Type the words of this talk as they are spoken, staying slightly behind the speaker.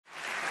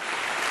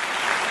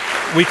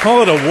We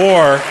call it a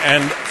war,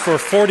 and for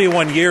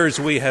 41 years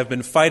we have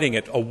been fighting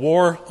it, a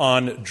war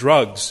on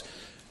drugs.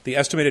 The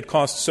estimated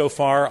cost so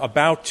far,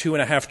 about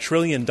 $2.5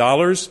 trillion.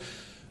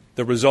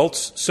 The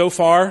results so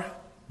far,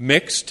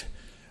 mixed.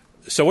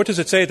 So what does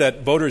it say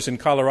that voters in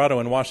Colorado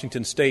and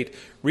Washington State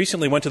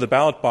recently went to the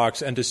ballot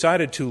box and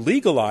decided to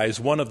legalize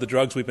one of the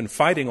drugs we've been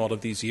fighting all of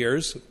these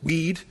years,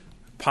 weed,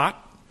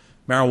 pot,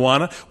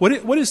 marijuana?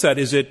 What is that?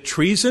 Is it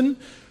treason,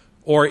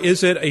 or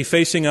is it a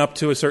facing up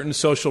to a certain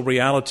social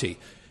reality?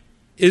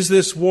 Is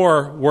this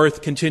war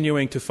worth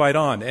continuing to fight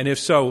on? And if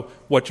so,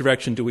 what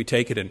direction do we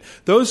take it in?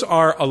 Those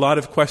are a lot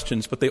of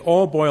questions, but they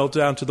all boil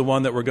down to the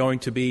one that we're going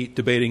to be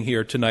debating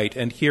here tonight.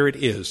 And here it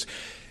is.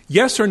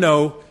 Yes or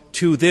no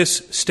to this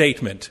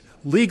statement: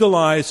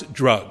 legalize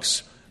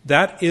drugs.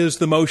 That is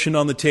the motion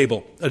on the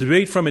table. A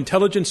debate from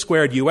Intelligence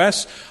Squared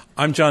US.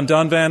 I'm John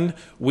Donvan.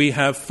 We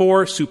have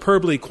 4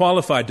 superbly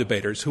qualified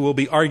debaters who will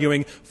be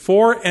arguing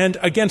for and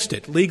against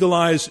it.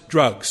 Legalize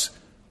drugs.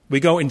 We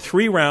go in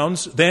 3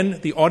 rounds, then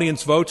the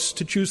audience votes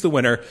to choose the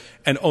winner,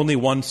 and only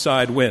one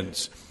side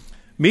wins.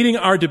 Meeting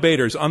our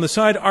debaters, on the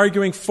side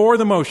arguing for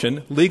the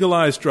motion,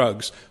 legalize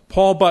drugs,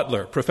 Paul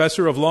Butler,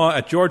 professor of law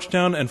at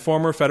Georgetown and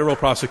former federal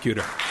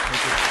prosecutor.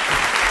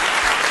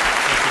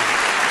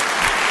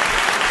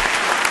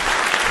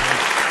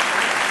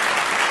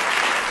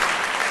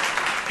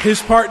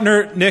 His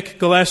partner, Nick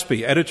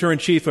Gillespie,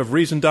 editor-in-chief of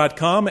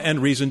Reason.com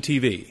and Reason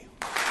TV.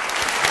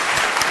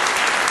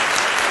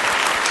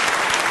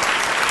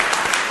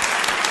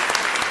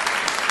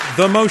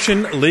 The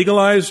motion,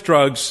 legalize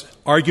drugs,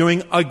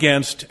 arguing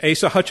against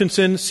Asa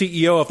Hutchinson,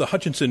 CEO of the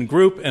Hutchinson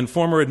Group and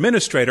former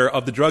administrator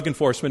of the Drug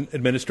Enforcement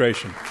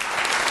Administration.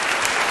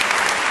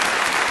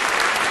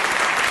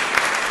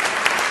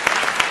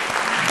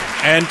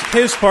 And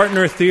his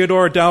partner,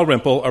 Theodore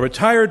Dalrymple, a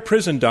retired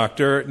prison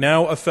doctor,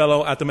 now a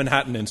fellow at the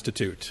Manhattan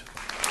Institute.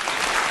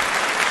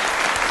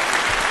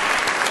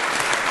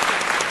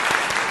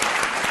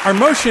 Our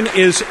motion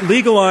is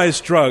legalize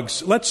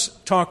drugs. Let's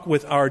talk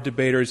with our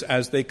debaters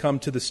as they come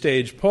to the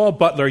stage. Paul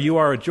Butler, you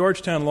are a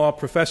Georgetown law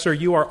professor.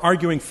 You are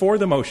arguing for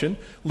the motion,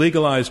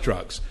 legalize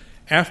drugs.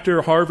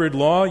 After Harvard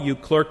Law, you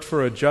clerked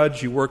for a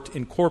judge. You worked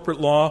in corporate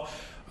law.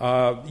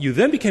 You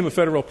then became a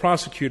federal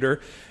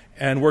prosecutor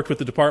and worked with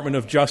the Department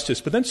of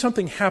Justice. But then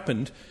something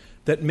happened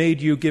that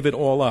made you give it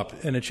all up,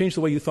 and it changed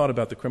the way you thought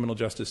about the criminal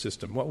justice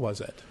system. What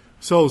was it?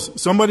 So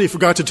somebody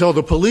forgot to tell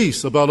the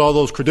police about all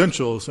those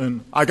credentials,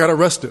 and I got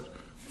arrested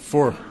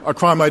for a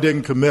crime I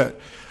didn't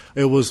commit.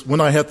 It was when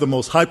I had the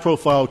most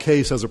high-profile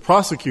case as a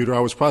prosecutor.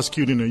 I was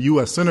prosecuting a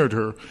U.S.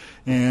 senator,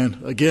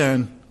 and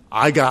again,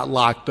 I got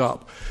locked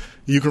up.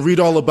 You can read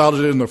all about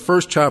it in the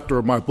first chapter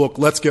of my book,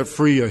 Let's Get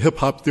Free, A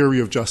Hip-Hop Theory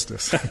of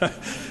Justice.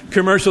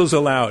 Commercials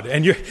allowed.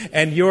 And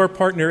your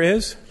partner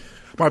is?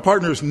 My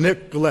partner is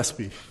Nick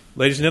Gillespie.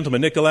 Ladies and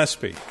gentlemen, Nick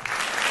Gillespie.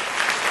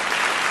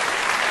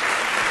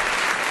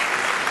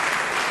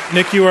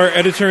 Nick, you are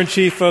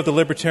editor-in-chief of the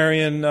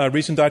libertarian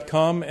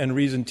Reason.com and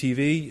Reason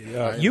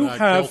TV.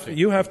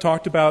 You have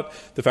talked about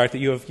the fact that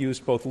you have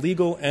used both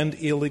legal and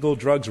illegal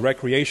drugs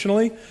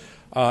recreationally.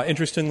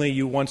 Interestingly,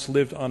 you once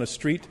lived on a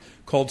street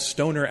called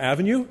Stoner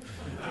Avenue.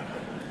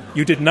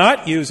 You did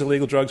not use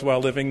illegal drugs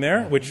while living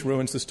there, which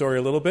ruins the story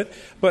a little bit.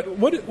 But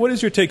what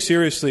is your take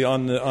seriously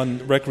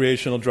on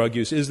recreational drug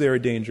use? Is there a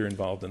danger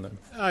involved in them?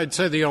 I'd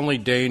say the only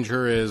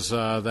danger is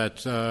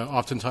that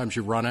oftentimes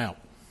you run out.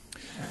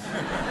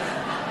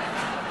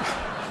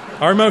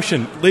 Our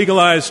motion,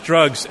 legalize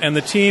drugs, and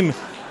the team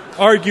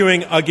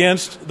arguing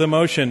against the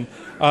motion.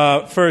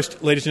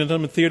 First, ladies and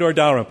gentlemen, Theodore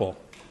Dalrymple.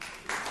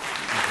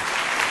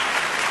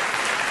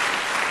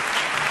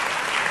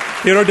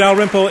 Theodore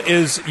Dalrymple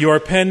is your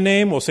pen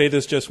name. We'll say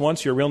this just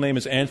once. Your real name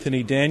is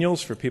Anthony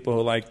Daniels for people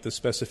who like the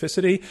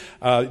specificity.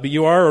 But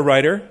you are a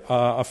writer,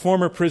 a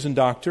former prison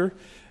doctor.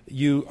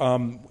 You,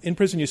 in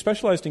prison, you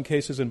specialized in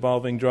cases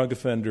involving drug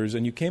offenders,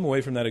 and you came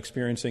away from that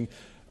experience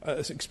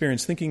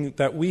thinking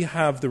that we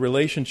have the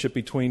relationship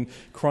between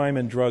crime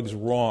and drugs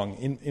wrong.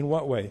 In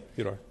what way,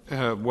 Theodore?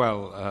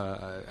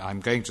 I'm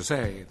going to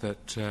say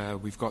that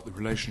we've got the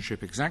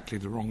relationship exactly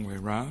the wrong way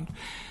around,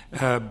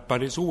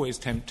 but it's always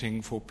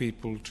tempting for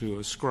people to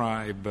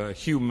ascribe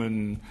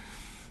human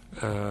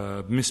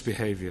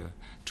misbehavior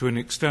to an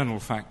external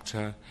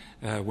factor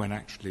when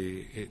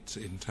actually it's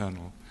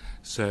internal.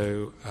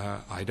 So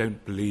I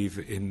don't believe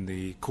in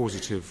the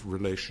causative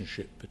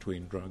relationship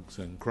between drugs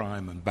and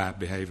crime and bad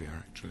behavior,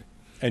 actually.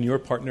 And your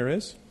partner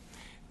is?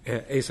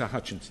 Asa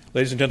Hutchinson.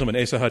 Ladies and gentlemen,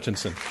 Asa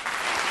Hutchinson.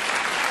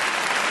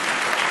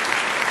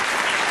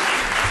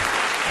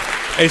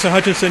 Asa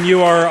Hutchinson,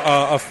 you are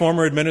a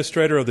former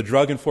administrator of the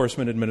Drug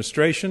Enforcement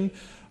Administration.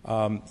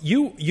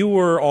 You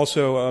were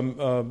also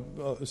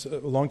a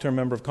long-term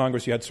member of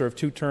Congress. You had served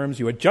 2 terms.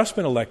 You had just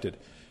been elected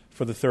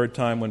for the 3rd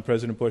time when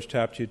President Bush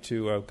tapped you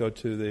to go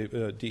to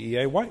the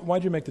DEA. Why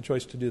did you make the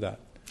choice to do that?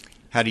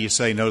 How do you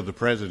say no to the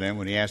president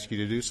when he asks you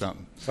to do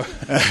something?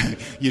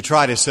 You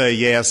try to say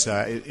yes,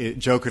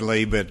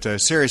 jokingly, but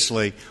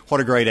seriously,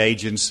 what a great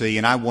agency.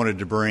 And I wanted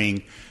to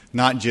bring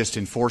not just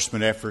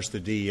enforcement efforts, the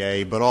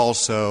DEA, but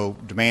also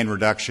demand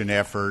reduction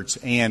efforts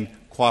and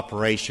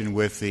cooperation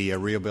with the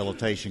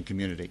rehabilitation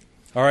community.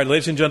 All right,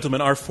 ladies and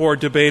gentlemen, our four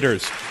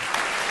debaters.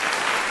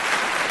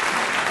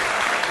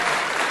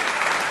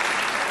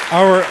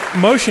 Our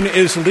motion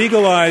is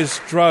legalize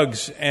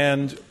drugs,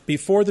 and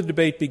before the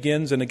debate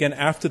begins, and again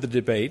after the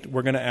debate,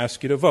 we're going to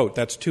ask you to vote.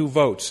 That's 2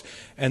 votes.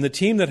 And the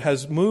team that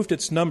has moved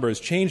its numbers,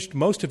 changed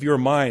most of your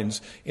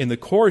minds in the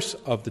course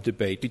of the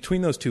debate,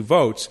 between those 2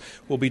 votes,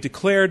 will be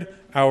declared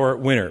our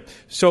winner.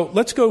 So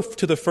let's go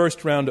to the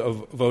first round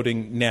of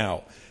voting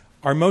now.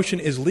 Our motion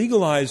is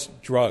legalize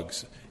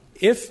drugs.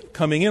 If,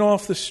 coming in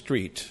off the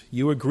street,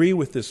 you agree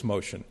with this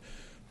motion,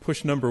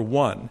 push number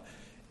 1.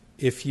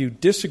 If you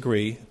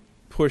disagree,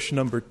 push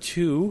number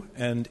 2,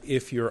 and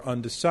if you're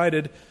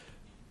undecided,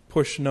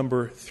 push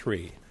number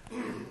 3.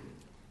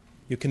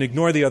 You can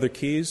ignore the other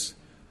keys,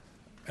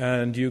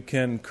 and you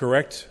can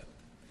correct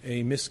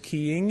a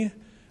miskeying.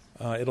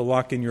 It'll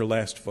lock in your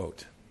last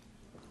vote.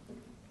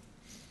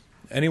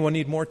 Anyone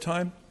need more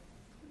time?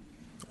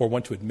 Or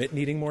want to admit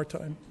needing more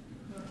time?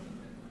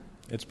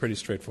 It's pretty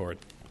straightforward.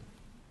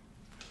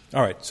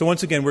 All right, so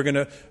once again, we're going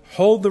to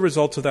hold the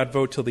results of that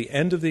vote till the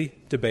end of the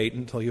debate,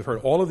 until you've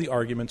heard all of the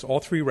arguments, all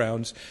 3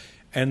 rounds,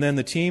 and then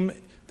the team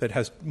that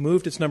has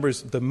moved its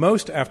numbers the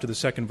most after the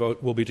second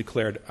vote will be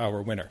declared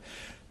our winner.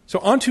 So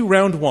on to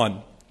round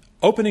 1,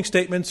 opening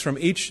statements from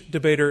each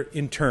debater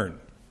in turn.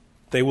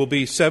 They will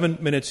be 7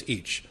 minutes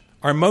each.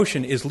 Our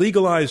motion is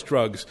legalize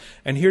drugs,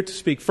 and here to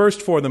speak first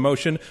for the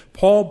motion,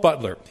 Paul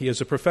Butler. He is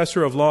a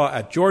professor of law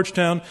at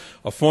Georgetown,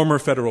 a former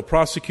federal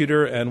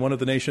prosecutor, and one of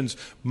the nation's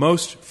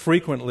most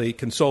frequently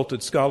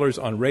consulted scholars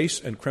on race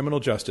and criminal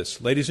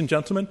justice. Ladies and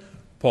gentlemen,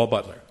 Paul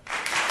Butler.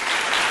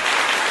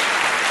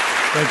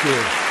 Thank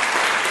you.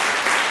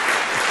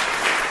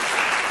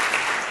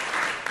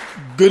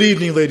 Good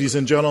evening, ladies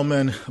and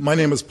gentlemen. My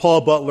name is Paul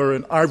Butler,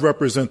 and I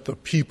represent the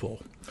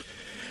people.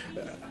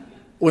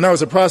 When I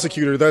was a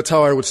prosecutor, that's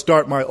how I would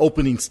start my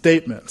opening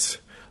statements.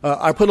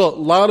 I put a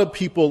lot of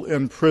people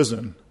in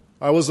prison.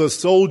 I was a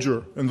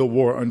soldier in the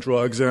war on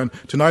drugs, and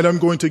tonight I'm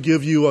going to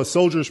give you a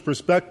soldier's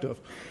perspective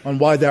on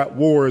why that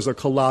war is a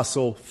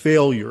colossal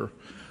failure.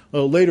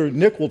 Later,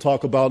 Nick will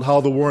talk about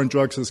how the war on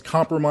drugs has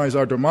compromised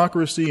our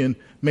democracy and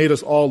made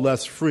us all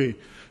less free.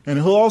 And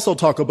he'll also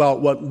talk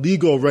about what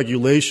legal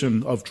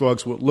regulation of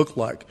drugs would look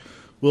like.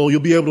 Well, you'll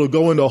be able to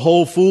go into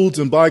Whole Foods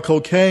and buy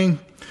cocaine.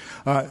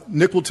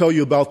 Nick will tell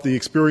you about the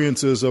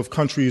experiences of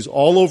countries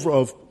all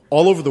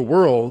over the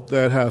world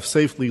that have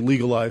safely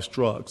legalized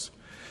drugs.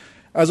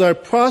 As a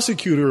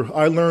prosecutor,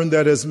 I learned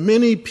that as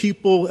many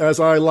people as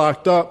I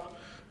locked up,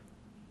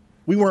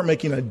 we weren't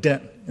making a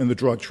dent in the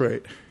drug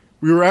trade.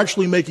 We were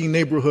actually making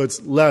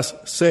neighborhoods less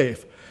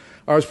safe.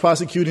 I was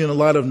prosecuting a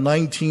lot of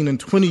 19 and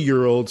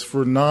 20-year-olds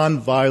for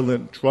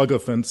nonviolent drug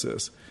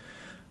offenses.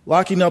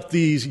 Locking up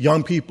these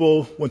young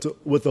people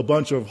with a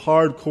bunch of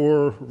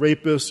hardcore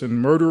rapists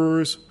and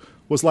murderers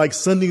was like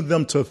sending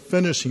them to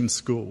finishing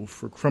school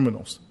for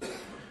criminals.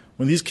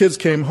 When these kids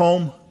came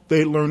home,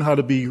 they learned how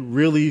to be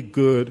really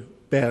good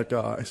bad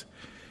guys.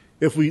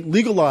 If we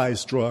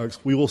legalize drugs,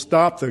 we will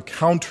stop the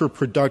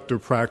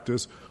counterproductive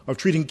practice of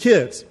treating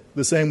kids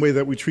the same way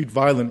that we treat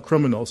violent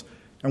criminals,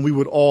 and we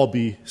would all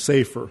be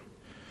safer.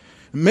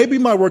 Maybe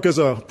my work as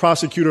a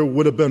prosecutor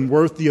would have been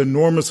worth the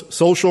enormous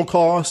social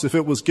cost if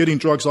it was getting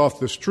drugs off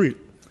the street.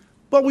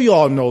 But we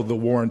all know the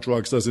war on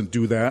drugs doesn't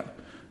do that.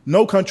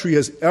 No country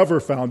has ever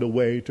found a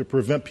way to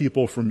prevent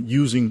people from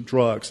using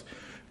drugs.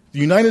 The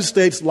United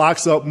States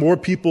locks up more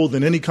people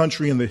than any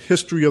country in the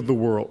history of the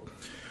world.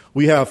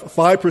 We have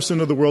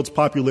 5% of the world's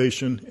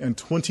population and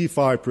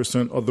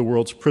 25% of the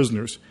world's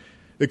prisoners.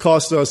 It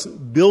costs us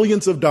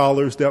billions of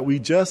dollars that we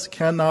just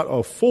cannot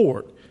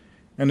afford.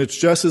 And it's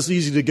just as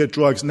easy to get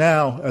drugs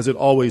now as it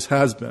always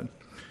has been.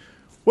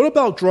 What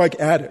about drug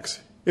addicts?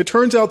 It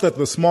turns out that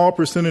the small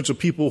percentage of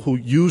people who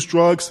use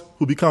drugs,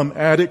 who become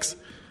addicts,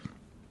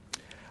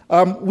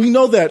 we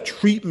know that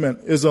treatment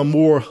is a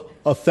more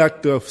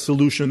effective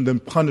solution than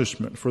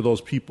punishment for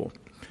those people.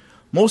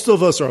 Most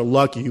of us are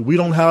lucky. We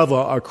don't have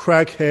a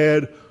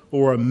crackhead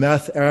or a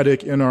meth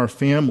addict in our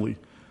family,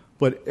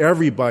 but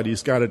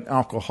everybody's got an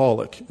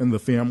alcoholic in the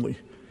family.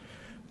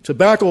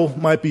 Tobacco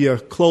might be a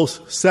close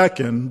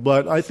second,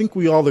 but I think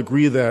we all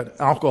agree that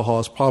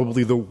alcohol is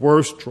probably the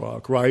worst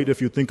drug, right?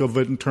 If you think of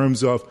it in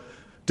terms of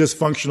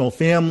dysfunctional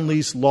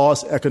families,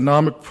 lost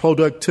economic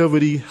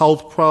productivity,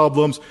 health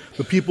problems,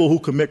 the people who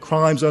commit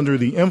crimes under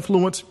the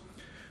influence.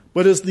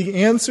 But is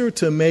the answer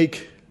to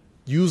make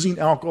using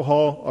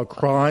alcohol a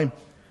crime?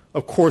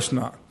 Of course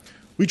not.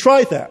 We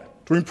tried that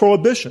during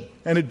Prohibition,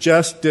 and it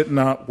just did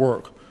not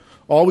work.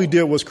 All we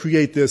did was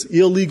create this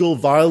illegal,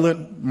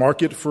 violent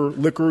market for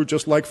liquor,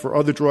 just like for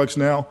other drugs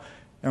now,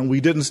 and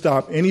we didn't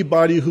stop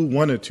anybody who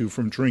wanted to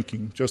from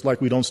drinking, just like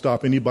we don't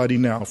stop anybody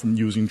now from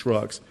using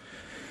drugs.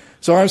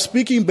 So I'm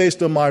speaking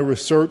based on my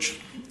research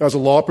as a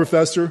law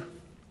professor,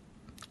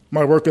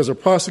 my work as a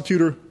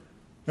prosecutor,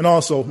 and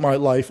also my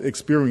life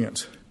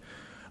experience.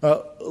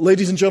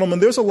 Ladies and gentlemen,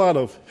 there's a lot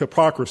of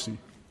hypocrisy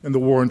in the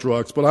war on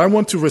drugs, but I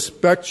want to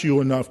respect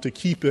you enough to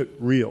keep it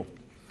real.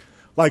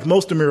 Like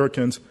most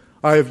Americans,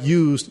 I have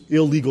used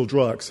illegal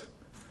drugs.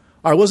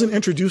 I wasn't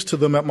introduced to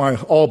them at my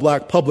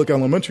all-black public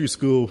elementary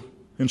school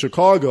in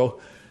Chicago,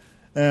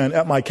 and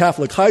at my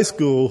Catholic high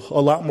school,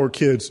 a lot more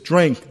kids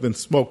drank than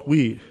smoked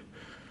weed.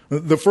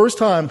 The first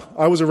time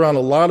I was around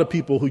a lot of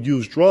people who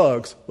used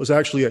drugs was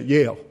actually at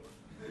Yale,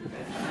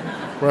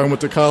 where I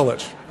went to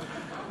college.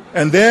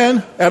 And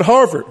then at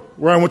Harvard,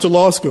 where I went to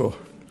law school.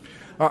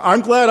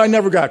 I'm glad I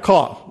never got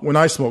caught when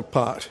I smoked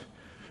pot.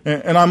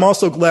 And I'm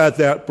also glad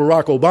that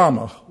Barack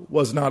Obama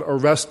was not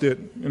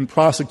arrested and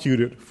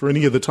prosecuted for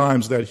any of the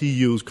times that he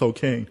used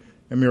cocaine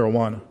and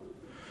marijuana.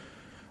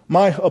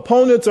 My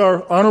opponents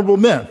are honorable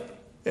men,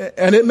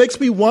 and it makes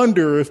me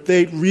wonder if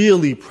they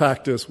really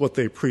practice what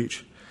they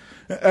preach.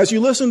 As you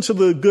listen to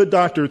the good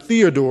Dr.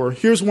 Theodore,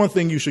 here's one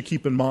thing you should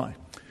keep in mind.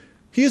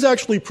 He's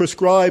actually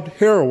prescribed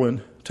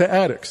heroin to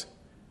addicts.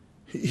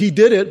 He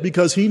did it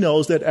because he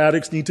knows that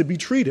addicts need to be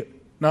treated,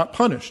 not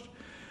punished.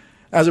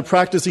 As a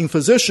practicing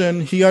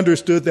physician, he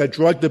understood that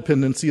drug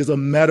dependency is a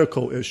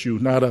medical issue,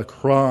 not a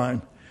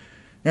crime.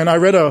 And I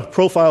read a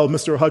profile of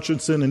Mr.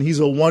 Hutchinson, and he's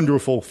a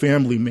wonderful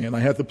family man. I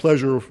had the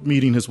pleasure of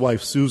meeting his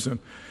wife, Susan.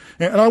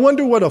 And I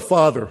wonder what a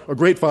father, a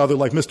great father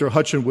like Mr.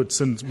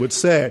 Hutchinson would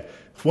say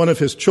if one of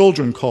his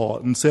children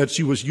called and said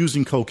she was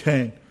using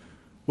cocaine.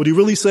 Would he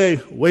really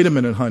say, "Wait a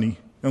minute, honey,"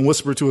 and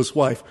whisper to his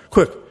wife,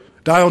 "Quick,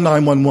 dial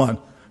 911.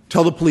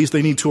 Tell the police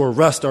they need to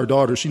arrest our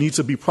daughter. She needs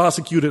to be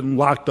prosecuted and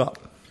locked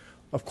up"?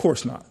 Of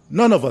course not.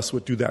 None of us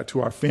would do that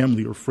to our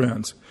family or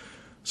friends.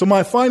 So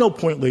my final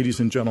point, ladies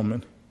and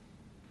gentlemen,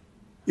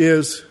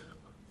 is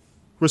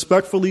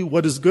respectfully,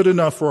 what is good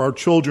enough for our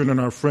children and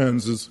our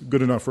friends is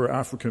good enough for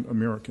African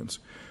Americans.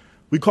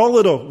 We call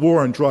it a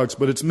war on drugs,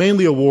 but it's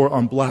mainly a war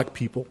on black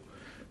people.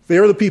 They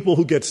are the people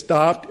who get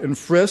stopped and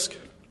frisked.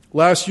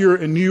 Last year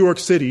in New York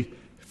City,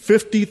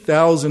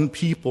 50,000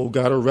 people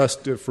got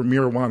arrested for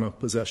marijuana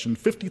possession.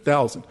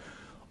 50,000.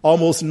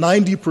 Almost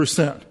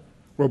 90%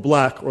 were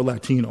black or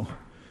Latino.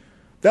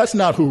 That's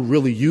not who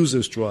really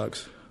uses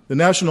drugs. The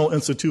National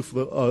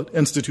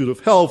Institute of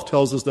Health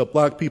tells us that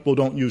black people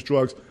don't use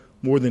drugs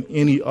more than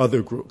any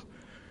other group.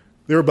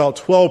 They're about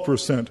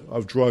 12%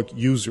 of drug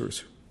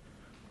users.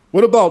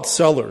 What about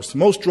sellers?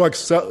 Most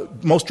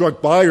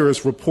drug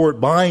buyers report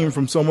buying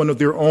from someone of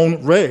their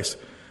own race.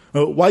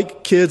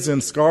 White kids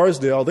in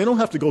Scarsdale, they don't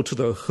have to go to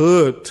the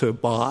hood to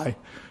buy.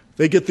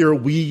 They get their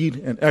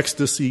weed and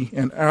ecstasy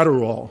and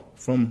Adderall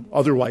from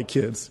other white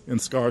kids in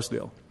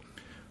Scarsdale.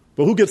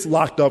 But who gets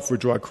locked up for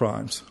drug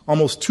crimes?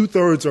 Almost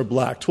 2/3 are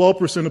black.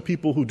 12% of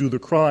people who do the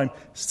crime,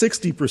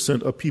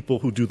 60% of people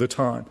who do the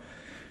time.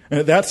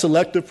 And that's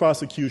selective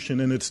prosecution,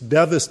 and it's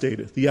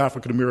devastated the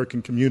African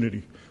American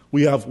community.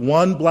 We have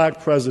one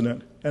black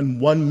president and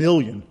 1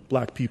 million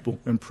black people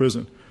in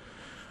prison.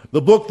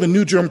 The book, The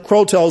New Jim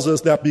Crow, tells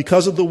us that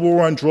because of the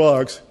war on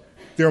drugs,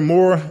 there are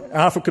more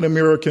African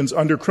Americans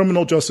under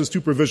criminal justice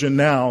supervision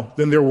now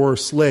than there were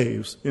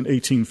slaves in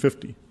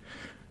 1850.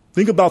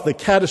 Think about the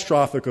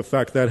catastrophic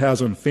effect that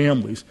has on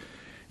families.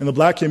 In the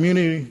black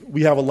community,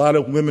 we have a lot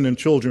of women and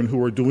children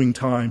who are doing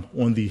time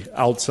on the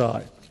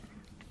outside.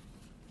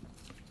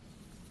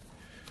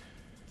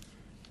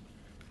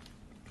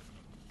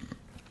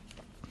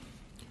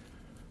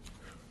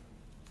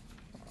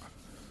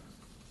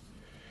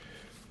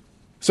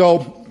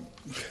 So,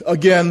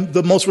 again,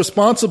 the most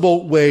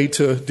responsible way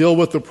to deal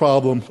with the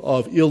problem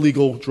of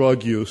illegal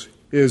drug use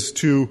is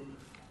to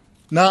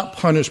not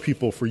punish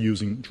people for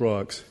using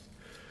drugs.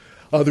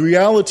 The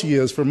reality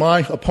is, for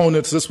my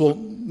opponents,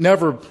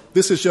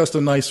 this is just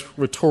a nice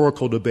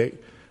rhetorical debate.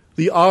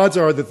 The odds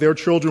are that their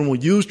children will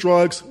use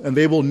drugs and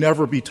they will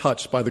never be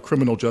touched by the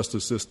criminal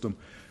justice system.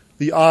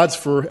 The odds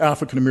for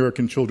African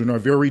American children are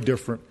very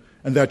different,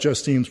 and that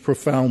just seems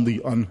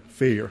profoundly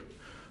unfair.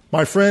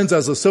 My friends,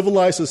 as a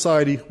civilized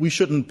society, we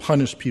shouldn't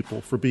punish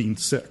people for being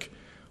sick.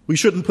 We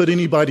shouldn't put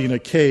anybody in a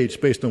cage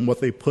based on what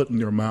they put in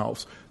their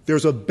mouths.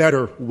 There's a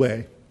better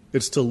way.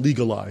 It's to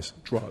legalize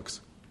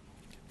drugs.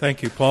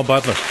 Thank you, Paul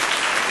Butler.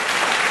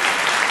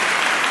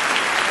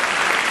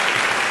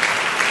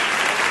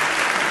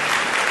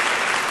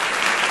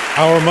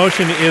 Our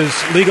motion is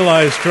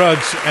legalize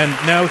drugs, and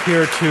now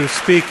here to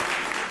speak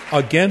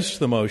against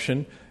the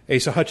motion,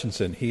 Asa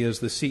Hutchinson. He is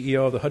the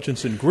CEO of the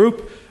Hutchinson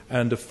Group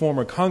and a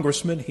former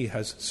congressman. He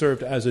has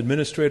served as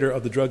administrator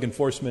of the Drug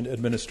Enforcement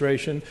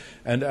Administration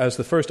and as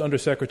the first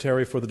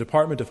undersecretary for the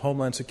Department of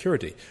Homeland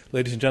Security.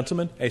 Ladies and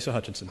gentlemen, Asa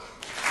Hutchinson.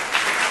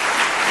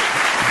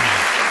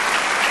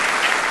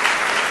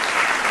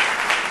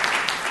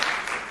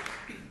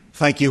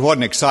 Thank you. What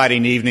an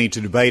exciting evening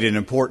to debate an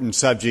important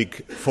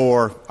subject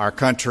for our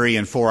country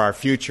and for our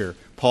future.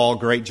 Paul,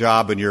 great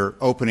job in your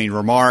opening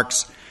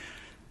remarks.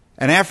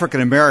 An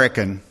African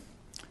American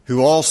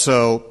who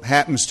also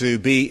happens to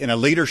be in a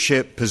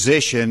leadership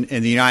position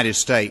in the United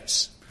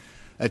States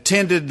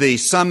attended the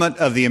Summit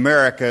of the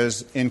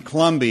Americas in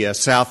Colombia,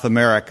 South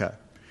America.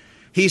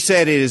 He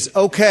said it is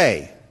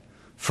okay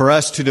for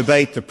us to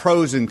debate the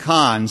pros and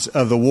cons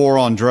of the war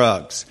on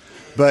drugs,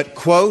 but,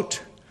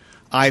 quote,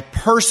 I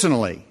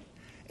personally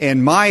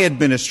And my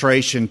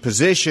administration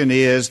position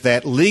is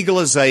that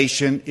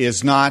legalization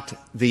is not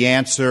the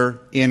answer,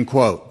 end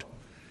quote.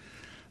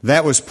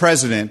 That was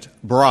President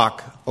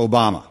Barack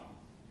Obama.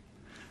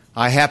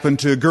 I happen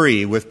to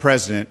agree with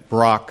President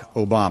Barack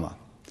Obama.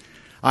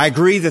 I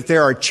agree that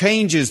there are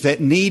changes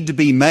that need to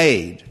be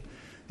made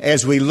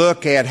as we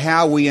look at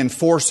how we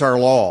enforce our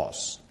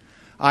laws.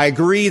 I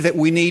agree that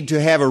we need to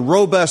have a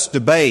robust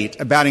debate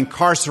about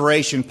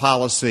incarceration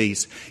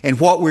policies and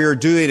what we are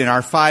doing in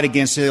our fight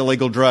against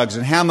illegal drugs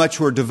and how much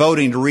we're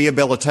devoting to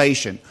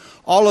rehabilitation.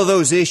 All of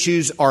those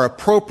issues are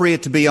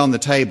appropriate to be on the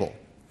table.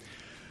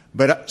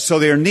 So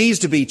there needs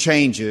to be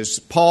changes.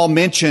 Paul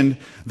mentioned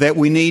that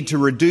we need to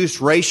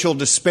reduce racial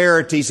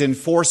disparities in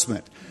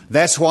enforcement.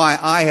 That's why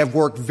I have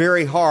worked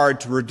very hard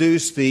to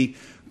reduce the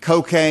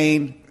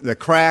cocaine, the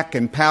crack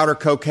and powder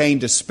cocaine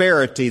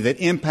disparity that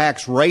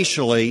impacts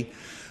racially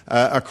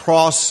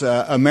across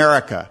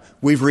America.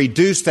 We've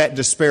reduced that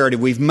disparity.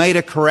 We've made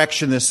a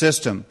correction in the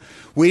system.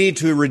 We need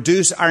to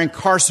reduce our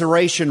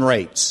incarceration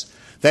rates.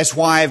 That's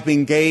why I've been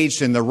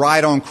engaged in the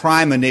Right on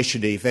Crime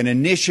initiative and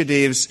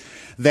initiatives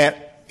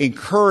that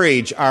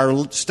encourage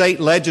our state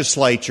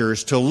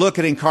legislatures to look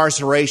at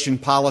incarceration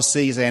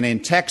policies. And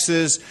in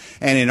Texas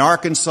and in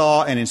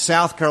Arkansas and in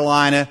South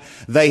Carolina,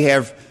 they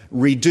have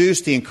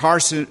reduced the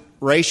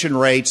incarceration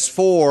rates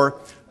for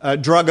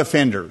drug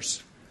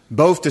offenders,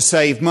 both to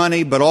save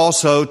money but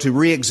also to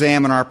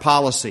re-examine our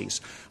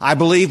policies. I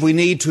believe we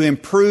need to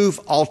improve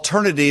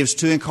alternatives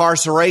to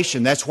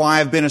incarceration. That's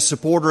why I've been a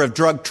supporter of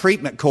drug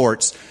treatment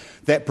courts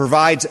that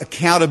provides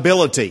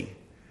accountability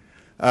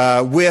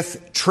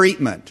with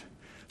treatment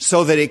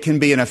so that it can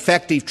be an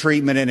effective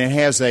treatment, and it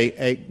has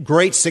a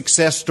great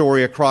success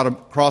story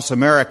across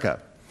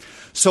America.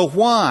 So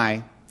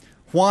why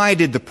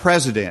did the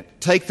President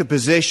take the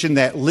position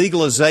that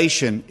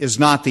legalization is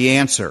not the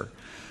answer?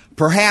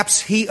 Perhaps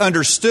he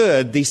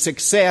understood the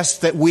success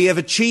that we have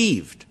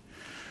achieved.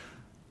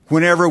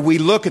 Whenever we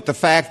look at the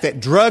fact that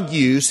drug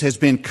use has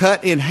been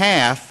cut in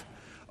half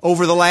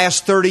over the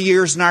last 30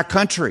 years in our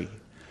country,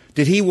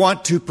 did he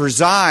want to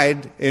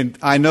preside? And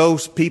I know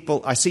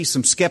I see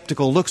some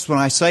skeptical looks when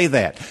I say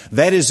that.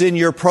 That is in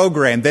your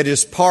program. That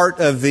is part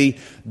of the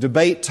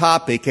debate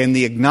topic and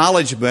the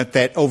acknowledgement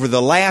that over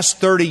the last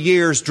 30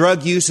 years,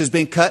 drug use has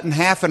been cut in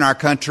half in our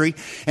country,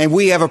 and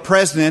we have a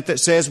president that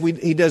says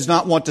he does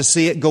not want to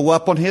see it go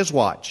up on his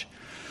watch.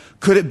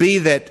 Could it be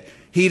that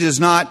he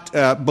does not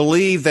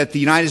believe that the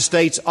United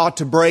States ought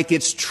to break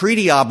its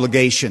treaty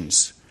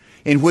obligations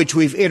in which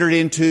we've entered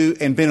into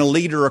and been a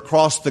leader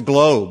across the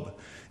globe?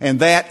 And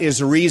that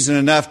is a reason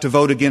enough to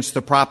vote against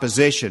the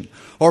proposition.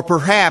 Or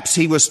perhaps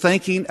he was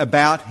thinking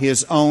about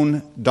his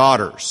own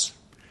daughters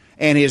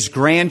and his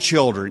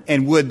grandchildren,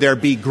 and would there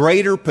be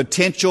greater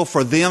potential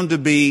for them to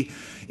be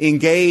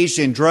engaged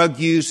in drug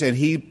use, and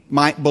he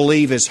might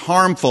believe is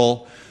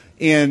harmful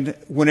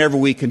whenever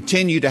we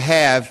continue to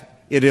have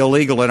it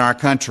illegal in our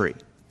country.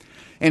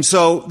 And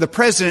so the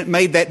President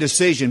made that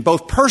decision,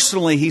 both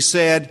personally, he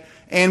said,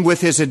 and with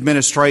his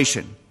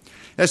administration.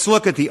 Let's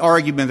look at the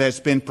argument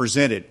that's been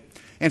presented.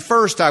 And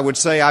first, I would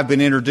say I've been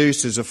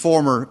introduced as a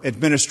former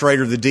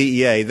administrator of the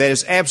DEA. That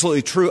is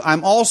absolutely true.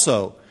 I'm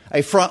also a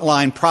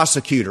frontline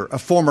prosecutor, a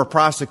former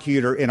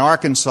prosecutor in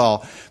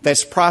Arkansas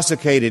that's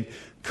prosecuted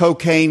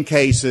cocaine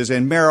cases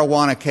and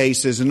marijuana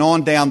cases and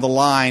on down the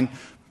line,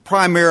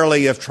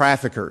 primarily of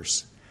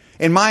traffickers.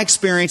 And my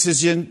experience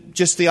is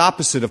just the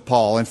opposite of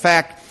Paul. In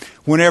fact,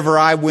 whenever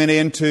I went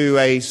into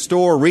a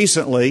store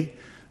recently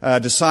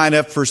to sign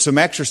up for some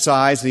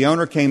exercise, the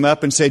owner came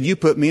up and said, "You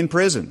put me in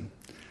prison."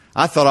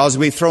 I thought I was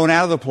going to be thrown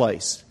out of the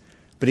place.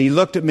 But he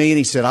looked at me and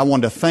he said, "I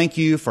want to thank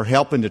you for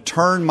helping to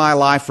turn my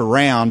life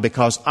around,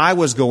 because I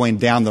was going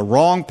down the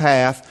wrong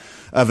path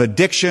of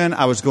addiction.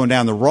 I was going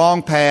down the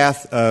wrong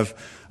path of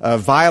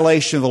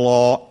violation of the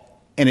law,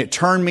 and it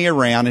turned me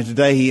around, and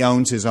today he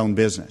owns his own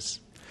business."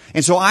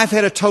 And so I've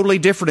had a totally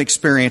different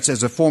experience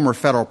as a former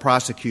federal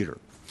prosecutor.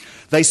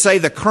 They say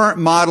the current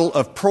model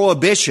of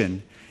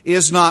prohibition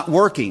is not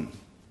working.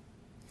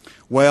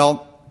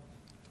 Well,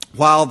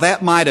 while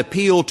that might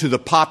appeal to the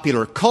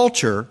popular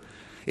culture,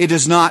 it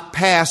does not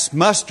pass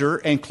muster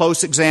and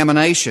close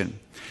examination.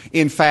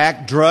 In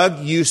fact, drug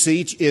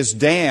usage is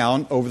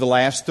down over the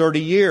last 30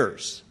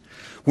 years.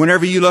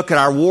 Whenever you look at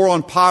our war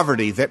on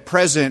poverty that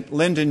President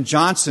Lyndon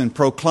Johnson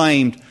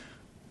proclaimed,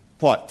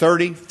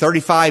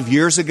 35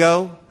 years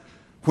ago?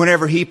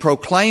 Whenever he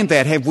proclaimed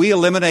that, have we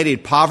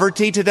eliminated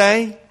poverty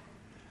today?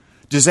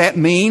 Does that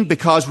mean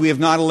because we have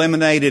not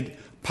eliminated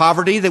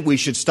poverty that we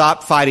should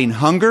stop fighting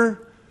hunger?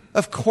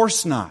 Of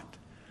course not.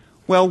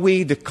 Well,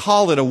 we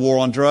call it a war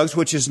on drugs,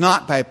 which is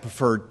not my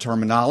preferred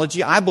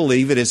terminology. I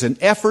believe it is an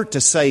effort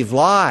to save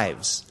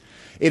lives.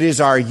 It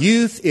is our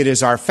youth, it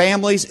is our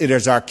families, it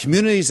is our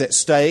communities at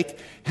stake.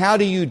 How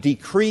do you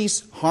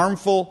decrease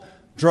harmful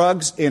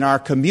drugs in our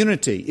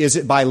community? Is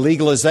it by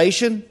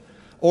legalization,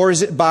 or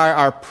is it by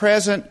our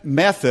present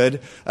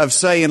method of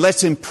saying,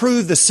 let's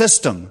improve the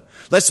system,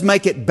 let's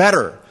make it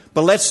better?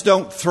 But let's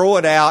don't throw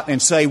it out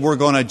and say we're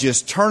going to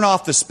just turn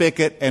off the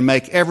spigot and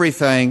make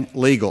everything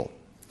legal.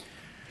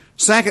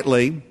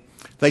 Secondly,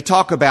 they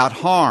talk about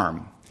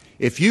harm.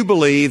 If you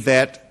believe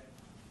that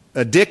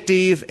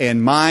addictive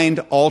and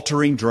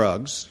mind-altering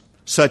drugs,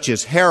 such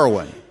as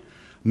heroin,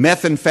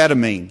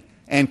 methamphetamine,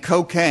 and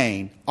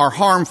cocaine, are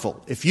harmful,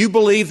 if you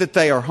believe that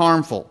they are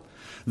harmful,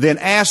 then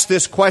ask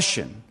this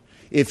question.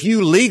 If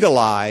you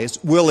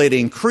legalize, will it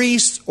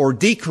increase or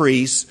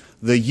decrease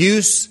the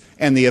use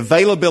and the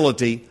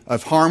availability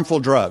of harmful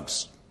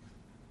drugs?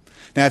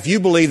 Now, if you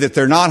believe that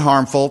they're not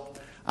harmful,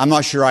 I'm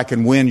not sure I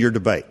can win your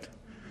debate.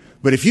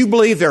 But if you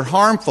believe they're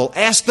harmful,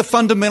 ask the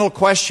fundamental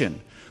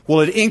question,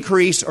 will it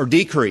increase or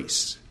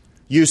decrease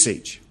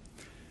usage?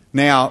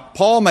 Now,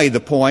 Paul made the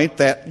point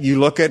that you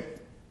look at,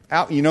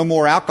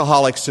 more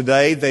alcoholics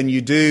today than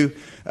you do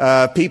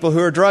people who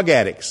are drug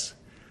addicts.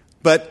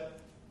 But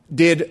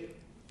did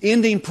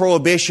ending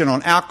prohibition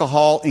on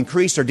alcohol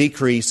increase or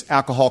decrease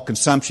alcohol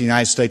consumption in the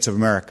United States of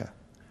America?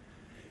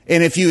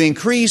 And if you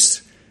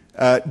increase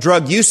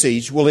drug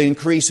usage, will it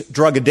increase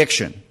drug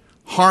addiction,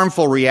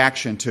 harmful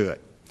reaction to it?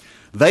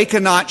 They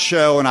cannot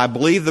show, and I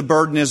believe the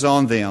burden is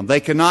on them, they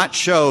cannot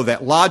show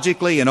that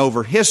logically and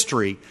over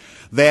history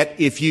that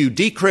if you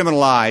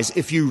decriminalize,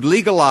 if you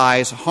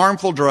legalize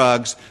harmful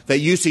drugs, that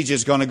usage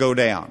is going to go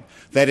down.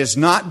 That has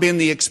not been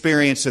the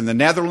experience in the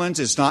Netherlands.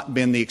 It's not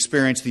been the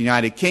experience in the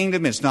United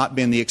Kingdom. It's not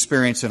been the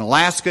experience in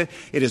Alaska.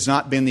 It has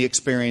not been the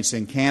experience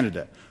in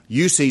Canada.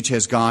 Usage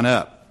has gone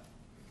up.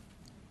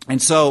 And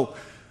so,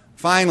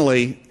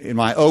 finally, in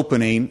my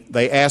opening,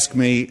 they asked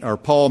me, or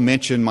Paul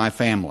mentioned my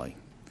family.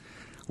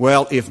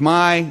 Well, if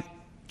my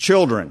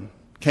children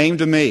came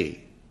to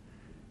me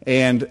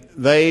and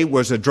there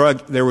was a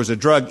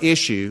drug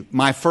issue,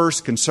 my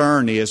first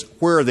concern is,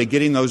 where are they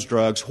getting those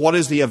drugs? What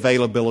is the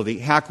availability?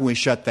 How can we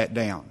shut that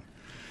down?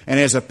 And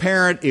as a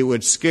parent, it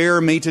would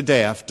scare me to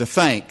death to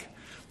think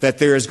that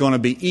there is going to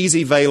be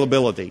easy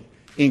availability,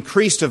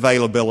 increased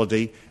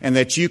availability, and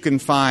that you can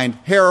find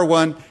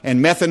heroin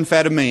and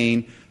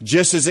methamphetamine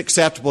just as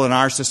acceptable in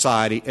our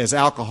society as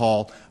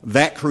alcohol.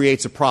 That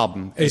creates a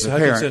problem as a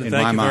parent in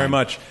my mind. Thank you very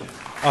much.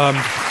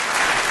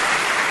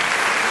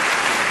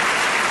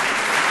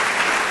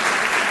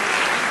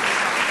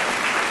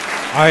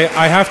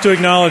 I have to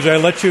acknowledge I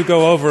let you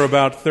go over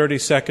about 30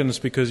 seconds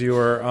because you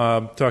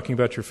were talking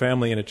about your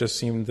family, and it just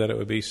seemed that it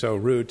would be so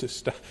rude to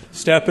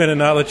step in and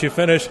not let you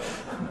finish.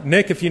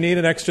 Nick, if you need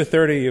an extra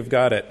 30, you've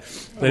got it.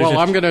 Well,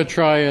 I'm going to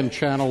try and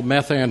channel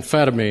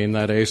methamphetamine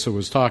that Asa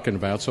was talking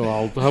about, so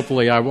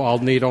I'll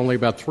need only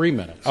about 3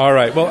 minutes. All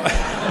right. Well,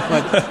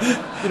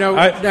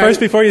 but, first,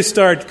 before you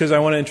start, because I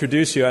want to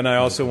introduce you, and I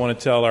also want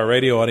to tell our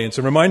radio audience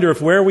a reminder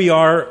of where we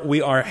are.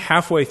 We are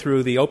halfway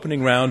through the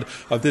opening round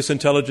of this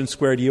Intelligence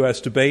Squared U.S.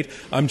 debate.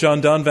 I'm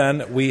John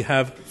Donvan. We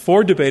have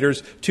 4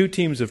 debaters, 2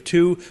 teams of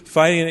 2,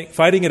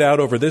 fighting it out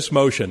over this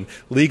motion,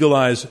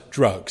 legalize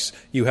drugs.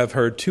 You have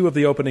heard 2 of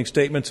the opening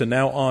statements, and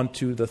now on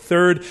to the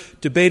third,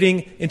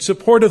 debating in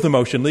support of the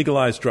motion,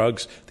 legalize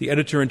drugs, the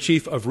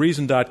editor-in-chief of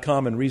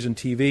Reason.com and Reason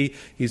TV.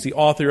 He's the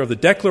author of the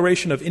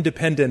Declaration of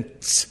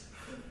Independence,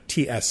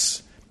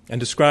 TS, and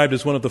described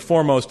as one of the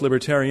foremost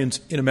libertarians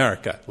in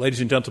America. Ladies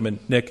and gentlemen,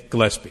 Nick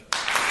Gillespie.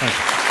 Thank you.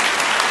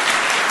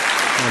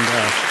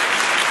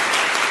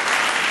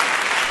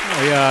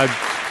 And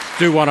I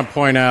do want to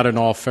point out in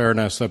all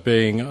fairness that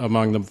being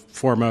among the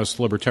foremost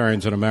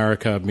libertarians in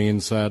America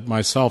means that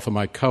myself and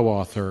my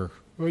co-author,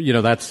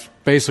 that's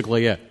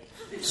basically it.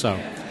 So,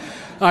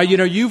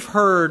 you've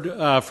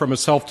heard from a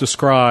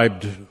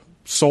self-described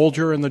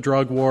soldier in the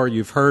drug war.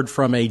 You've heard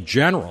from a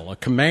general, a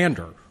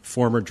commander,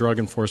 former Drug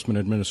Enforcement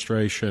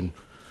Administration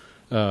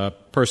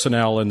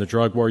personnel in the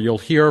drug war. You'll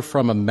hear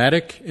from a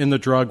medic in the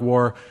drug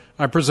war.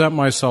 I present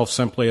myself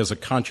simply as a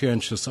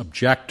conscientious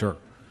objector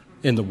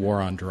in the war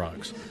on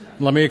drugs.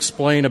 Let me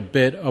explain a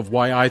bit of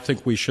why I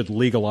think we should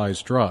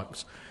legalize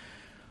drugs.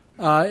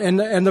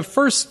 And the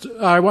first,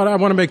 I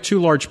want to make 2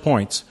 large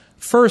points.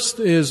 First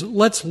is,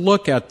 let's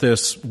look at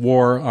this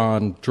war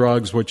on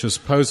drugs, which is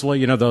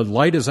supposedly, the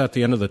light is at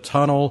the end of the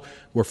tunnel.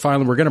 We're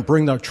going to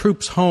bring the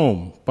troops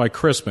home by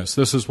Christmas.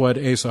 This is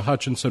what Asa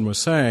Hutchinson was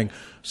saying,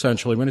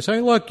 essentially, when he's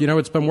saying, look,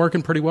 it's been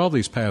working pretty well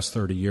these past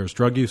 30 years.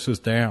 Drug use is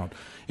down.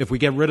 If we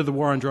get rid of the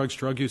war on drugs,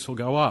 drug use will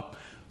go up.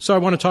 So I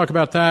want to talk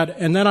about that,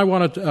 and then I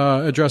want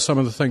to address some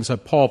of the things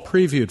that Paul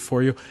previewed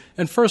for you.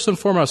 And first and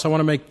foremost, I want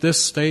to make this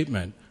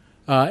statement,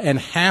 and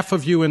half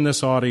of you in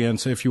this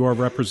audience, if you are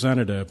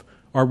representative,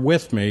 are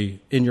with me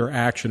in your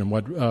action in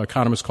what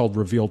economists call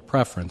revealed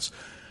preference.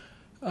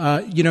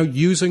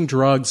 Using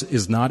drugs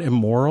is not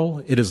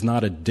immoral. It is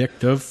not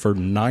addictive for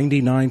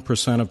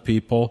 99% of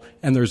people,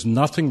 and there's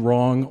nothing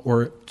wrong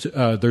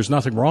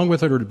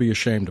with it or to be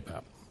ashamed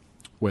about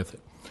with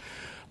it.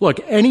 Look,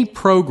 any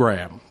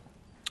program,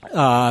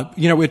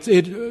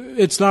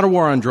 it's not a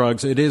war on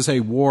drugs. It is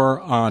a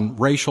war on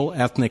racial,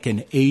 ethnic,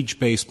 and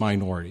age-based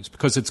minorities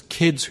because it's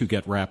kids who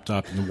get wrapped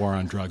up in the war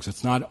on drugs.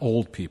 It's not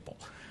old people.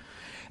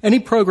 Any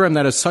program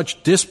that has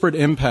such disparate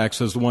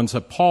impacts as the ones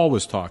that Paul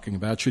was talking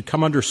about should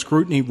come under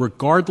scrutiny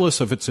regardless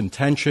of its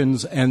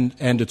intentions and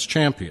its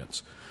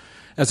champions.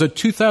 As a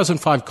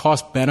 2005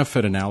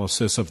 cost-benefit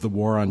analysis of the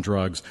war on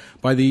drugs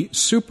by the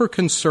super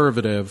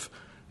conservative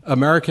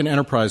American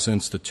Enterprise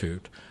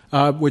Institute,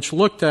 which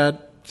looked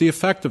at the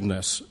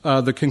effectiveness.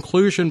 The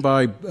conclusion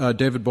by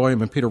David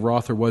Boyum and Peter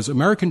Rother was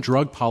American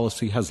drug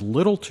policy has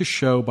little to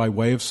show by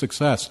way of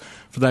success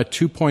for that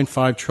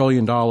 $2.5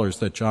 trillion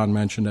that John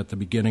mentioned at the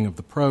beginning of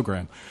the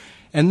program.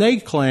 And they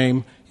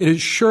claim it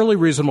is surely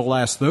reasonable to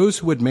ask those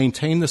who would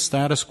maintain the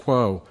status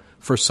quo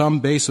for some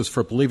basis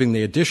for believing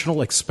the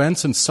additional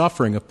expense and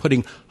suffering of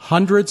putting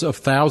hundreds of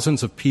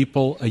thousands of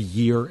people a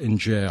year in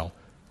jail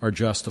are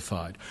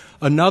justified.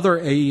 Another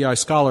AEI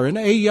scholar, and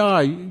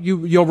AEI,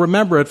 you'll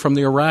remember it from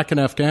the Iraq and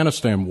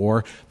Afghanistan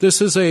war.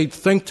 This is a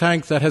think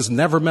tank that has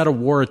never met a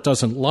war it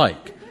doesn't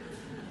like.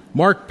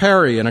 Mark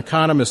Perry, an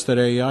economist at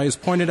AEI, has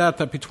pointed out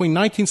that between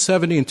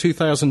 1970 and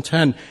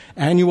 2010,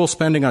 annual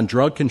spending on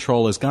drug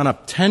control has gone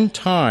up 10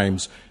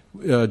 times,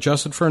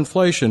 adjusted for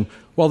inflation,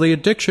 while the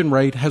addiction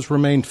rate has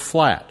remained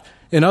flat.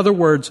 In other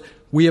words,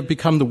 we have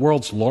become the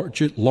world's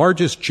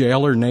largest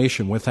jailer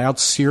nation without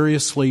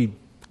seriously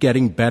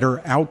getting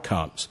better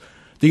outcomes.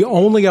 The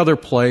only other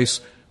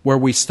place where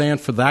we stand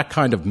for that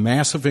kind of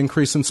massive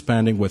increase in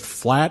spending with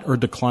flat or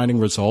declining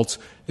results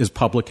is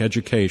public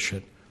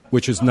education,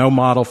 which is no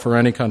model for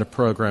any kind of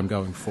program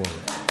going forward.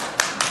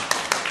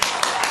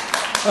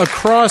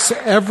 Across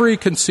every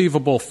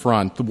conceivable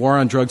front, the war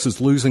on drugs is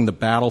losing the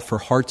battle for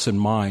hearts and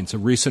minds. A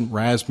recent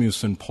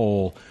Rasmussen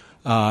poll,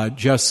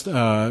 which is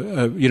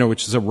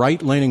a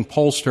right-leaning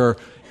pollster,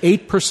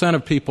 8%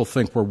 of people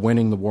think we're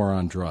winning the war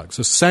on drugs.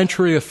 A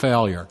century of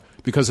failure,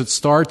 because it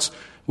starts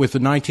with the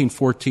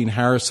 1914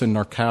 Harrison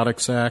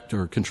Narcotics Act,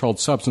 or Controlled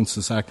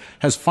Substances Act,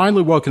 has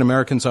finally woken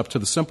Americans up to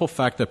the simple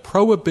fact that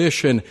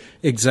prohibition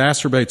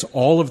exacerbates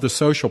all of the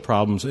social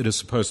problems it is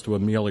supposed to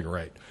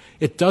ameliorate.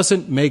 It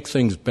doesn't make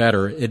things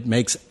better, it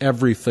makes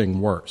everything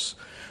worse.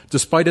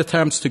 Despite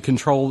attempts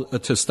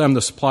to stem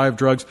the supply of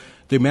drugs,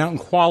 the amount and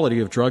quality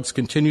of drugs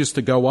continues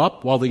to go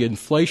up while the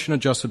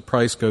inflation-adjusted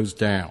price goes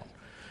down.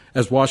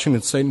 As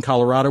Washington State and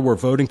Colorado were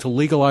voting to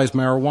legalize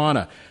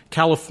marijuana,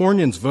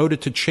 Californians voted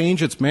to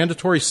change its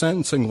mandatory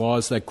sentencing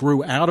laws that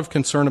grew out of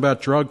concern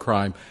about drug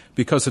crime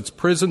because its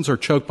prisons are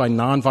choked by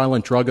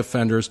nonviolent drug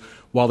offenders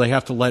while they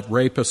have to let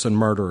rapists and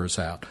murderers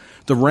out.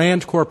 The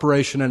Rand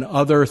Corporation and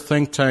other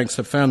think tanks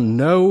have found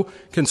no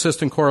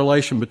consistent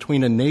correlation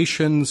between a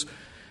nation's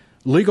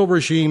legal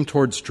regime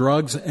towards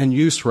drugs and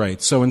use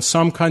rates. So in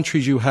some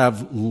countries you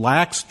have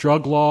lax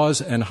drug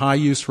laws and high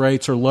use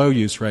rates or low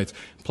use rates.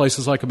 In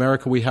places like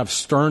America we have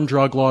stern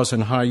drug laws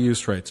and high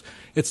use rates.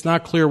 It's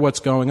not clear what's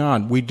going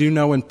on. We do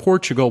know in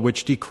Portugal,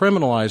 which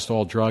decriminalized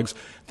all drugs,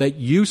 that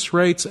use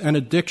rates and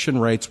addiction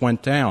rates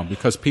went down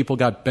because people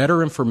got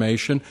better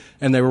information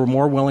and they were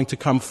more willing to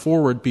come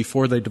forward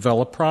before they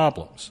developed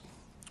problems.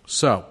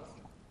 So,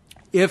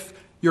 if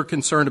you're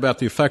concerned about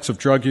the effects of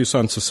drug use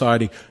on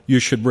society, you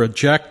should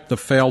reject the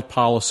failed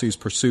policies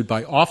pursued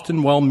by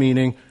often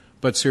well-meaning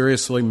but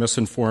seriously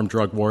misinformed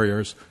drug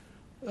warriors,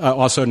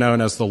 also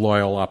known as the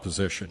loyal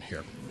opposition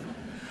here.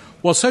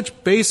 While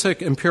such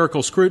basic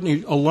empirical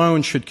scrutiny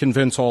alone should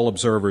convince all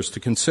observers to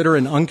consider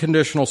an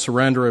unconditional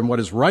surrender in what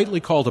is rightly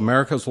called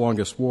America's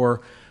longest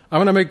war, I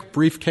want to make a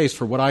brief case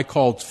for what I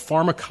call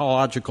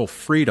pharmacological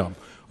freedom,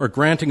 or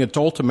granting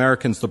adult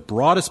Americans the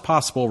broadest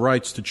possible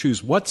rights to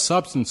choose what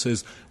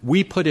substances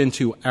we put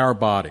into our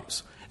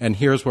bodies. And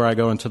here's where I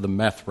go into the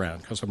meth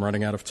round, because I'm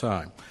running out of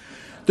time.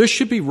 This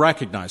should be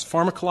recognized.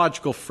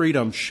 Pharmacological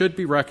freedom should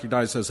be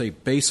recognized as a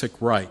basic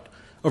right.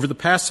 Over the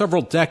past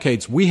several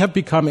decades, we have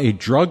become a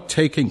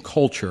drug-taking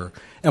culture,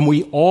 and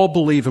we all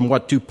believe in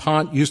what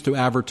DuPont used to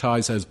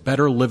advertise as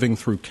better living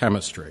through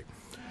chemistry.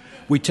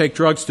 We take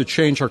drugs to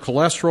change our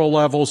cholesterol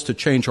levels, to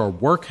change our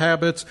work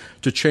habits,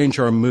 to change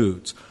our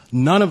moods.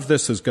 None of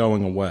this is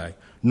going away,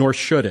 nor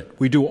should it.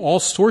 We do all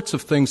sorts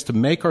of things to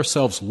make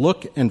ourselves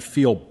look and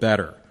feel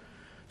better.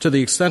 To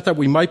the extent that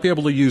we might be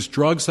able to use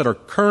drugs that are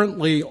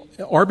currently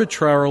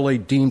arbitrarily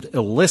deemed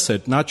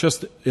illicit, not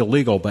just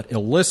illegal, but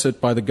illicit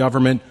by the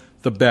government,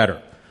 the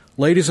better.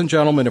 Ladies and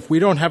gentlemen, if we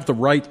don't have the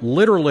right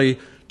literally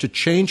to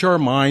change our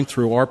mind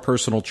through our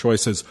personal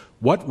choices,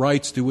 what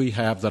rights do we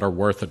have that are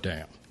worth a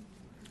damn?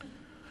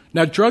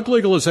 Now, drug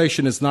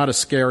legalization is not a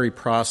scary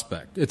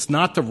prospect. It's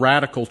not the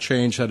radical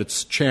change that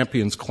its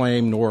champions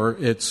claim nor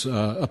its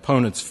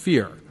opponents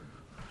fear.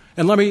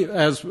 And let me,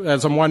 as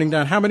I'm winding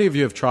down, how many of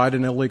you have tried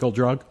an illegal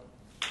drug?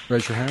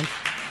 Raise your hand.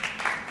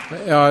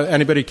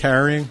 Anybody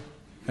carrying?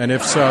 And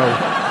if so,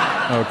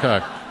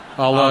 okay.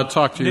 I'll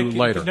talk to you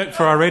later.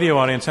 For our radio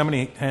audience, how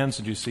many hands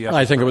did you see?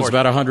 I think it was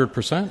about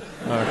 100%.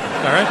 All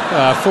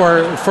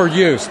right. For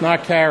use,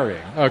 not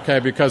carrying. Okay,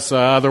 because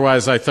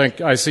otherwise I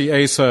think I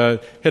see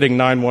Asa hitting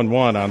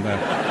 911 on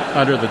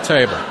under the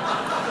table.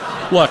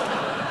 Look,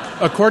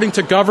 according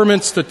to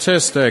government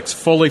statistics,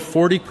 fully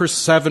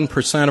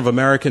 47% of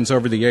Americans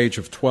over the age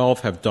of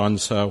 12 have done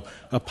so,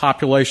 a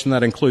population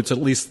that includes at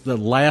least the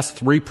last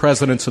 3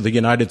 presidents of the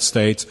United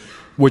States,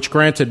 which,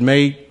 granted,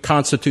 may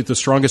constitute the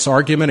strongest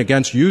argument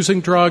against using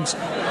drugs,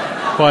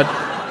 but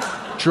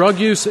drug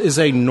use is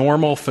a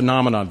normal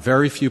phenomenon.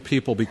 Very few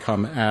people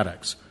become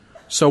addicts.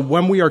 So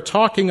when we are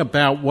talking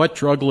about what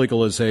drug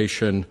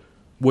legalization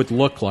would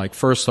look like,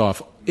 first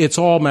off, it's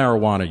all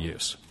marijuana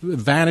use.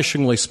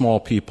 Vanishingly small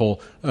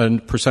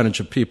percentage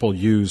of people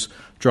use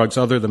drugs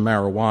other than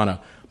marijuana.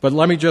 But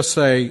let me just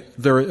say,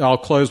 I'll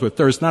close with,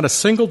 there is not a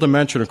single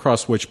dimension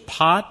across which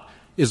pot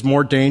is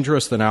more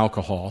dangerous than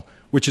alcohol,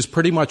 which is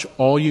pretty much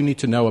all you need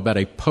to know about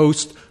a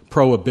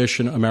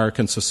post-prohibition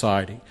American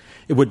society.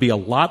 It would be a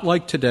lot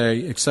like today,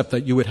 except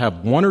that you would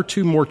have one or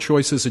two more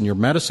choices in your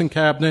medicine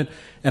cabinet,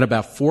 and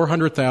about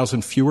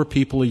 400,000 fewer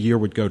people a year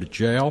would go to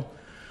jail.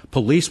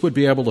 Police would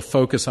be able to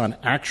focus on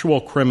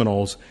actual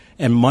criminals,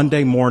 and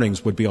Monday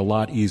mornings would be a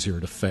lot easier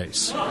to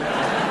face.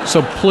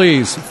 So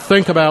please,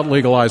 think about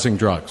legalizing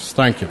drugs.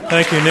 Thank you.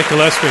 Thank you, Nick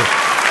Gillespie.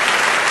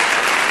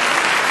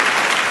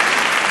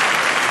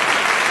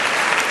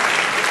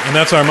 And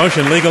that's our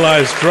motion,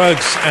 legalize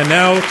drugs. And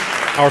now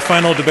our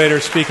final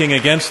debater speaking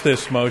against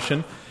this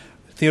motion,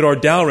 Theodore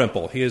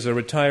Dalrymple. He is a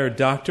retired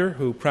doctor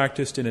who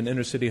practiced in an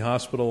inner-city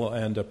hospital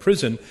and a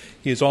prison.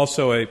 He is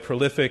also a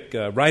prolific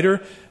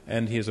writer,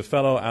 and he is a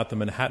fellow at the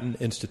Manhattan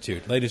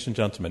Institute. Ladies and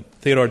gentlemen,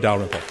 Theodore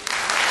Dalrymple.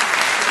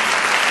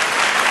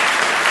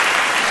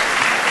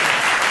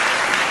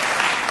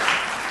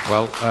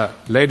 Well,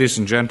 ladies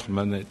and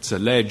gentlemen, it's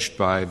alleged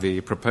by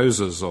the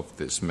proposers of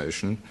this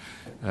motion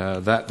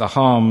that the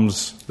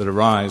harms that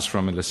arise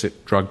from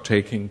illicit drug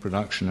taking,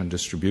 production and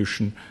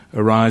distribution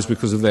arise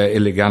because of their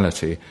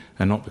illegality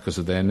and not because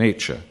of their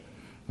nature,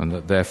 and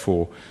that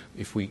therefore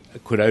if we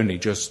could only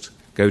just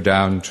go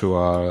down to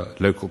our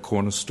local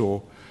corner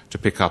store to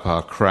pick up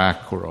our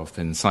crack or our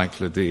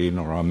phencyclidine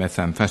or our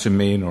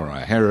methamphetamine or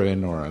our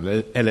heroin or our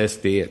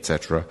LSD,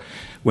 etc.,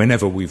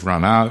 whenever we've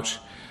run out,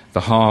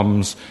 the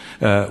harms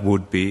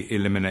would be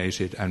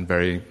eliminated and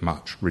very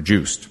much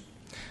reduced.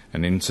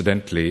 And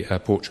incidentally,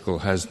 Portugal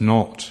has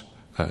not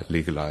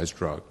legalized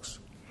drugs,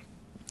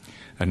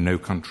 and no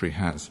country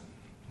has.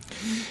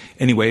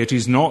 Anyway, it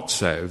is not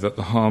so that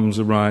the harms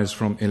arise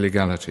from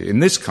illegality. In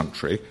this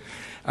country,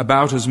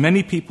 about as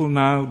many people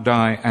now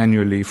die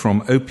annually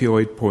from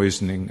opioid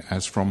poisoning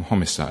as from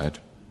homicide.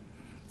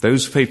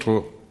 Those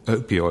fatal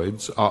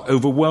opioids are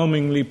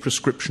overwhelmingly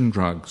prescription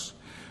drugs,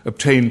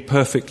 obtained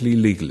perfectly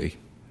legally.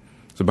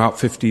 It's about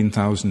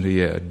 15,000 a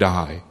year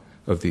die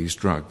of these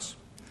drugs.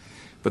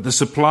 But the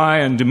supply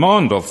and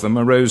demand of them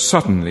arose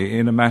suddenly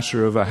in a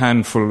matter of a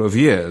handful of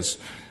years,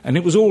 and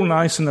it was all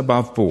nice and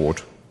above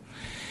board.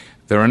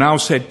 There are now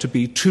said to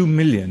be 2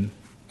 million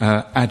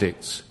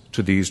addicts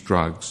to these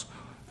drugs,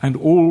 and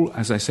all,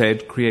 as I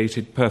said,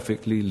 created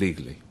perfectly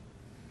legally.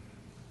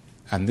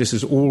 And this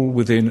is all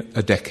within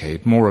a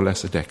decade, more or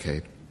less a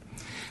decade.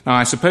 Now,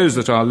 I suppose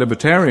that our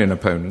libertarian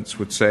opponents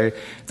would say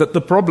that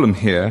the problem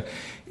here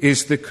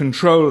is the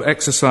control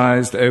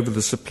exercised over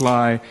the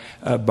supply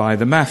by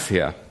the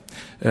mafia,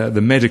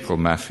 the medical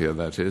mafia,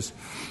 that is.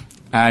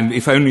 And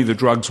if only the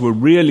drugs were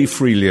really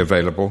freely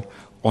available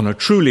on a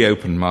truly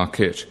open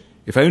market,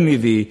 if only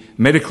the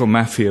medical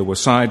mafia were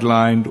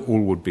sidelined,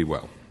 all would be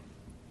well.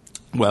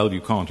 Well,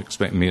 you can't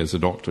expect me as a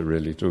doctor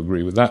really to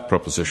agree with that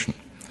proposition.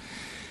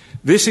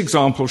 This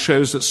example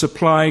shows that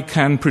supply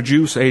can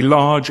produce a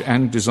large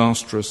and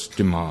disastrous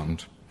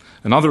demand.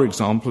 Another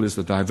example is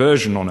the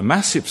diversion on a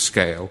massive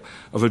scale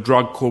of a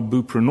drug called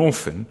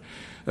buprenorphine,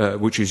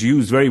 which is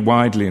used very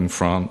widely in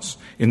France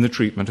in the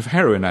treatment of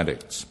heroin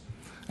addicts.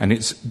 And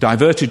it's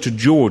diverted to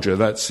Georgia,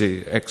 that's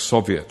the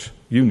ex-Soviet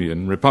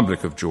Union,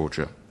 Republic of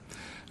Georgia.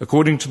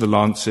 According to the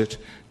Lancet,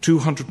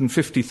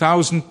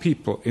 250,000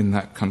 people in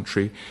that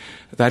country,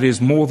 that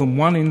is more than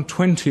 1 in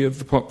 20 of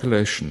the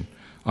population,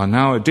 are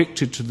now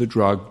addicted to the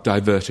drug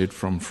diverted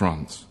from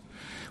France,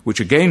 which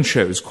again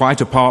shows,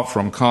 quite apart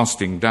from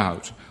casting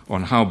doubt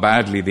on how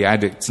badly the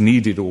addicts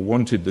needed or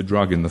wanted the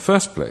drug in the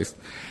first place,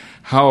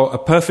 how a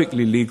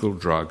perfectly legal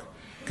drug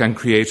can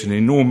create an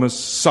enormous,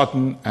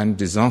 sudden and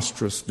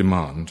disastrous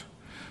demand.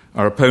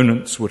 Our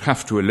opponents would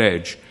have to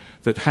allege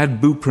that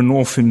had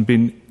buprenorphine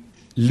been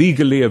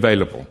legally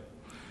available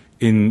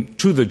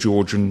to the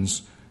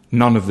Georgians,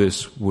 none of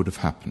this would have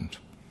happened.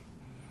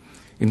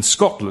 In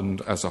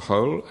Scotland as a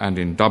whole and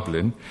in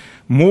Dublin,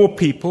 more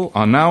people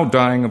are now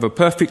dying of a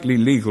perfectly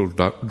legal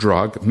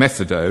drug,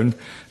 methadone,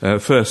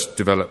 first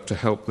developed to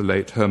help the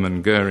late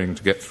Hermann Goering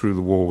to get through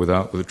the war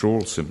without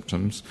withdrawal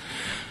symptoms,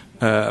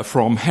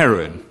 from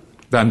heroin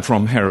than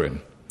from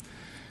heroin.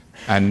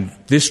 And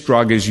this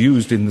drug is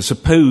used in the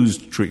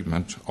supposed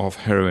treatment of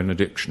heroin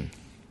addiction.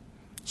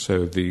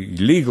 So the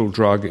legal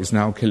drug is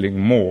now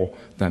killing more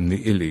than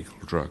the illegal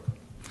drug.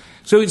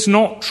 So it's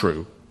not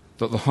true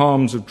that the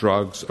harms of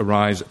drugs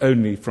arise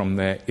only from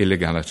their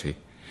illegality.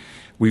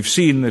 We've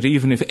seen that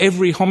even if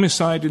every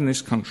homicide in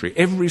this country,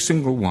 every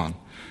single one,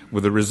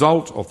 were the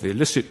result of the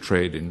illicit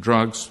trade in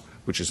drugs,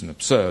 which is an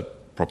absurd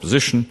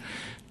proposition,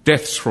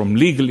 deaths from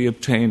legally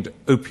obtained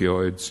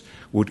opioids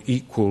would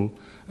equal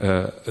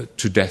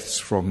to deaths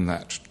from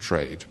that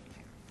trade.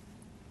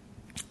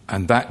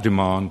 And that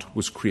demand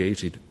was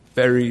created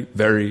very,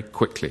 very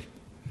quickly.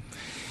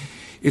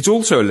 It's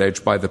also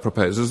alleged by the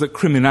proposers that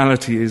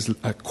criminality is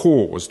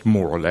caused,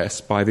 more or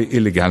less, by the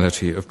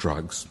illegality of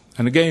drugs.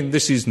 And again,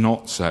 this is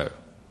not so.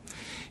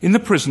 In the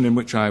prison in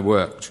which I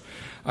worked,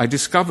 I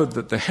discovered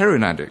that the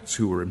heroin addicts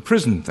who were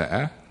imprisoned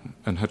there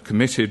and had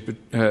committed,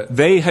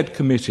 they had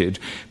committed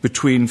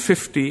between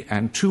 50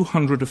 and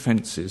 200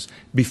 offences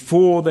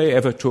before they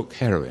ever took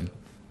heroin.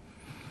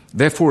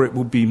 Therefore, it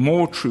would be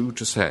more true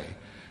to say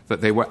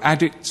that they were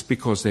addicts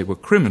because they were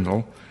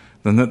criminal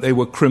than that they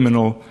were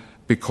criminal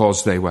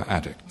because they were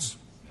addicts.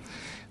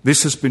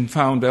 This has been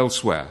found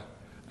elsewhere,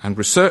 and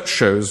research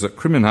shows that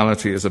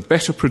criminality is a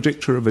better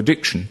predictor of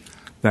addiction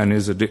than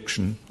is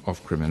addiction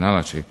of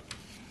criminality.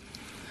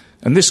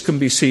 And this can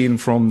be seen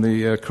from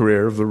the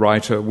career of the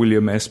writer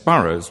William S.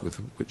 Burroughs, with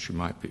which you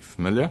might be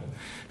familiar,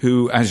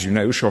 who, as you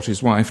know, shot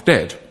his wife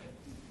dead.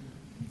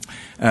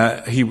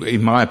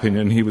 In my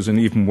opinion, he was an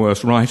even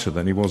worse writer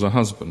than he was a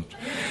husband.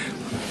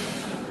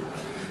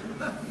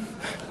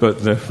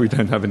 But we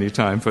don't have any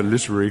time for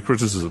literary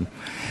criticism.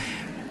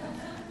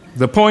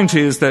 The point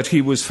is that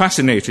he was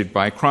fascinated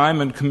by crime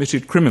and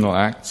committed criminal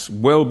acts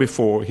well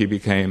before he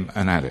became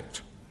an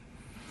addict.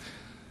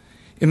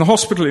 In the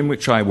hospital in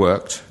which I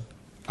worked,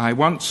 I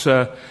once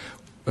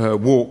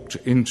walked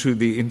into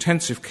the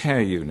intensive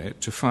care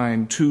unit to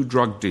find two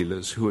drug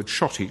dealers who had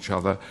shot each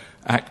other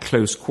at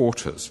close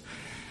quarters,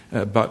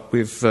 but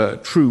with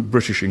true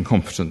British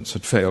incompetence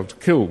had failed to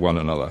kill one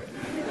another.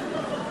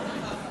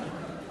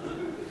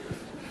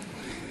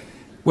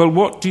 Well,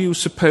 what do you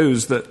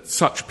suppose that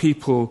such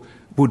people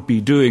would be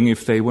doing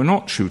if they were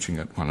not shooting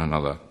at one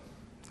another?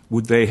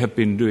 Would they have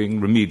been doing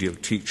remedial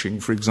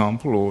teaching, for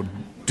example, or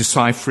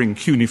deciphering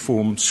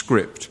cuneiform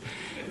script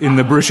in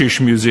the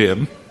British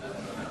Museum?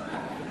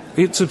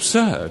 It's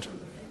absurd.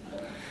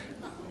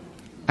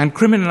 And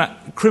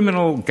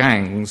criminal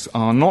gangs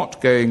are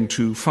not going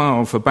to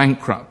file for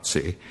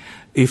bankruptcy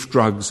if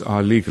drugs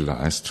are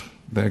legalized.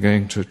 They're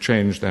going to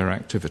change their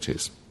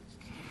activities.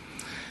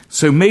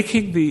 So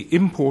making the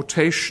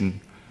importation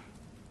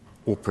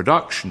or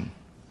production,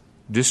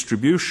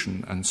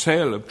 distribution and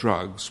sale of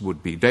drugs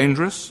would be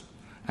dangerous,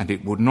 and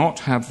it would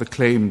not have the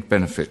claimed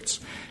benefits,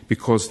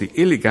 because the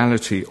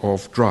illegality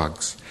of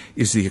drugs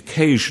is the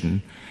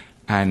occasion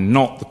and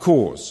not the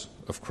cause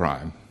of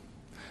crime.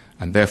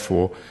 And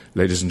therefore,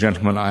 ladies and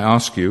gentlemen, I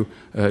ask you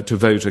to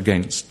vote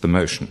against the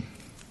motion.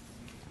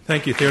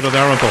 Thank you, Theodore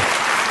Dalrymple.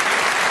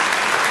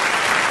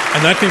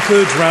 And that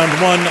concludes round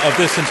one of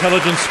this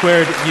Intelligence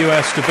Squared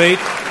U.S. debate,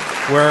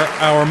 where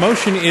our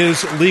motion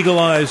is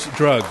legalize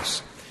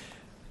drugs.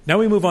 Now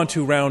we move on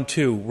to round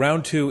two.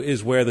 Round two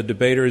is where the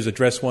debaters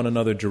address one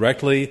another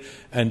directly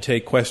and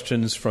take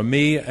questions from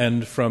me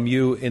and from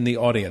you in the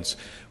audience.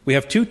 We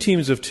have two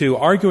teams of two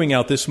arguing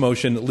out this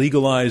motion,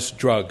 legalize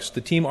drugs. The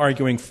team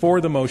arguing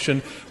for the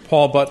motion,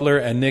 Paul Butler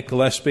and Nick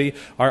Gillespie,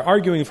 are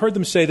arguing, you've heard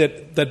them say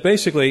that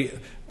basically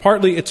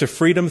partly it's a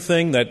freedom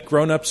thing, that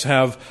grown-ups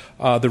have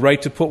the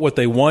right to put what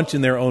they want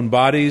in their own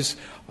bodies,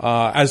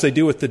 as they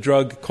do with the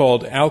drug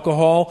called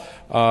alcohol,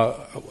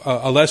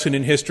 a lesson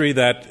in history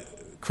that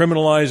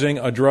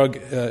criminalizing a drug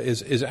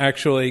is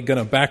actually going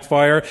to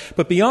backfire.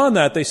 But beyond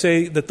that, they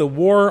say that the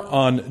war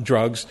on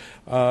drugs,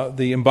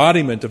 the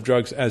embodiment of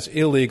drugs as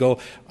illegal,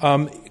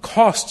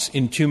 costs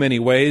in too many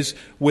ways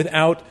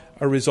without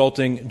a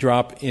resulting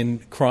drop in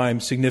crime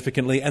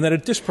significantly, and that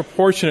it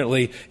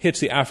disproportionately hits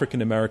the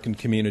African-American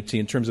community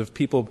in terms of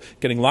people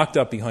getting locked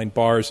up behind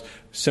bars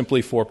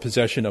simply for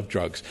possession of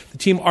drugs. The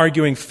team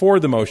arguing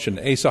for the motion,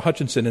 Asa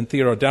Hutchinson and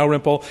Theodore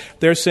Dalrymple,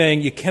 they're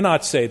saying you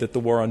cannot say that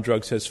the war on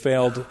drugs has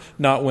failed,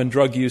 not when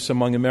drug use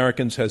among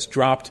Americans has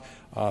dropped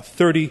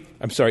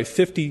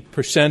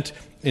 50%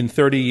 in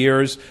 30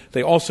 years.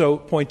 They also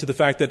point to the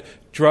fact that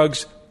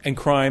drugs and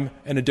crime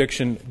and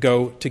addiction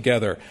go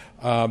together.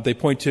 They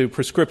point to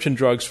prescription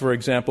drugs, for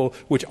example,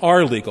 which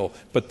are legal,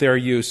 but their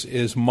use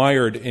is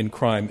mired in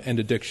crime and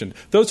addiction.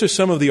 Those are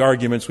some of the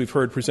arguments we've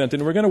heard presented,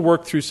 and we're going to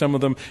work through some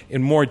of them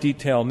in more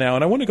detail now.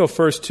 And I want to go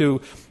first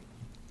to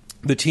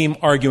the team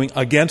arguing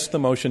against the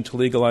motion to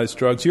legalize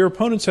drugs. Your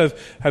opponents have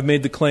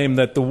made the claim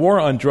that the war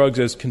on drugs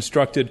as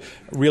constructed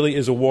really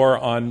is a war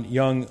on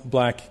young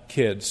black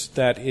kids,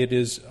 that it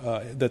is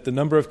that the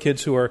number of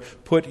kids who are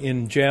put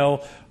in jail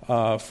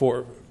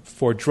for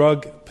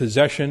drug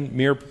possession,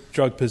 mere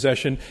drug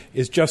possession,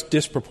 is just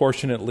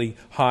disproportionately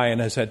high and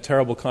has had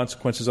terrible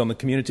consequences on the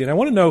community. And I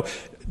want to know,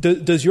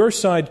 does your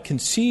side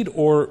concede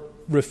or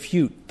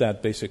refute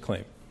that basic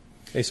claim?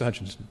 Asa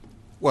Hutchinson.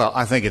 Well,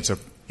 I think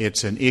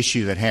it's an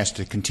issue that has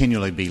to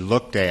continually be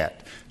looked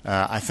at.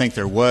 I think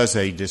there was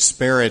a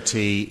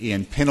disparity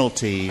in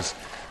penalties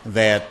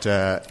that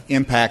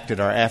impacted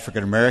our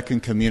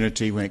African-American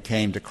community when it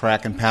came to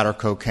crack and powder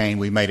cocaine.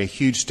 We made a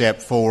huge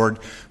step forward.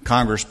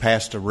 Congress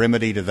passed a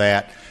remedy to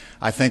that.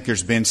 I think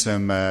there's been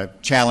some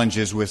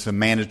challenges with the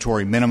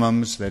mandatory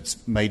minimums.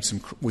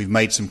 We've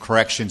made some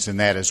corrections in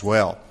that as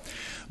well.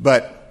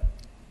 But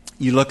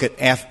you look at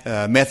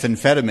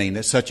methamphetamine,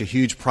 that's such a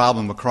huge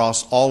problem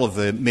across all of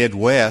the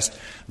Midwest.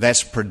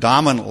 That's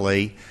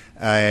predominantly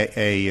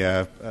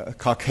a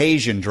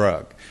Caucasian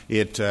drug.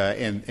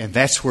 And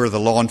that's where the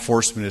law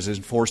enforcement is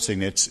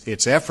enforcing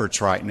its efforts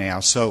right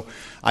now. So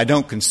I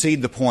don't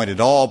concede the point at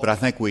all, but I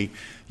think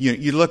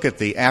you look at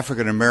the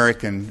African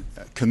American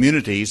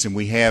communities, and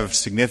we have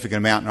significant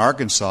amount in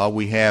Arkansas.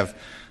 We have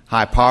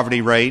high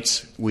poverty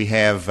rates. We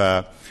have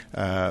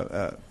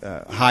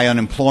high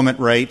unemployment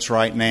rates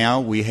right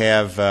now. We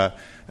have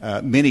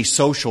many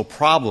social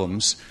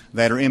problems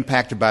that are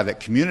impacted by that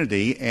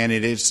community, and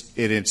it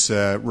is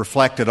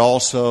reflected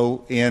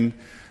also in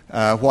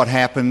what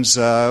happens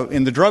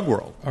in the drug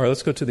world. All right,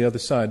 let's go to the other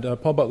side.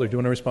 Paul Butler, do you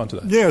want to respond to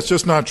that? Yeah, it's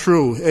just not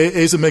true.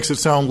 Asa makes it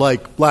sound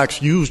like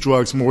blacks use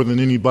drugs more than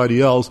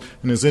anybody else,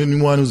 and as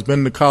anyone who's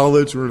been to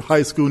college or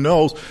high school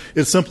knows,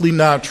 it's simply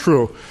not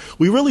true.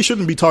 We really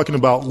shouldn't be talking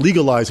about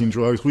legalizing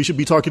drugs. We should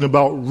be talking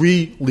about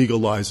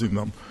re-legalizing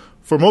them.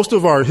 For most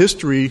of our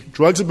history,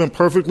 drugs have been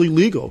perfectly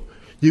legal.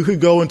 You could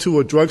go into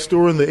a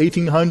drugstore in the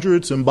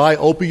 1800s and buy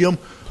opium.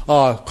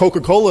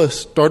 Coca-Cola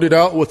started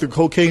out with a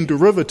cocaine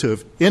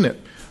derivative in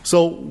it.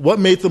 So what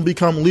made them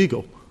become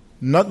legal?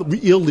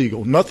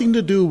 Illegal. Nothing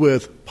to do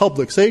with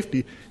public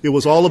safety. It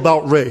was all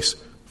about race.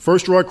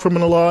 First drug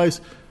criminalized,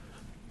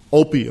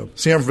 opium,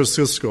 San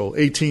Francisco,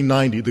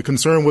 1890. The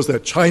concern was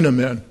that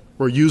Chinamen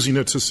were using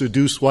it to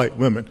seduce white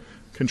women.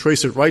 Can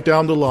trace it right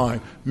down the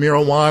line.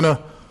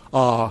 Marijuana,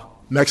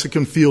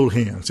 Mexican field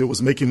hands. It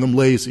was making them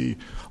lazy.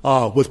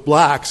 With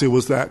blacks, it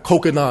was that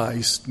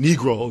cocainized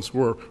Negroes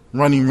were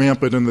running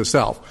rampant in the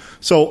South.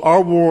 So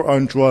our war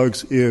on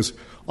drugs is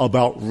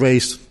about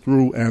race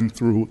through and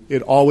through.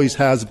 It always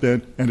has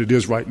been, and it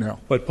is right now.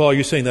 But, Paul,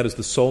 you're saying that is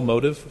the sole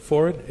motive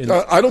for it?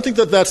 I don't think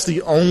that that's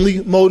the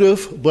only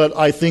motive, but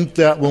I think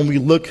that when we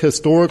look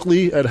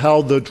historically at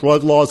how the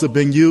drug laws have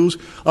been used,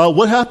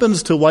 what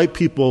happens to white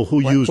people who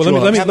use drugs?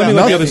 Let me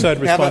let the other side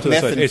respond to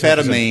that. this.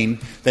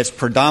 Methamphetamine that's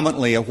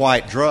predominantly a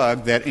white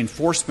drug, that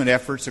enforcement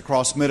efforts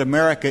across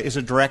mid-America is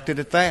directed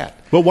at that.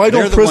 But why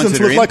don't prisons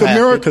look like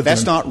America then?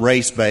 That's not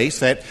race-based.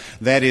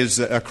 That is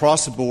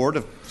across the board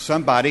of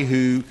somebody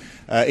who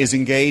is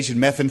engaged in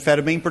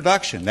methamphetamine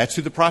production. That's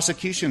who the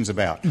prosecution's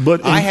about.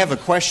 I have a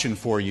question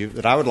for you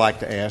that I would like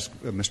to ask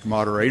Mr.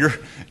 Moderator,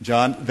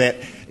 John, that,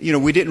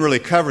 we didn't really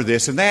cover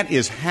this, and that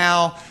is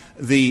how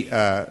the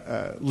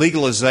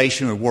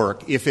legalization would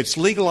work. If it's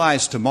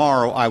legalized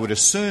tomorrow, I would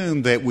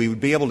assume that we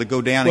would be able to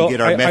go down and get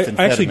our methamphetamine.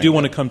 I actually do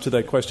want to come to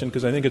that question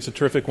because I think it's a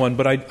terrific one,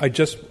 but I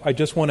just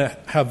want to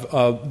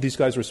have these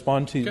guys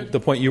respond to the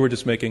point you were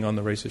just making on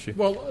the race issue.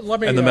 Well,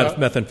 let me, and the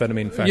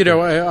methamphetamine factor.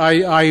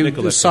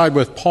 I side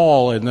with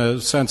Paul in the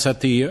sense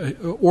that the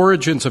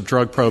origins of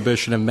drug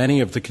prohibition and many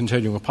of the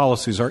continuing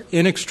policies are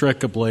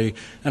inextricably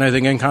and I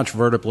think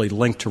incontrovertibly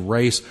linked to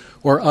race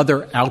or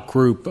other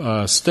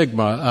outgroup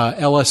stigma.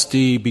 LSD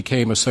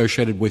became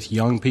associated with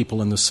young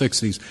people in the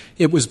 60s.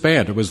 It was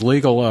banned. It was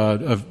legal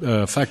effectively until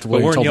 1967.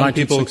 But weren't young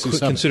people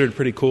considered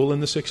pretty cool in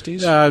the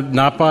 60s?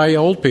 Not by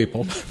old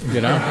people,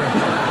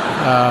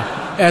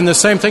 And the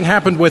same thing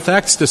happened with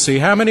ecstasy.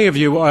 How many of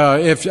you,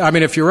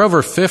 if you're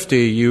over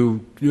 50,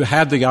 you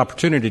had the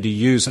opportunity to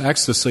use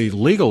ecstasy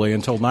legally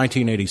until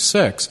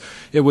 1986.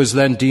 It was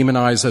then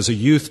demonized as a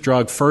youth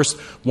drug. First,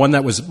 one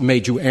that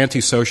made you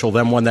antisocial,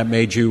 then one that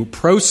made you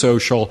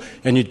pro-social,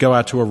 and you'd go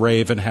out to a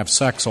rave and have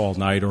sex all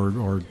night or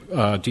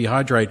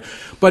dehydrate.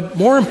 But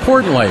more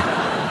importantly,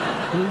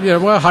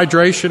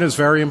 hydration is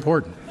very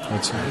important.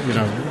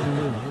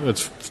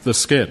 It's the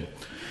skin.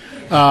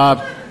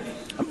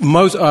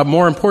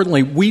 More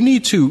importantly, we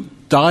need to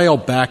dial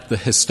back the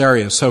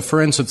hysteria. So,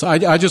 for instance,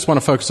 I just want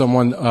to focus on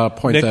one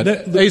point that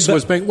Ace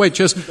was making.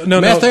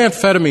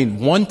 Methamphetamine,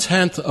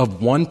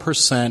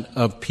 0.1%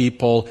 of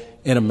people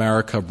in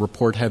America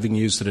report having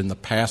used it in the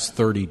past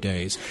 30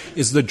 days.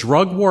 Is the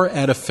drug war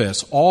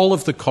edifice, all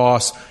of the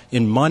costs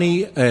in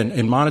money and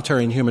in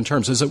monetary and human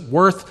terms, is it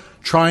worth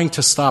trying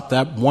to stop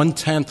that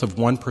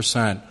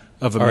 0.1%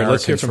 of Americans all right,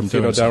 let's hear from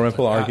Theodore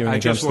Dalrymple arguing I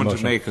against just want the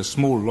motion. to make a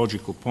small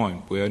logical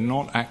point. We are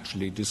not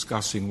actually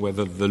discussing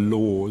whether the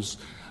laws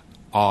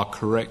are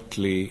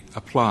correctly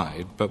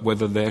applied, but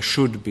whether there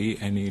should be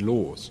any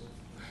laws.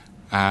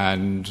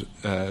 And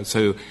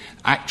so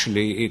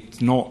actually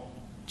it's not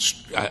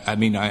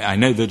I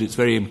know that it's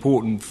very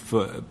important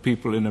for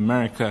people in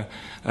America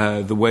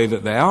the way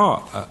that they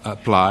are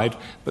applied,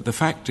 but the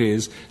fact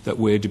is that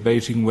we're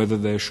debating whether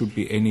there should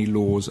be any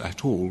laws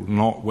at all,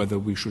 not whether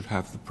we should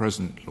have the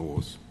present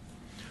laws.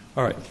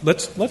 All right,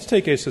 let's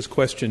take Asa's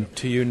question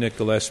to you, Nick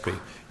Gillespie.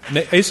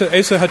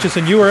 Asa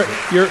Hutchinson, you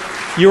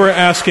were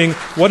asking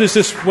what does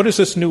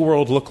this new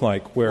world look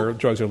like where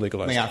drugs are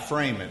legalized? May I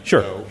frame it?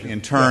 Sure. Though,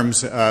 in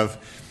terms of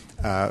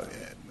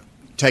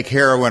take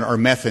heroin or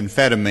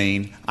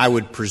methamphetamine, I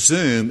would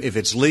presume if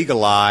it's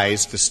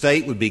legalized, the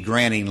state would be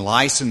granting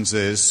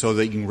licenses so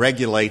that you can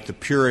regulate the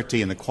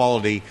purity and the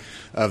quality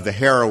of the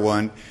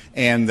heroin,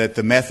 and that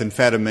the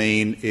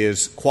methamphetamine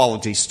is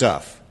quality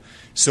stuff.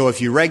 So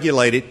if you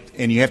regulate it,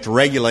 and you have to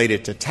regulate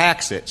it to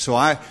tax it, so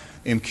I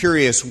am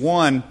curious,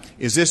 one,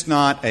 is this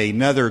not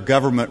another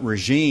government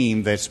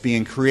regime that's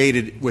being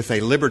created with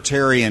a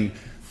libertarian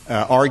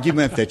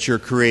argument that you're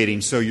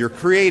creating? So you're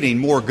creating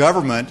more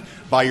government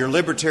by your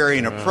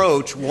libertarian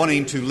approach,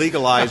 wanting to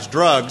legalize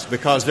drugs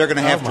because they're going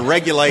to have to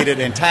regulate it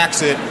and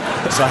tax it.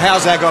 So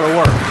how's that going to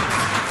work?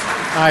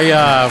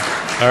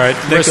 All right,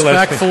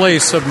 respectfully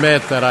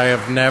submit that I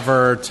have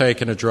never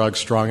taken a drug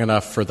strong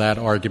enough for that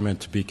argument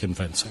to be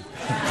convincing.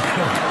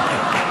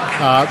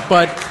 But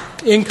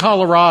in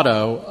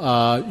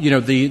Colorado,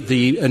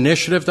 the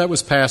initiative that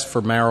was passed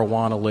for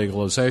marijuana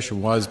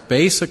legalization was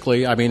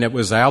basically, it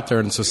was out there,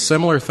 and it's a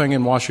similar thing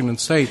in Washington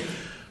State,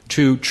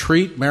 to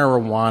treat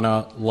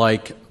marijuana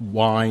like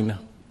wine,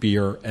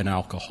 beer, and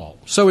alcohol.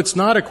 So it's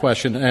not a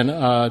question,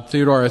 and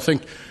Theodore, I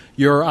think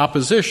your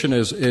opposition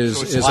is a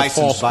false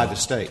licensed by one. the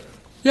state.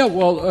 Yeah,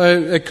 well,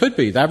 it could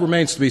be. That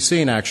remains to be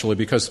seen, actually,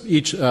 because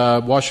each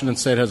Washington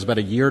State has about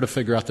a year to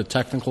figure out the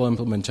technical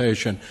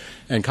implementation,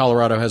 and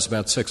Colorado has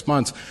about 6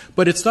 months.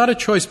 But it's not a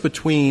choice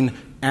between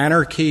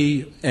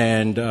anarchy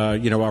and a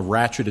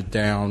ratcheted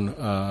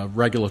down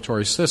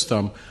regulatory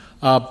system.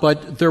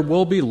 But there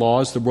will be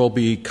laws, there will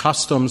be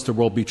customs, there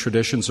will be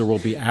traditions, there will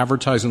be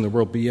advertising, there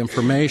will be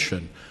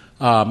information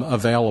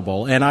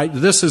available. And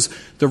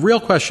the real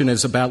question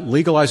is about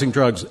legalizing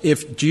drugs.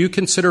 Do you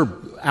consider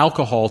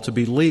alcohol to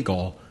be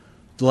legal?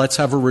 Let's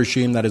have a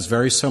regime that is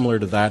very similar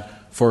to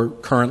that for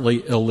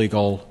currently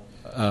illegal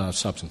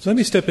substances. Let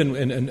me step in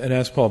and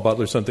ask Paul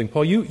Butler something.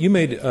 Paul, you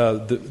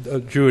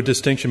drew a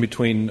distinction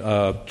between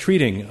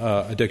treating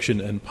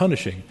addiction and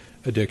punishing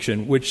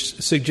addiction, which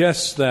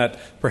suggests that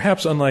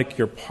perhaps unlike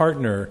your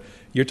partner,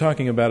 you're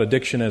talking about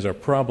addiction as a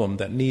problem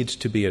that needs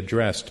to be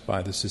addressed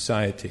by the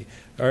society.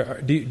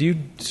 Do you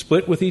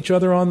split with each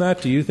other on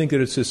that? Do you think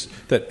that it's just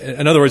that,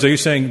 in other words, are you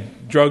saying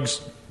drug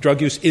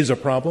use is a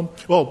problem?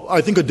 Well,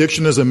 I think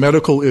addiction is a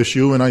medical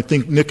issue, and I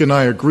think Nick and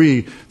I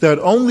agree that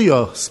only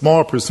a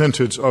small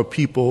percentage of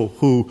people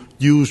who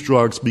use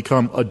drugs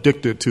become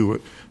addicted to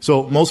it.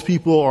 So most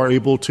people are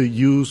able to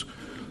use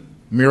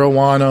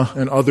marijuana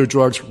and other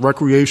drugs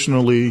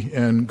recreationally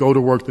and go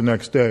to work the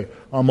next day.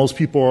 Most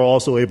people are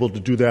also able to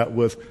do that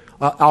with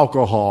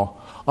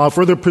alcohol.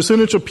 For the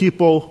percentage of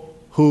people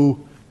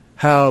who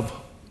have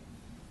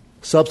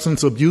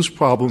substance abuse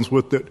problems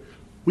with it,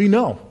 we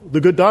know, the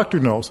good doctor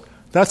knows,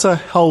 that's a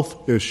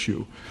health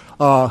issue.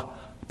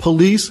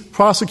 Police,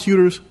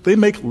 prosecutors, they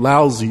make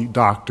lousy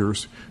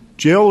doctors.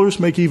 Jailers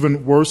make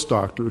even worse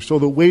doctors. So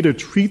the way to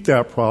treat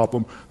that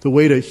problem, the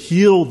way to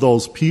heal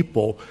those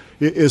people,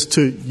 is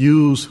to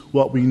use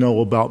what we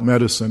know about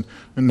medicine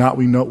and not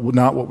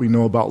what we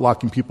know about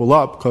locking people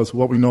up, because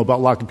what we know about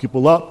locking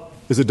people up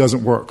is it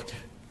doesn't work.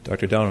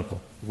 Dr.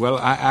 Dalrymple. Well,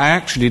 I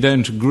actually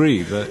don't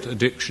agree that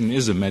addiction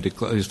is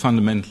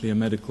fundamentally a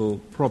medical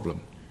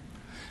problem.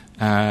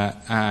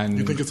 And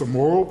you think it's a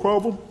moral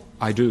problem?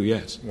 I do,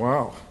 yes.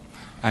 Wow.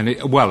 And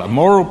a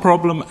moral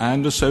problem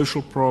and a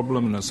social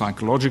problem and a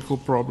psychological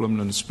problem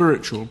and a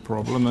spiritual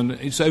problem, and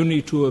it's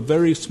only to a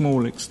very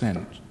small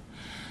extent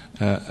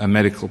a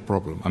medical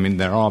problem. I mean,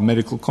 there are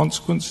medical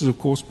consequences, of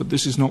course, but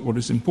this is not what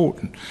is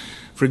important.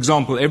 For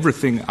example,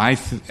 I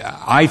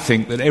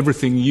think that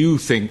everything you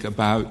think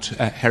about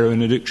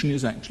heroin addiction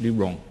is actually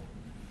wrong.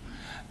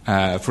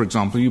 For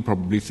example, you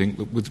probably think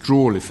that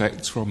withdrawal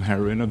effects from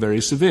heroin are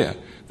very severe.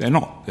 They're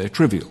not. They're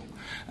trivial.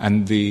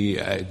 And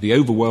the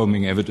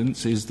overwhelming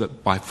evidence is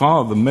that by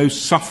far the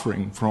most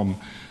suffering from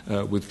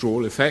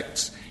withdrawal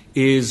effects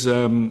is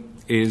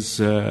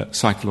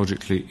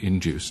psychologically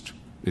induced.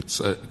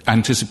 It's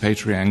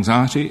anticipatory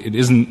anxiety. It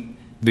isn't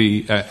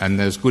and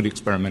there's good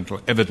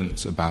experimental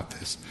evidence about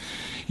this.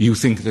 You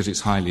think that it's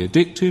highly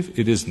addictive.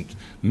 It isn't.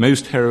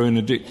 Most heroin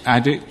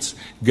addicts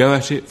go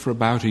at it for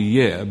about a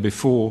year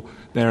before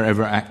they're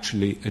ever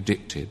actually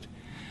addicted.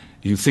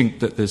 You think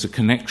that there's a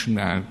connection.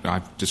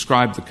 I've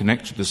described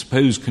the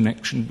supposed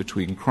connection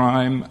between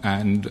crime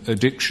and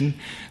addiction.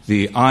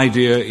 The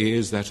idea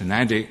is that an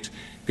addict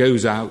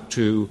goes out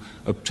to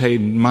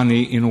obtain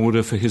money in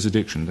order for his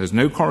addiction. There's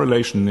no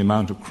correlation in the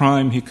amount of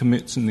crime he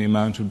commits and the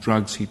amount of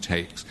drugs he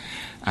takes.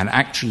 And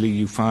actually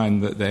you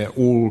find that they're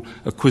all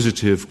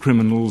acquisitive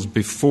criminals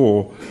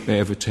before they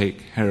ever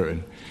take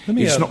heroin. Let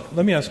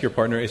me ask your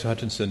partner, Asa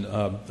Hutchinson,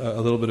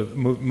 a little bit of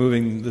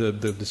moving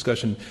the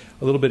discussion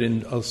a little bit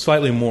in a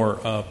slightly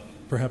more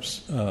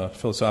perhaps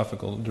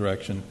philosophical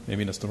direction.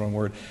 Maybe that's the wrong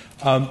word.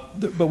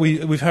 But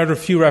we've had a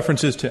few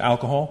references to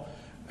alcohol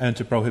and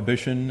to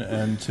prohibition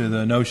and to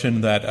the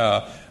notion that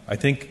I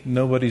think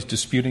nobody's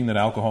disputing that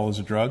alcohol is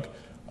a drug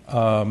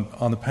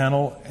on the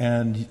panel,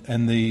 and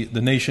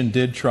the nation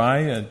did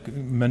try,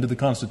 amended the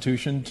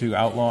Constitution to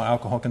outlaw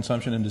alcohol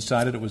consumption and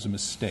decided it was a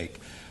mistake.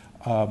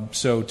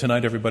 So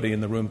tonight everybody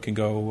in the room can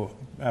go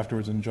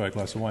afterwards and enjoy a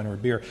glass of wine or a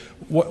beer.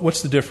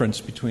 What's the difference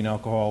between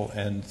alcohol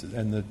and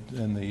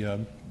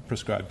the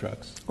prescribed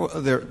drugs? Well,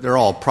 they're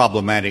all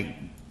problematic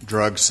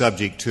drugs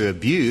subject to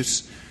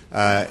abuse.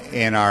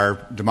 In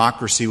our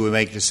democracy, we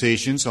make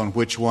decisions on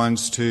which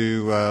ones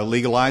to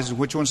legalize and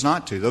which ones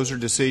not to. Those are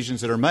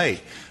decisions that are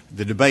made.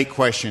 The debate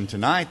question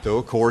tonight, though,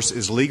 of course,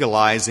 is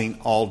legalizing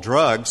all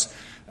drugs.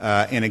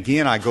 And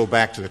again, I go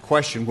back to the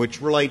question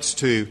which relates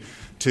to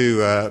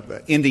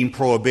ending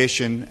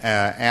prohibition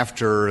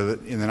after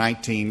in the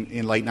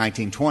late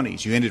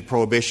 1920s. You ended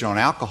prohibition on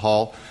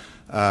alcohol.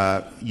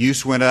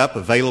 Use went up,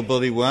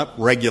 availability went up,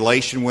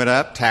 regulation went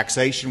up,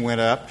 taxation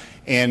went up,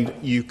 and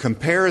you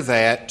compare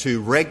that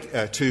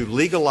to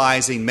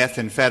legalizing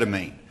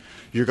methamphetamine.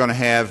 You're going to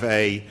have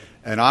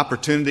an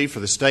opportunity for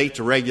the state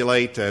to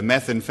regulate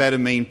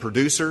methamphetamine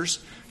producers.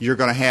 You're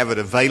going to have it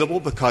available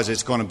because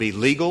it's going to be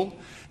legal,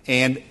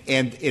 and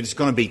it's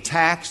going to be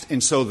taxed,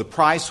 and so the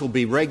price will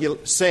be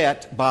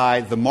set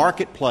by the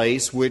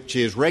marketplace, which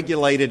is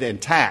regulated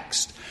and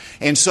taxed.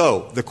 And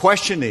so the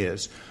question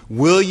is,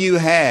 will you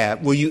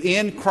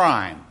end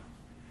crime?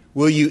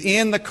 Will you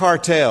end the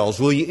cartels?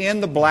 Will you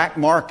end the black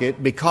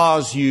market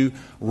because you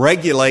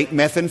regulate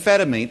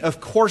methamphetamine? Of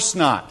course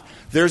not.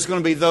 There's going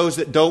to be those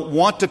that don't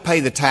want to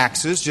pay the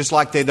taxes, just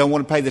like they don't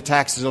want to pay the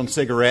taxes on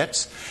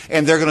cigarettes.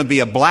 And there's going to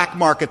be a black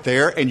market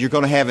there, and you're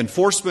going to have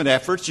enforcement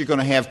efforts. You're going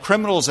to have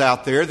criminals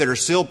out there that are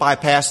still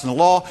bypassing the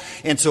law.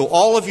 And so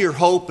all of your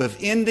hope of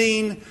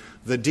ending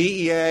the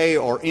DEA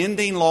or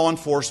ending law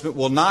enforcement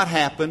will not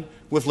happen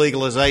with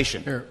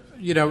legalization. Here,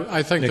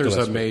 I think there's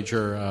a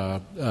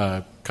major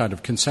kind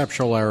of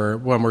conceptual error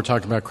when we're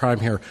talking about crime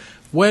here.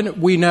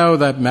 When we know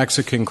that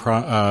Mexican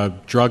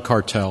drug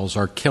cartels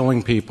are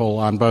killing people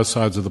on both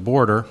sides of the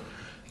border,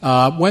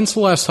 when's the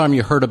last time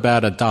you heard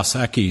about a Dos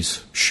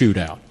Equis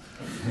shootout,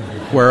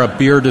 where a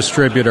beer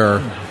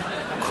distributor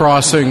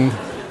crossing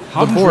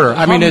the border?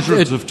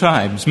 Hundreds of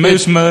times.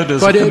 Most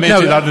murders are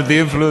committed under the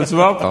influence of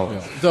alcohol.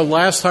 The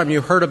last time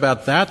you heard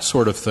about that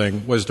sort of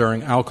thing was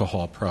during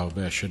alcohol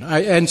prohibition.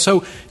 And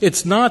so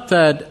it's not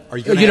that... Are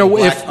you going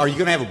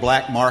to have a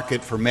black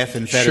market for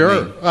methamphetamine?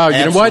 Sure.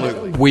 You know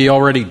what? We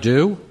already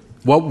do.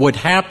 What would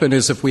happen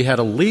is if we had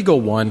a legal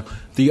one,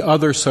 the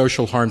other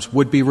social harms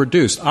would be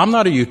reduced. I'm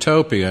not a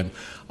utopian.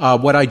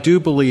 What I do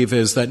believe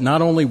is that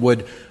not only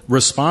would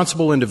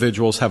responsible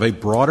individuals have a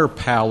broader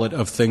palette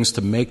of things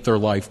to make their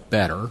life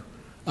better,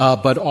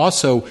 but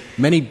also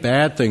many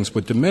bad things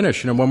would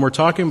diminish. When we're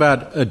talking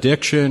about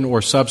addiction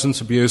or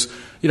substance abuse,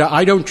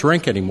 I don't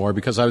drink anymore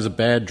because I was a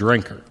bad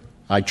drinker.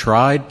 I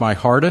tried my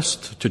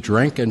hardest to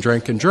drink and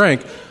drink and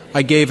drink.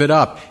 I gave it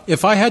up.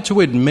 If I had to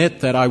admit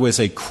that I was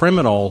a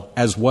criminal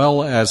as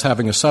well as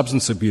having a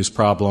substance abuse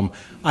problem,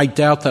 I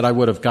doubt that I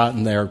would have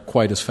gotten there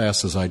quite as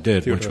fast as I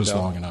did, which was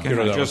long enough. Can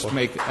I just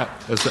make a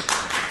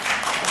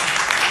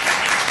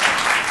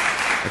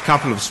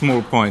couple of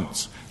small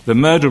points? The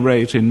murder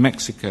rate in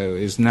Mexico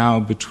is now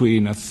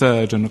between a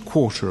third and a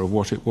quarter of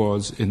what it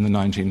was in the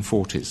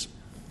 1940s.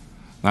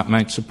 That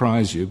might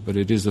surprise you, but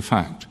it is a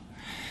fact.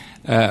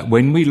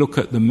 When we look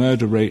at the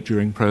murder rate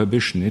during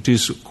Prohibition, it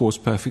is, of course,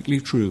 perfectly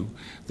true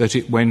that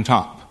it went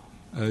up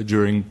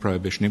during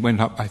Prohibition. It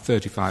went up by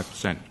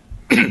 35%.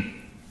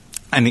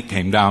 And it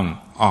came down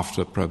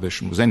after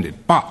Prohibition was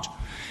ended. But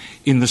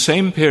in the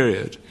same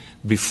period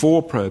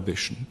before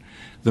Prohibition,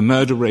 the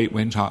murder rate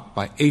went up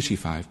by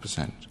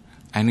 85%.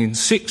 And in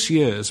 6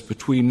 years,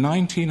 between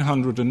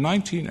 1900 and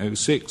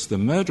 1906, the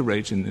murder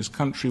rate in this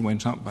country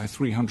went up by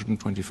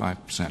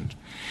 325%.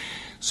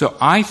 So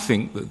I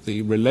think that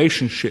the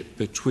relationship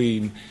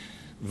between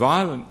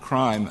violent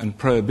crime and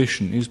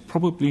prohibition is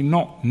probably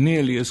not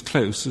nearly as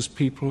close as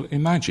people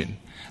imagine,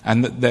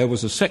 and that there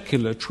was a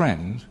secular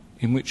trend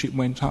in which it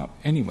went up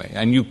anyway.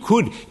 And you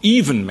could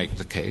even make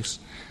the case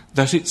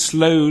that it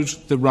slowed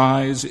the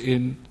rise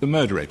in the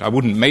murder rate. I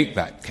wouldn't make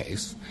that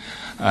case,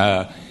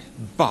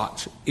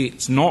 but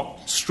it's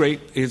not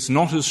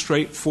as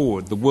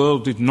straightforward. The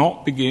world did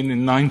not begin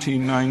in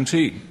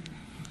 1919.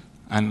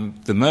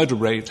 And the murder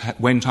rate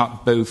went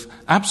up both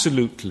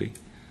absolutely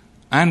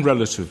and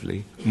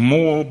relatively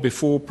more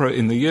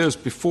in the years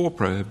before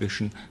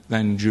Prohibition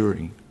than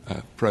during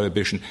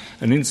Prohibition.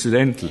 And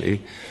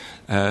incidentally,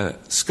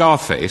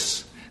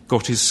 Scarface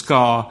got his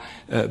scar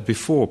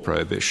before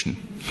Prohibition.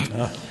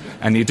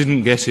 And he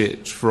didn't get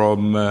it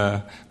from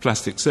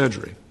plastic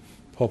surgery.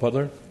 Paul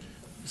Butler?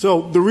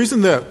 So the reason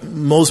that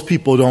most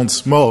people don't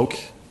smoke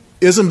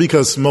isn't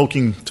because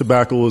smoking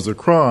tobacco is a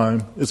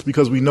crime. It's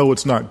because we know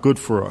it's not good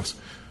for us.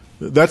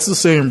 That's the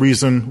same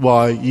reason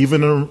why,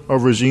 even in a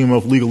regime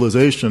of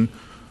legalization,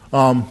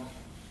 the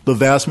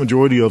vast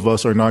majority of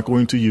us are not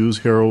going to use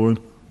heroin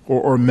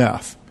or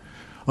meth.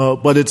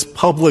 But it's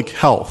public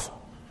health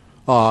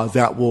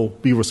that will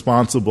be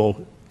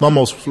responsible, the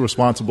most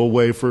responsible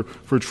way for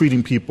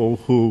treating people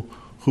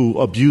who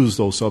abuse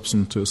those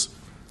substances.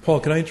 Paul,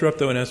 can I interrupt,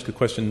 though, and ask a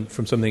question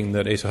from something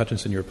that Asa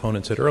Hutchinson, your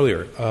opponent, said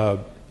earlier,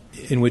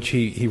 in which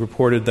he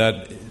reported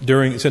that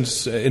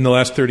since in the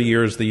last 30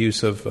 years the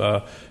use of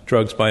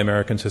drugs by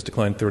Americans has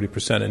declined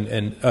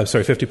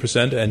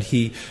 50%, and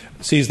he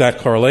sees that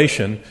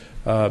correlation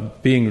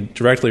being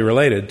directly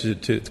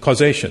related to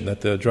causation,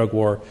 that the drug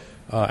war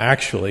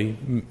actually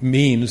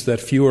means that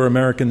fewer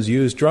Americans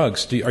use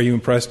drugs. Are you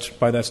impressed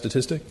by that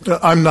statistic?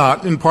 I'm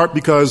not, in part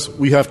because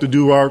we have to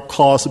do our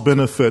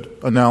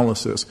cost-benefit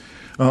analysis.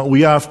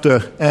 We have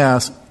to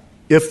ask,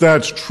 if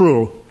that's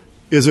true,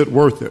 is it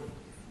worth it?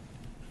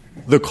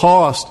 The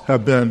costs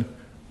have been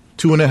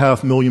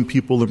 2.5 million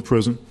people in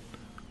prison.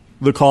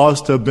 The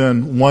costs have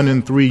been 1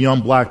 in 3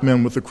 young black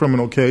men with a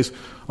criminal case,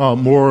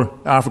 more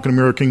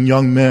African-American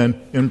young men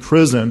in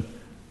prison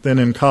than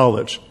in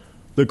college.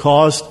 The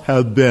costs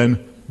have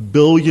been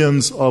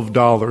billions of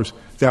dollars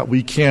that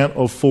we can't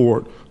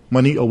afford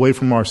money away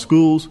from our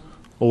schools,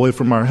 away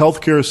from our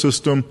healthcare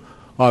system,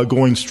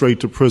 going straight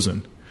to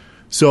prison.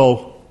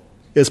 So,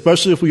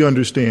 especially if we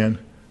understand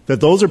that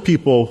those are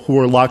people who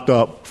are locked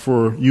up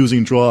for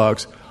using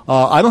drugs,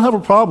 I don't have a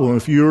problem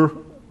if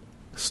you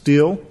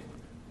steal,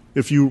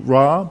 if you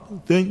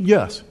rob, then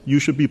yes, you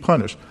should be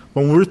punished.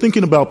 But when we're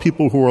thinking about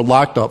people who are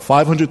locked up,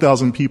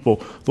 500,000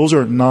 people, those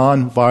are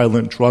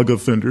nonviolent drug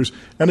offenders.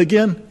 And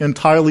again,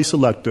 entirely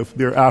selective.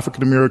 They're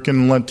African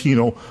American and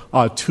Latino,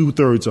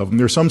 2/3 of them.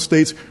 There are some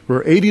states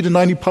where 80 to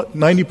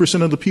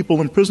 90% of the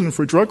people in prison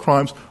for drug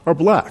crimes are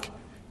black.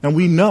 And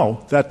we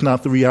know that's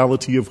not the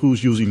reality of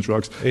who's using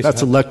drugs. That's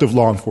selective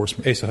law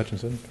enforcement. Asa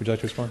Hutchinson, would you like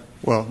to respond?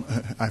 Well,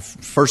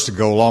 first to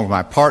go along with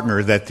my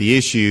partner that the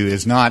issue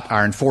is not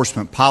our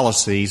enforcement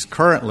policies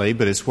currently,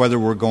 but it's whether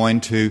we're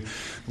going to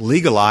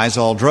legalize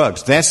all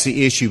drugs. That's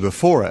the issue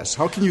before us.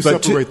 How can you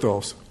separate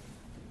those?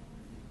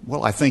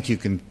 Well, I think you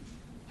can.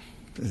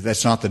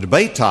 That's not the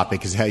debate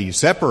topic, is how you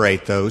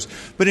separate those.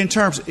 But in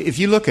terms, if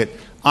you look at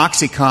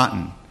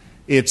OxyContin,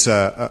 it's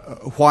a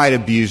white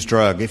abused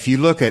drug. If you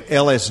look at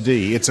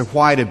LSD, it's a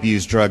white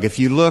abused drug. If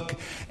you look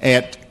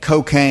at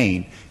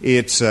cocaine,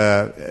 it's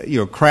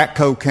crack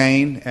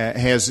cocaine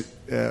has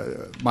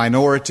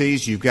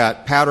minorities. You've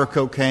got powder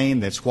cocaine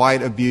that's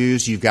white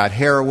abused. You've got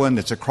heroin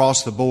that's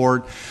across the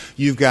board.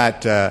 You've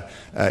got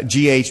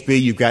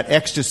GHB. You've got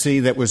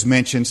ecstasy that was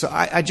mentioned. So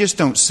I just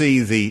don't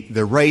see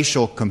the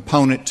racial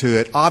component to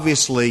it.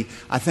 Obviously,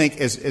 I think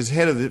as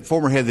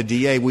former head of the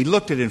DA, we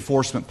looked at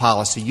enforcement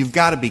policy. You've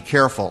got to be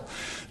careful.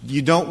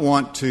 You don't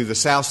want to, the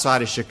south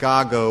side of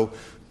Chicago,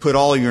 put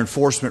all your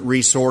enforcement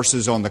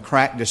resources on the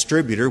crack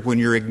distributor when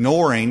you're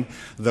ignoring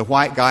the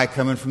white guy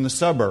coming from the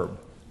suburb.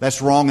 That's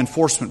wrong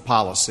enforcement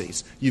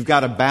policies. You've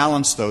got to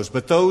balance those.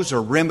 But those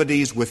are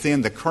remedies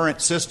within the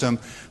current system.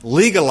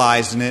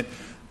 Legalizing it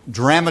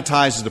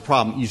dramatizes the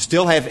problem. You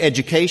still have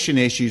education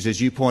issues,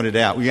 as you pointed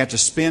out. You have to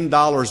spend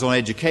dollars on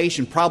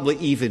education, probably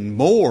even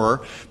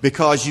more,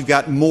 because you've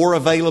got more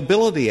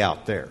availability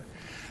out there.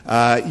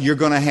 You're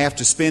going to have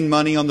to spend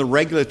money on the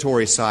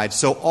regulatory side.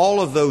 So all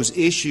of those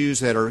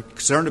issues that are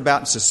concerned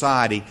about in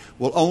society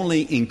will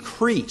only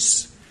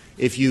increase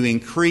if you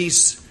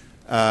increase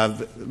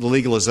the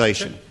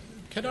legalization.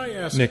 Can I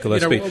ask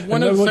Nicholas? I'm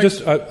going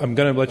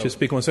to let you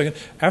speak 1 second.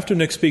 After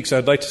Nick speaks,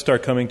 I'd like to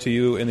start coming to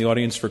you in the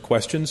audience for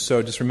questions.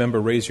 So just remember,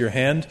 raise your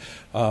hand.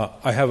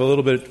 I have a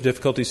little bit of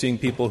difficulty seeing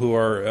people who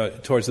are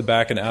towards the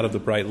back and out of the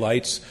bright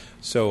lights.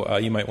 So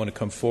you might want to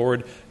come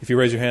forward. If you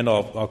raise your hand,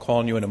 I'll call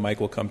on you, and a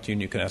mic will come to you,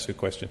 and you can ask a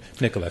question.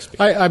 Nicholas,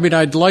 speak.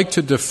 I'd like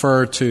to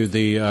defer to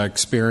the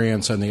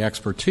experience and the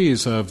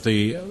expertise of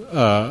the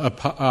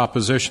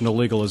opposition to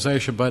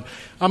legalization, but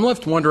I'm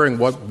left wondering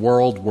what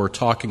world we're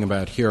talking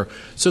about here.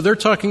 So they're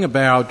talking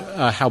about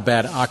how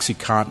bad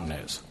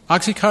OxyContin is.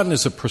 OxyContin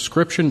is a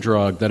prescription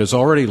drug that is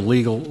already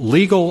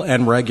legal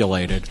and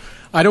regulated.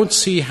 I don't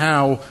see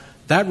how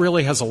that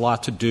really has a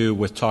lot to do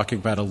with talking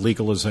about a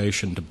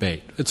legalization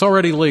debate. It's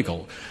already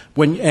legal.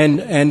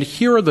 And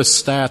here are the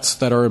stats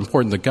that are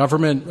important. The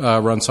government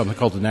runs something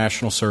called the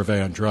National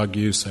Survey on Drug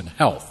Use and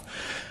Health.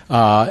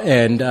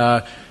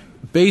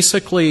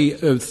 Basically,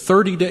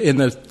 30 in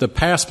the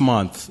past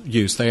month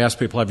use, they ask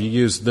people, have you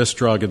used this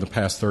drug in the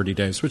past 30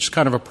 days, which is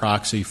kind of a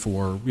proxy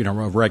for, a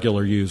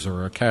regular user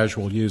or a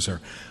casual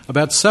user.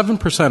 About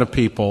 7% of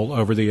people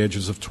over the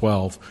ages of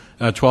 12,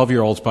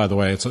 12-year-olds, by the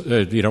way, it's,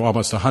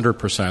 almost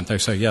 100%. They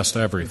say yes to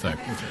everything.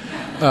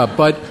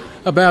 But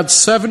about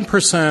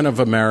 7% of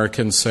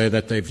Americans say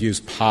that they've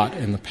used pot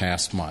in the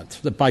past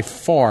month. By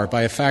far,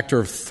 by a factor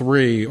of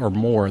 3 or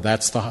more,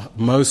 that's the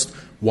most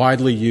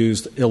widely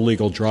used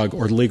illegal drug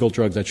or legal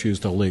drug that's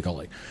used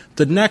illegally.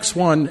 The next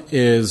one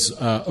is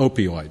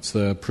opioids,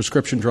 the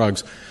prescription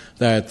drugs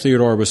that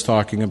Theodore was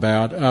talking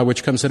about,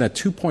 which comes in at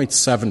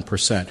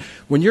 2.7%.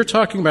 When you're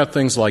talking about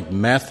things like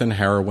meth and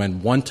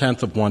heroin,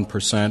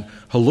 0.1%,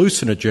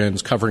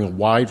 hallucinogens covering a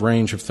wide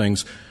range of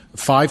things,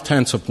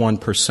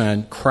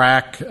 0.5%,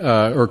 crack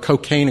or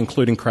cocaine,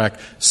 including crack,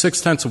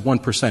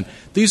 0.6%.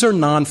 These are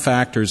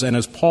non-factors, and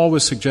as Paul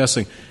was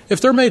suggesting,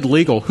 if they're made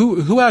legal,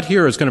 who out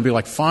here is going to be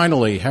like,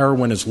 finally,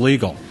 heroin is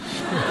legal?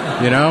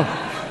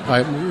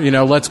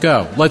 Let's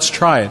go, let's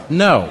try it.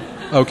 No,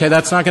 okay,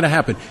 that's not going to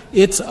happen.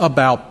 It's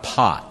about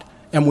pot,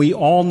 and we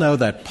all know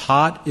that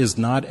pot is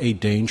not a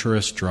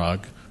dangerous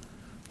drug.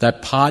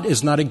 That pot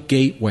is not a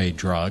gateway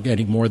drug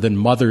any more than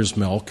mother's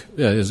milk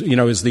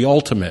is the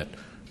ultimate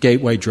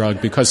gateway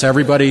drug, because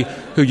everybody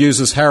who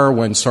uses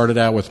heroin started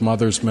out with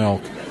mother's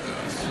milk.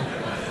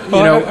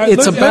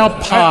 It's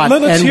about pot,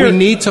 and we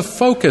need to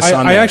focus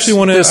on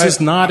this. This is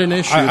not an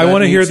issue. I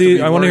want to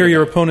hear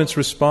your opponents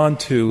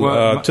respond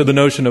to the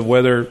notion of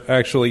whether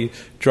actually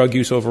drug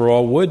use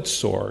overall would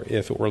soar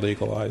if it were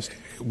legalized.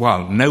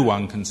 Well, no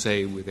one can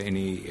say with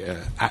any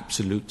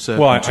absolute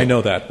certainty. Well, I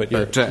know that, but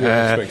your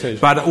expectation.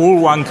 But all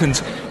one can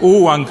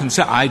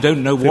say. I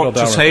don't know what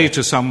to say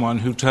to someone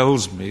who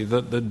tells me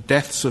that the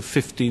deaths of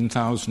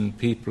 15,000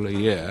 people a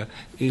year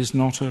is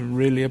not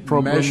really a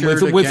problem.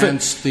 Measured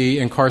against the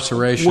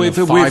incarceration of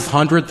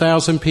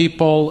 500,000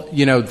 people,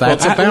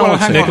 that's a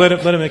balancing. Nick, let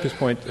him make his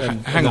point.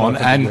 Hang on,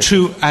 and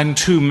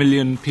 2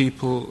 million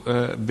people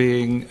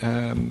being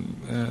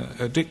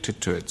addicted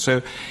to it.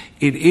 So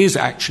it is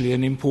actually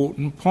an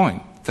important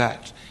point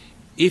that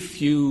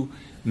if you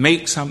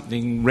make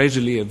something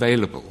readily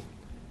available,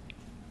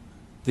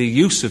 the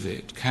use of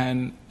it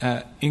can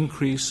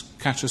increase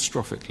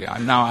catastrophically.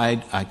 Now,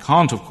 I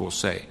can't, of course,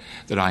 say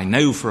that I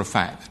know for a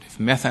fact that if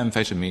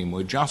methamphetamine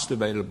were just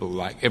available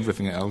like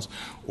everything else,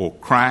 or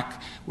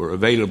crack were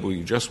available,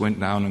 you just went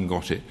down and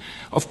got it,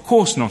 of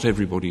course not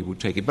everybody would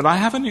take it. But I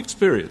have an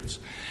experience,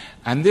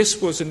 and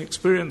this was an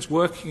experience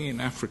working in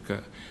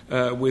Africa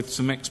with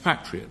some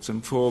expatriates,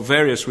 and for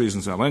various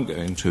reasons I won't go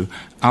into,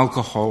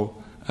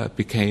 alcohol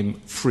became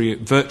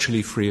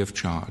virtually free of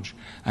charge.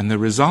 And the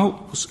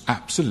result was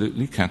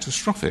absolutely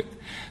catastrophic.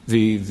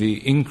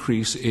 The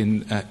increase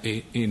in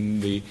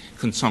the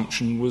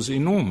consumption was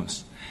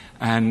enormous.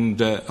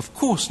 And, of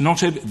course,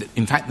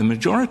 in fact, the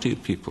majority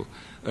of people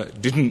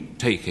didn't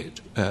take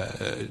it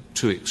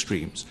to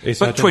extremes.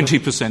 But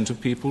 20%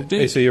 of people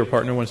did. Asa, your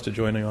partner wants to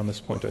join in on this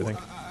point, I think.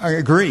 I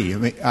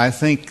agree. I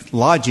think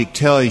logic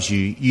tells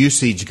you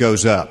usage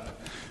goes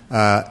up.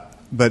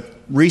 But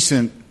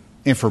recent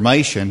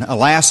information,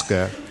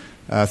 Alaska,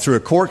 through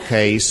a court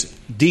case,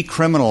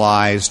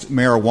 decriminalized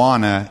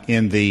marijuana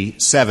in the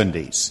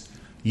 70s.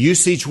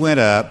 Usage went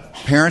up,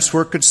 parents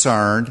were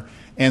concerned,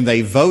 and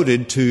they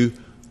voted to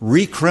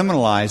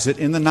recriminalize it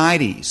in the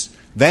 90s.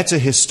 That's a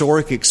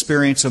historic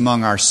experience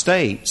among our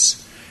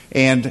states.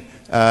 And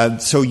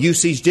so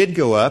usage did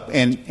go up,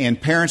 and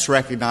parents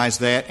recognized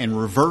that and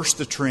reversed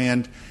the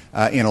trend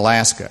in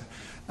Alaska.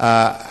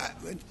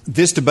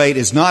 This debate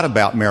is not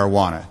about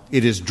marijuana.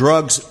 It is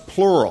drugs,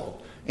 plural.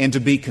 And to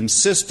be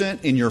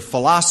consistent in your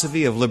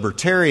philosophy of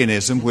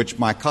libertarianism, which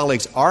my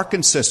colleagues are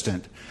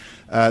consistent,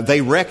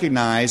 they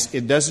recognize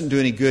it doesn't do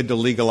any good to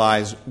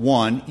legalize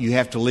one. You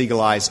have to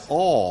legalize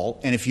all,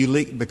 and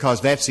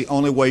because that's the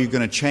only way you're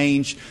going to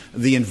change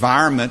the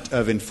environment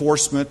of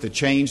enforcement, to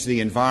change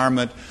the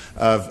environment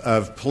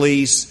of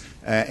police,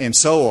 and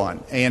so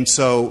on. And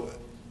so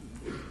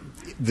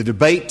the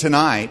debate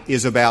tonight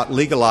is about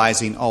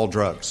legalizing all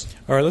drugs.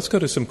 All right, let's go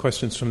to some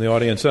questions from the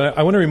audience.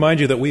 I want to remind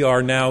you that we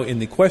are now in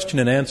the question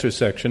and answer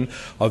section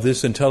of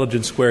this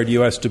Intelligence Squared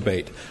U.S.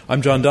 debate.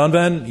 I'm John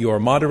Donvan, your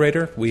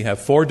moderator. We have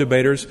 4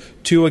 debaters,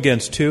 2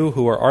 against 2,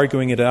 who are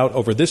arguing it out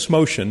over this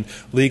motion,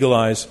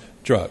 legalize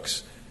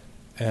drugs.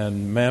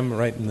 And ma'am,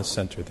 right in the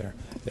center there.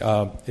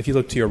 If you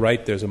look to your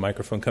right, there's a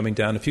microphone coming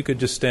down. If you could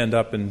just stand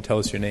up and tell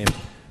us your name.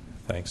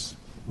 Thanks.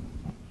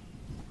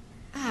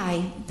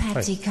 Hi,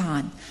 Patsy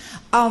Kahn.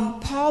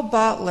 Paul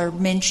Butler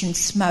mentioned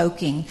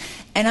smoking,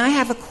 and I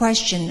have a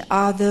question.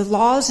 The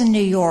laws in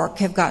New York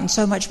have gotten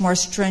so much more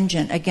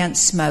stringent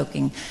against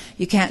smoking.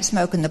 You can't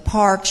smoke in the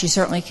parks. You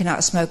certainly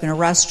cannot smoke in a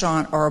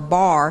restaurant or a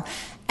bar.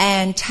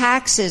 And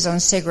taxes on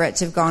cigarettes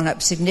have gone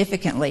up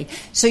significantly.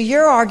 So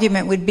your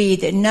argument would be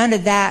that none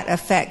of that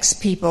affects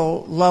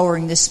people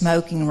lowering the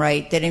smoking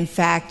rate, that in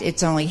fact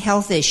it's only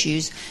health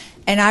issues.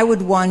 And I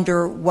would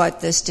wonder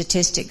what the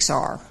statistics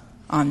are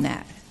on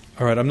that.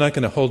 All right, I'm not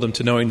going to hold them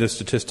to knowing the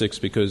statistics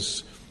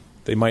because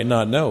they might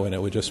not know, and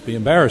it would just be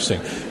embarrassing.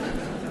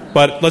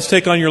 But let's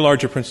take on your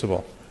larger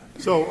principle.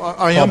 So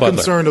I am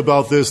concerned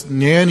about this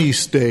nanny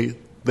state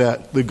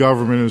that the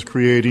government is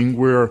creating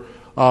where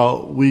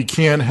we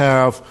can't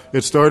have –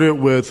 it started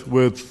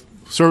with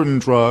certain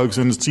drugs,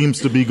 and it seems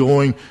to be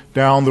going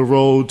down the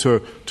road to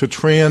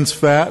trans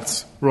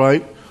fats,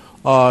 right,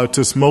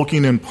 to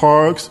smoking in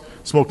parks,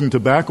 smoking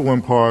tobacco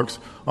in parks,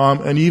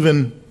 and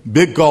even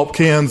big gulp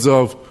cans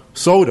of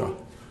soda.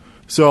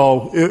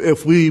 So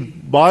if we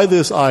buy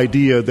this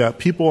idea that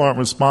people aren't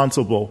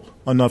responsible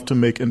enough to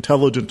make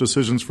intelligent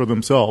decisions for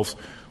themselves,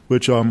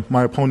 which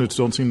my opponents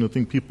don't seem to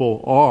think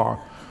people are,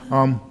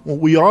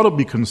 we ought to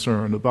be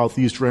concerned about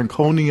these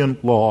draconian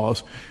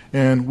laws,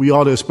 and we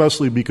ought to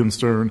especially be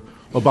concerned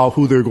about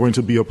who they're going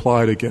to be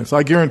applied against.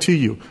 I guarantee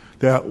you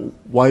that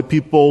white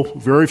people,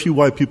 very few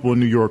white people in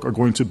New York are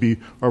going to be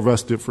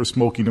arrested for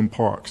smoking in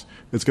parks.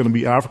 It's going to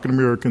be African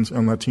Americans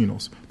and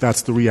Latinos.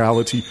 That's the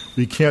reality.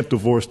 We can't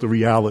divorce the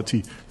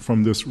reality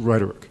from this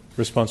rhetoric.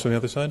 Response from the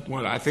other side?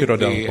 Well, I think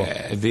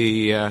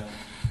the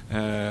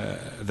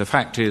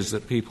fact is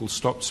that people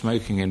stopped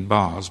smoking in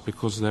bars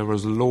because there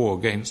was a law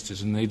against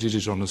it, and they did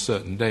it on a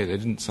certain day. They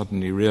didn't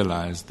suddenly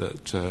realize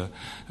that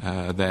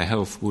their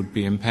health would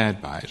be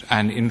impaired by it.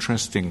 And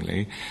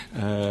interestingly,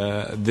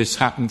 this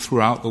happened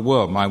throughout the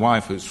world. My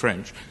wife, who's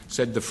French,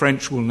 said the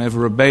French will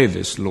never obey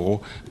this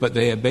law, but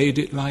they obeyed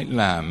it like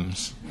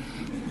lambs.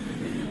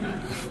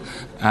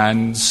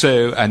 And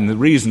the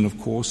reason, of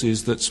course,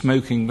 is that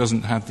smoking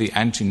doesn't have the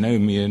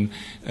antinomian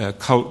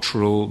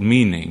cultural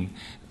meaning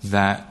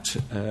that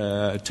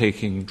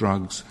taking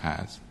drugs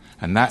has.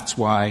 And that's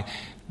why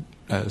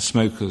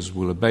smokers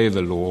will obey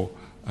the law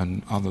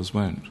and others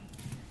won't.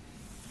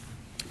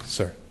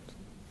 Sir.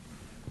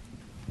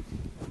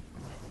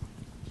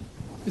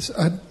 Yes,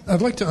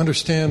 I'd like to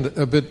understand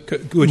a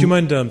bit. Would you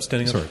mind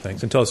standing up? Sorry.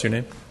 Thanks. And tell us your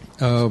name.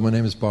 My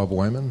name is Bob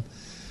Wyman.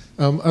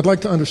 I'd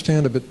like to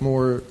understand a bit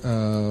more,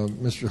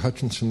 Mr.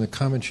 Hutchinson, the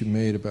comments you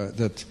made about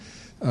that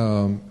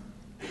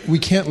we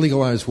can't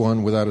legalize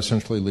one without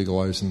essentially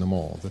legalizing them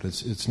all, that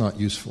it's not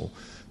useful.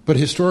 But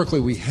historically,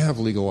 we have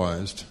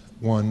legalized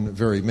one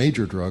very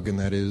major drug, and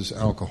that is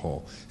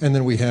alcohol. And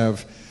then we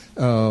have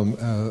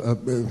a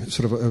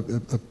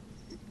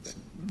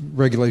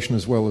regulation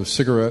as well as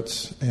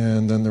cigarettes,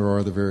 and then there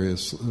are the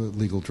various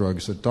legal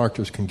drugs that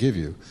doctors can give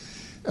you.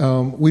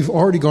 We've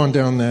already gone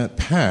down that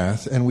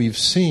path, and we've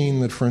seen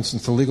that, for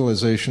instance, the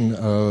legalization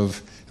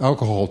of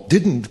alcohol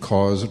didn't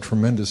cause a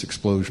tremendous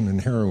explosion in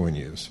heroin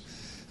use.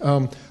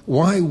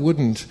 Why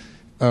wouldn't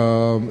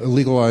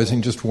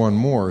legalizing just one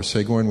more,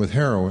 say going with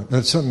heroin,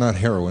 that's not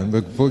heroin,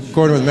 but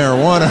going with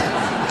marijuana,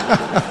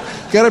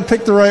 got to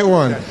pick the right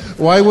one.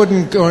 Why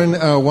wouldn't going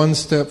one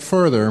step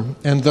further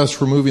and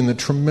thus removing the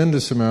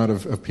tremendous amount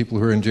of people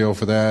who are in jail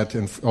for that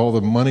and all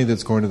the money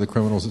that's going to the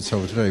criminals et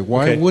cetera today?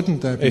 Why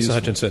wouldn't that be Asa useful?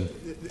 Hutchinson.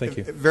 Thank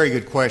you. Very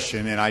good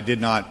question, and I did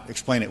not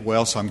explain it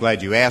well, so I'm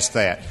glad you asked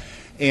that.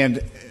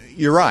 And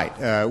you're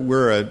right.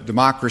 We're a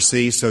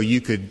democracy, so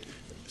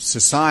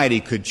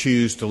society could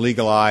choose to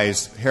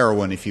legalize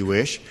heroin, if you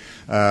wish,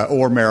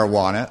 or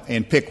marijuana,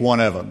 and pick one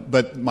of them.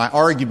 But my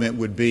argument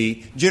would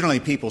be,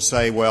 generally people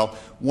say, well,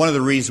 one of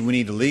the reasons we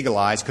need to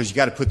legalize because you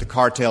got to put the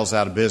cartels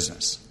out of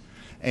business,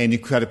 and you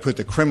got to put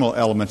the criminal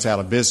elements out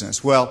of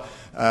business. Well,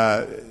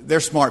 they're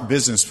smart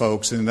business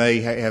folks, and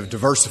they have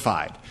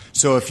diversified.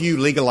 So if you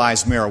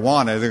legalize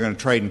marijuana, they're going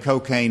to trade in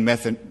cocaine,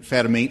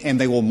 methamphetamine, and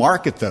they will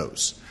market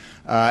those.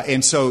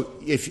 And so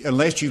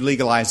unless you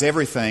legalize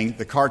everything,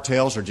 the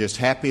cartels are just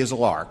happy as a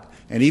lark.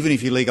 And even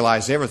if you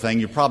legalize everything,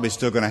 you're probably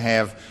still going to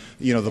have,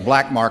 the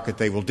black market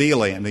they will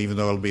deal in, even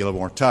though it'll be a little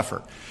more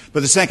tougher.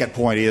 But the second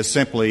point is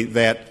simply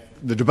that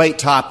the debate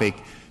topic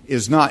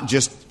is not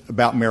just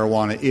about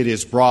marijuana. It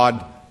is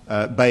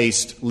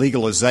broad-based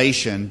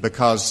legalization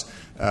because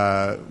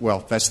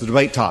that's the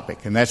debate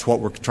topic, and that's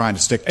what we're trying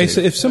to stick to.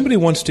 Asa, if somebody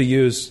wants to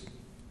use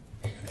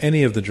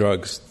any of the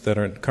drugs that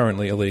are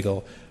currently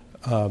illegal,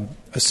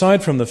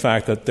 aside from the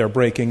fact that they're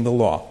breaking the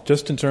law,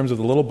 just in terms of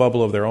the little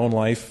bubble of their own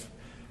life,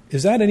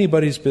 is that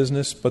anybody's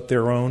business but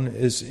their own?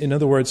 In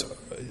other words,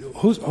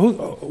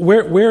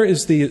 where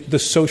is the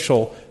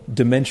social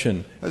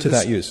dimension to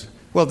that use?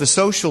 Well, the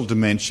social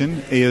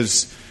dimension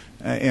is,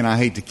 and I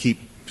hate to keep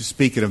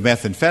speaking of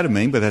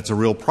methamphetamine, but that's a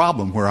real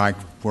problem where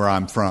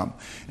I'm from.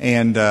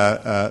 And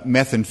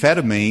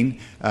methamphetamine,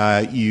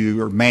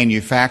 you are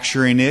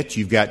manufacturing it.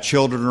 You've got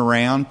children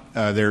around.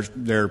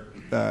 They're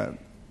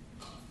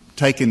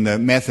taking the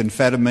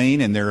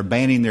methamphetamine and they're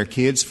abandoning their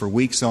kids for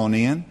weeks on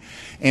end.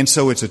 And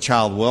so it's a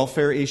child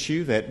welfare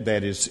issue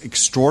that is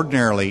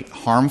extraordinarily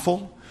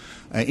harmful.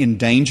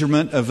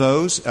 Endangerment of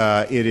those.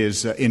 It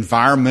is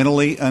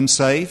environmentally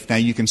unsafe. Now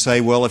you can say,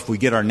 well, if we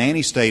get our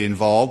nanny state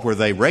involved where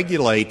they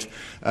regulate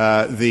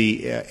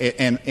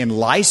and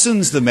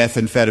license the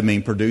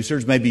methamphetamine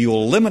producers, maybe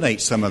you'll eliminate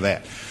some of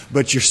that.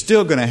 But you're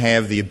still going to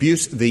have the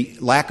abuse, the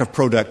lack of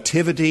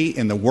productivity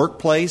in the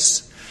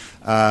workplace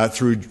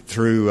through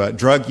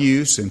drug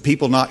use and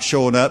people not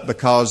showing up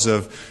because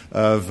of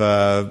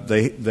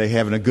they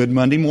having a good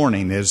Monday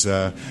morning, as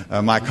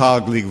my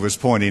colleague was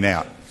pointing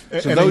out.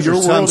 So and those are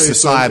some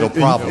societal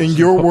problems. In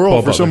your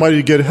world, for somebody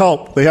to get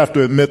help, they have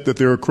to admit that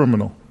they're a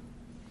criminal.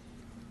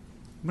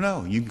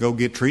 No, you can go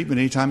get treatment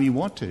anytime you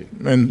want to.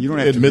 And you don't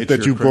have admit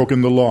that you've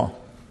broken the law.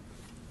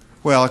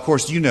 Well, of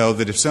course, you know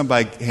that if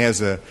somebody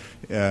has a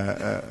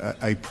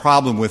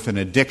problem with an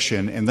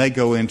addiction and they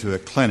go into a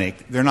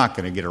clinic, they're not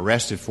going to get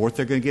arrested for it.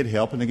 They're going to get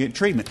help and they get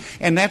treatment.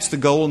 And that's the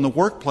goal in the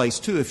workplace,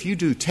 too. If you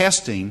do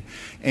testing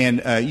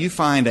and you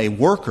find a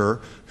worker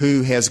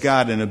who has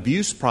got an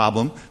abuse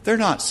problem, they're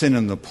not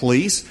sending the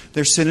police.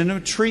 They're sending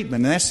them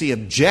treatment. And that's the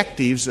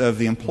objectives of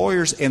the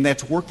employers, and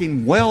that's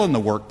working well in the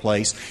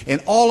workplace.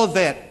 And all of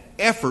that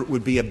effort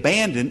would be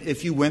abandoned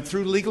if you went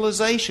through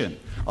legalization.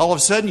 All of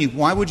a sudden,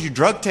 why would you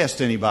drug test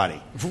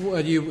anybody?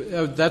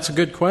 Well, that's a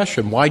good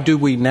question. Why do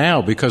we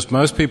now? Because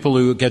most people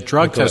who get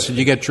drug tested,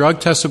 you get drug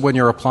tested when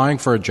you're applying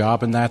for a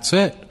job, and that's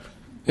it.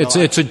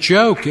 It's a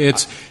joke.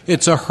 It's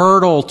a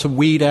hurdle to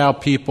weed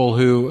out people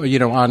who,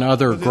 on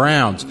other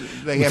grounds.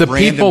 They have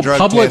random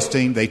drug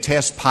testing. They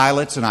test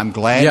pilots, and I'm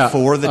glad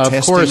for the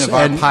testing of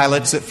our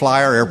pilots that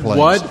fly our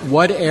airplanes.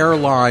 What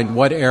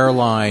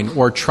airline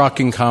or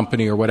trucking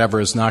company or whatever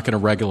is not going to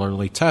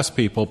regularly test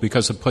people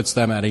because it puts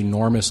them at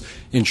enormous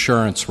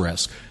insurance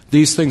risk?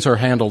 These things are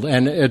handled.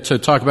 And to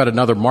talk about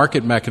another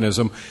market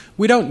mechanism,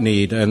 we don't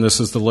need, and this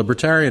is the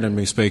libertarian in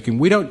me speaking,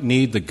 we don't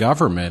need the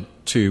government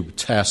to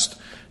test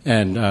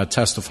and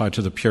testify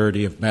to the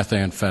purity of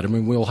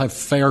methamphetamine. We'll have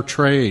fair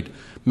trade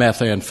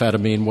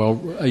methamphetamine.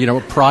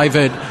 Well,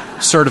 private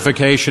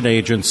certification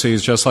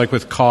agencies, just like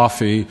with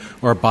coffee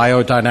or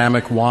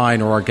biodynamic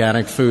wine or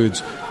organic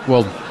foods,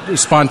 will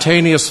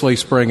spontaneously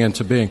spring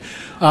into being.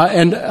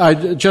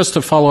 Just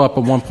to follow up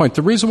on one point,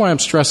 the reason why I'm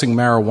stressing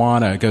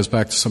marijuana goes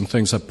back to some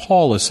things that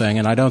Paul is saying,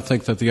 and I don't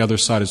think that the other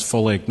side is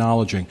fully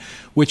acknowledging,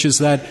 which is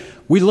that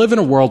we live in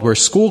a world where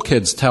school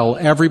kids tell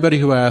everybody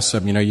who asks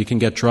them, you can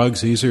get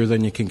drugs easier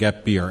than you can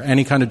get beer,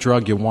 any kind of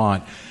drug you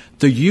want.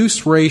 The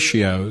use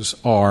ratios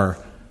are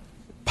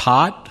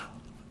pot,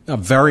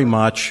 very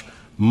much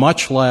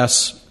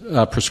less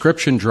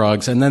prescription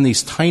drugs, and then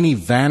these tiny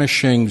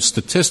vanishing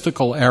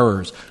statistical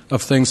errors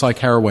of things like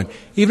heroin.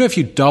 Even if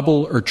you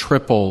double or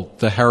triple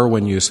the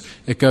heroin use,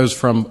 it goes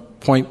from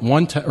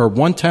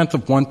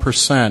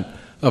 0.1%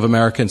 of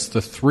Americans to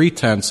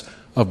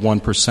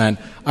 0.3%.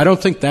 I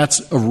don't think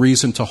that's a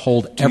reason to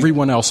hold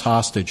everyone else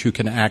hostage who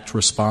can act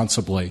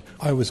responsibly.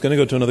 I was going to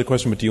go to another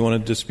question, but do you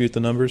want to dispute the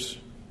numbers?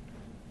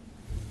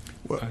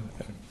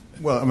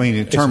 Well, I mean,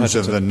 in terms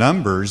of the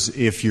numbers,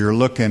 if you're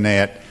looking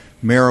at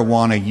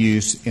marijuana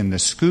use in the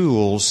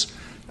schools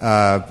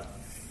and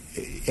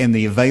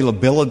the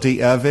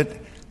availability of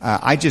it,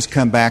 I just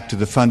come back to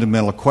the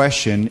fundamental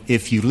question.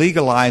 If you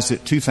legalize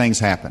it, two things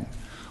happen.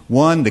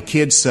 One, the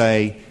kids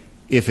say,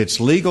 if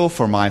it's legal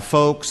for my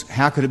folks,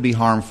 how could it be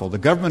harmful? The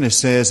government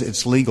says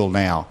it's legal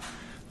now.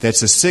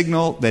 That's a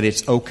signal that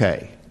it's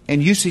okay.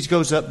 And usage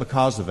goes up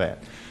because of that.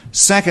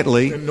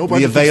 Secondly,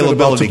 the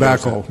availability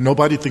goes up.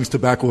 Nobody thinks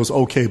tobacco is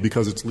okay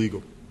because it's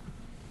legal.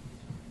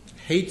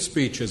 Hate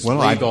speech is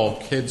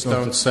legal. Kids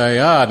don't say,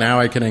 now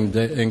I can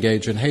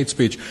engage in hate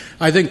speech.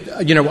 I think,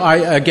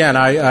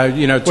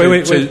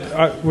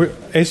 Wait.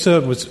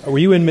 Asa, were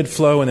you in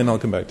mid-flow? And then I'll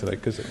come back to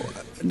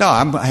that. No,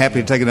 I'm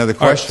happy to take another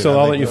question. Right, so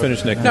I'll let you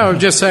finish, Nick. No, I'm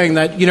just saying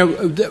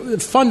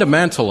that,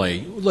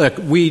 fundamentally, look,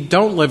 we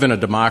don't live in a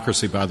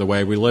democracy, by the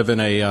way. We live in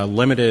a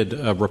limited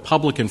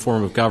Republican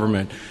form of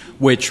government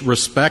which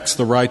respects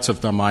the rights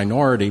of the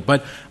minority.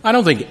 But I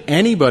don't think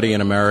anybody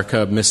in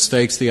America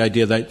mistakes the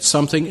idea that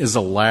something is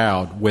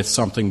allowed with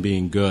something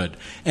being good.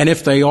 And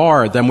if they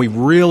are, then we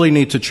really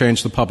need to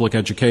change the public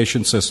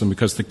education system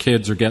because the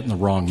kids are getting the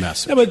wrong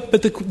message. Yeah,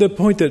 but the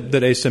point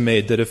that Asa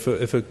made, that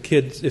if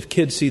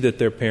kids see that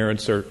their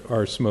parents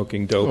are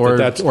smoking dope,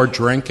 or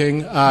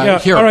drinking, all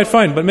right,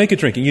 fine, but make it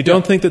drinking. You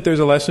don't think that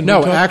there's a lesson?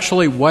 No,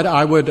 actually, what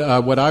I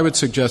would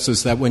suggest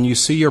is that when you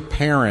see your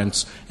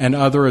parents and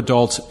other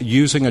adults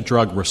using a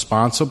drug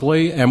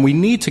responsibly, and we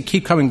need to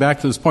keep coming back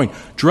to this point,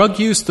 drug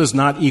use does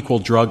not equal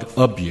drug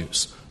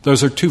abuse.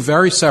 Those are two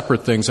very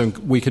separate things, and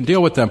we can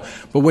deal with them.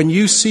 But when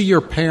you see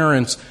your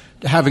parents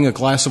having a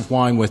glass of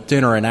wine with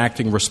dinner and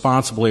acting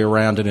responsibly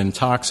around an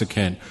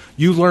intoxicant,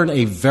 you learn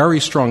a very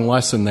strong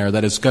lesson there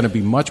that is going to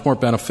be much more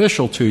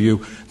beneficial to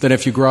you than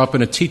if you grow up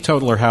in a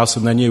teetotaler house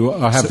and then you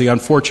have the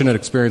unfortunate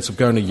experience of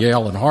going to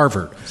Yale and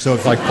Harvard,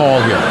 like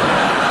Paul here.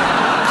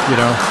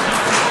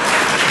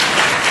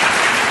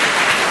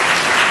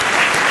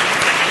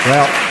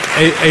 Well,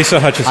 Asa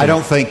Hutchinson. I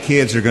don't think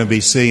kids are going to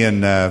be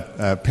seeing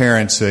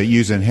parents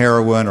using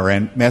heroin or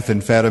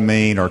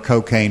methamphetamine or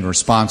cocaine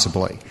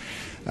responsibly.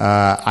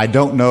 I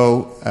don't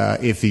know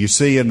if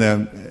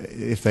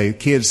the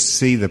kids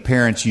see the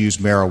parents use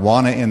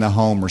marijuana in the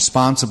home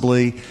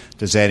responsibly.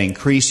 Does that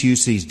increase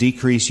usage,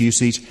 decrease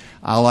usage?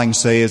 All I can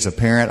say as a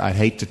parent, I'd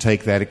hate to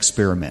take that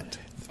experiment.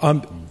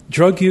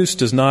 Drug use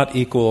does not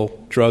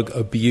equal drug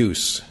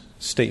abuse.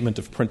 Statement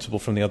of principle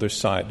from the other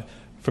side,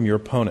 from your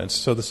opponents.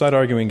 So the side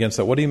arguing against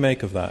that, what do you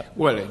make of that?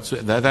 Well,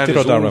 that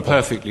is all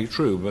perfectly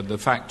true, but the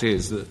fact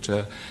is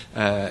that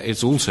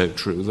it's also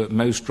true that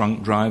most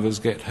drunk drivers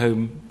get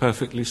home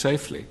perfectly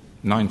safely.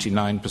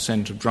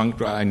 99% of drunk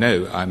drivers, I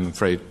know, I'm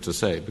afraid to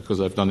say,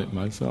 because I've done it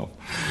myself.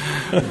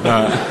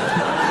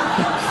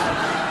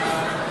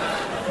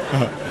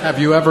 Have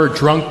you ever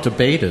drunk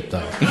debated,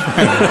 though?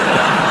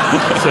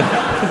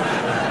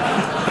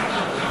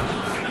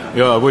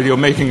 Yeah, well, you're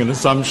making an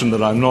assumption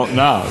that I'm not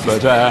now,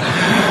 but...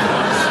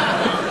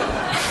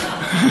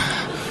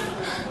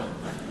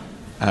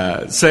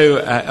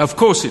 of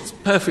course, it's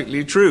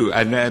perfectly true.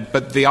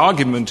 But the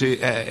argument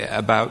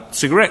about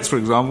cigarettes, for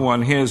example,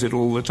 one hears it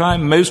all the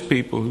time. Most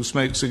people who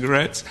smoke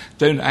cigarettes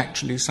don't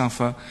actually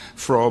suffer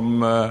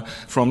from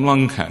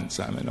lung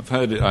cancer. I mean, I've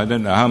heard it. I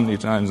don't know how many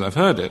times I've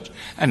heard it,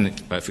 and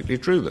it's perfectly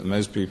true that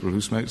most people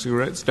who smoke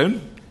cigarettes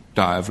don't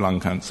die of lung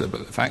cancer.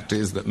 But the fact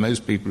is that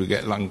most people who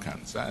get lung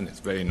cancer, and it's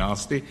very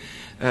nasty,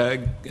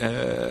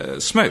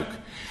 smoke.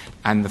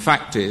 And the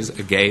fact is,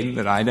 again,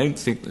 that I don't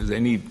think there's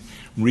any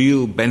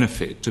real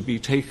benefit to be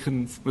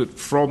taken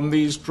from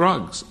these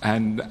drugs,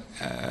 and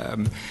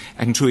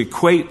to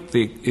equate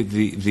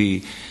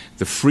the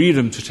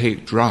freedom to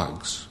take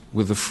drugs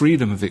with the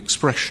freedom of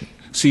expression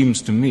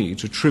seems to me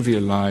to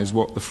trivialize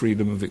what the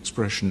freedom of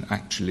expression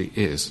actually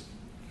is.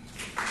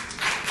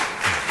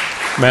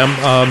 Ma'am,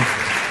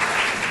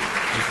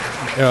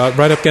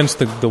 right up against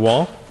the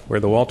wall, where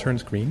the wall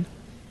turns green.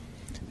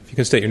 If you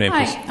can state your name,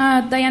 please.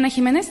 Hi, Diana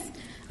Jimenez.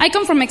 I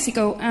come from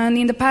Mexico, and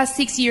in the past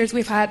 6 years,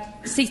 we've had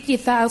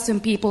 60,000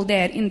 people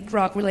dead in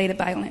drug-related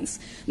violence.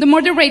 The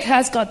murder rate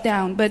has got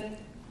down, but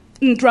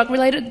in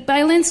drug-related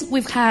violence,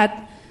 we've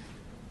had,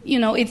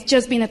 it's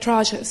just been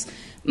atrocious.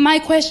 My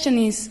question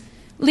is,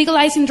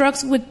 legalizing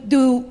drugs would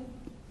do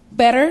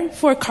better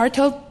for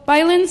cartel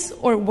violence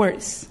or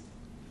worse?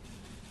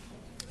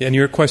 And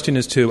your question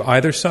is to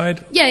either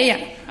side?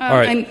 Yeah. All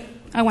right.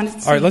 I wanted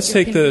to see all right, let's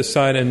take opinion. the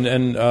side,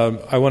 and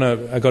I want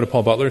to go to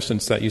Paul Butler,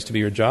 since that used to be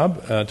your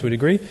job to a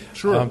degree.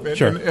 Sure.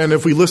 Sure. And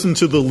if we listen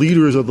to the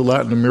leaders of the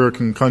Latin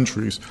American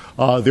countries,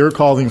 they're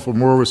calling for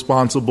more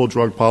responsible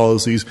drug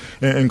policies,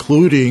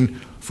 including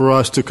for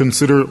us to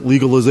consider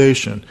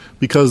legalization,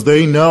 because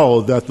they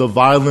know that the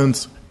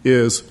violence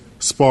is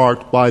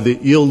sparked by the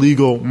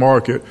illegal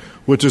market,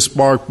 which is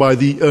sparked by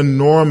the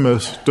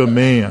enormous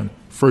demand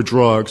for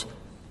drugs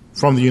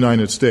from the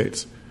United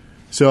States.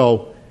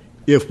 So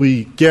if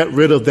we get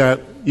rid of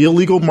that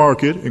illegal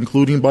market,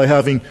 including by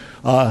having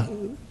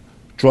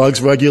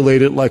drugs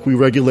regulated like we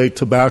regulate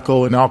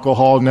tobacco and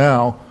alcohol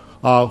now,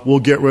 we'll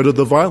get rid of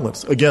the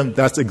violence. Again,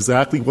 that's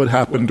exactly what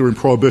happened during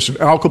Prohibition.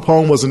 Al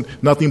Capone wasn't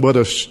nothing but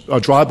a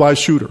drive-by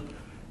shooter.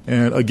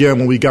 And again,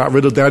 when we got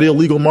rid of that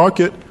illegal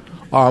market,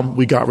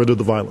 we got rid of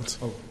the violence.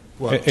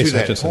 Well, to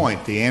that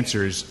point, the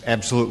answer is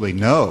absolutely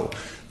no.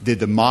 Did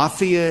the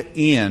mafia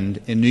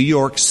end in New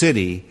York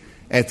City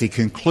at the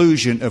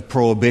conclusion of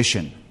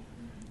Prohibition?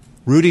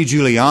 Rudy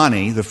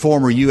Giuliani, the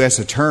former U.S.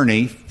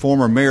 attorney,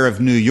 former mayor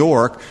of New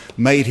York,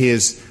 made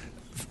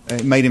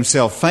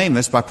himself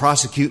famous by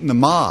prosecuting the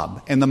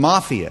mob and the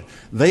mafia.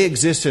 They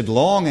existed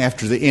long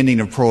after the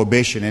ending of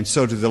Prohibition. And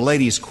so to the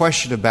lady's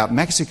question about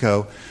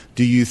Mexico,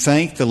 do you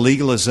think the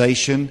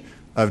legalization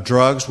of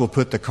drugs will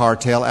put the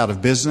cartel out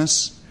of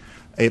business?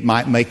 It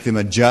might make them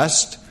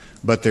adjust,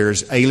 but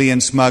there's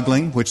alien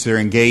smuggling, which they're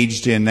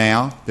engaged in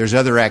now. There's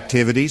other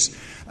activities.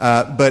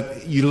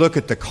 But you look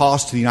at the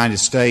cost to the United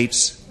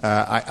States,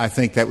 I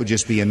think that would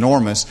just be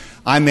enormous.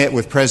 I met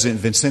with President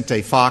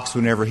Vicente Fox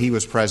whenever he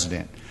was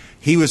president.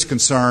 He was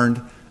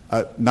concerned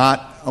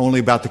not only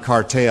about the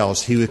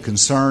cartels, he was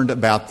concerned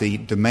about the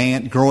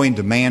growing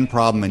demand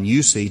problem and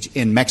usage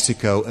in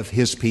Mexico of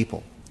his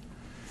people.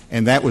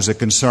 And that was a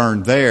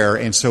concern there.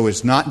 And so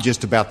it's not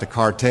just about the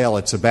cartel,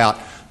 it's about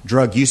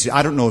drug usage.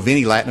 I don't know of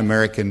any Latin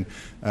American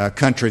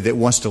country that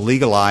wants to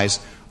legalize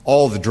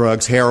all the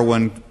drugs,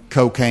 heroin,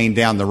 cocaine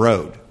down the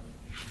road.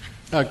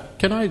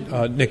 Can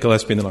I? Nick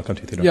Gillespie, and then I'll come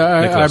to you, Theodore.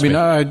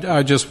 Yeah,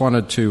 I just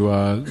wanted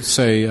to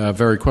say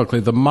very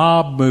quickly, the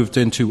mob moved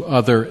into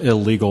other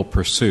illegal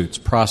pursuits,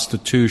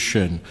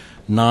 prostitution,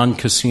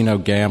 non-casino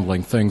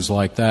gambling, things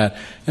like that.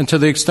 And to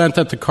the extent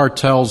that the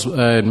cartels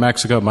in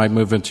Mexico might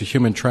move into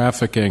human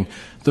trafficking,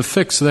 the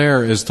fix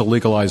there is to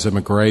legalize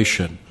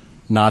immigration,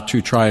 not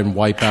to try and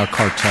wipe out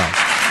cartels.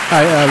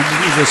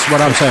 This is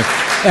what I'm saying.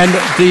 And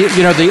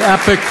the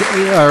epic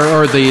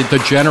or the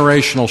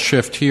generational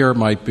shift here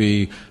might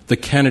be the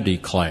Kennedy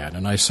clan.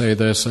 And I say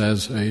this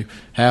as a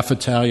half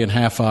Italian,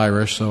 half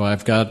Irish, so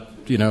I've got,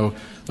 a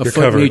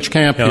foot in each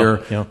camp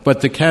here. Yeah.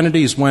 But the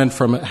Kennedys went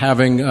from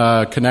having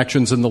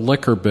connections in the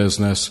liquor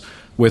business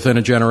within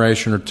a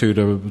generation or two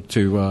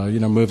to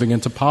moving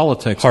into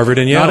politics. Harvard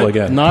and Yale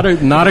again. Not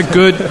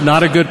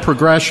a good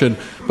progression.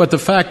 But the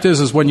fact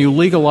is when you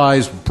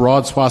legalize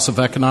broad swaths of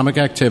economic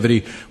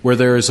activity where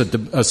there is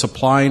a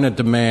supply and a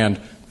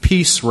demand,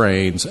 peace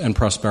reigns and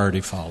prosperity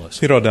follows.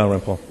 Theodore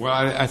Dalrymple. Well,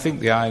 I think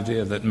the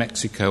idea that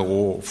Mexico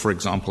or, for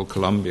example,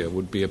 Colombia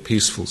would be a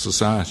peaceful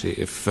society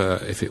if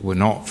it were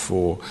not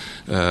for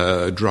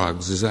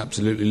drugs is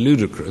absolutely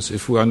ludicrous.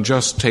 If one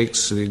just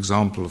takes the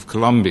example of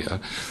Colombia,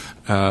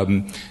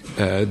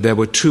 there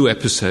were 2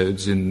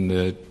 episodes in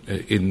the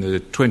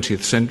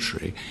 20th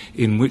century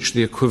in which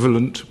the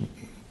equivalent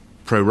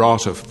pro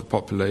rata for the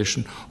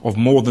population of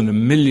more than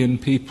 1 million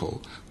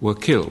people were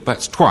killed.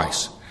 That's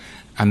twice.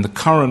 And the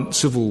current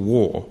civil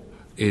war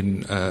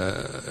in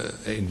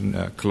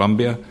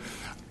Colombia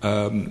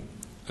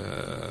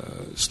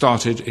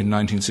started in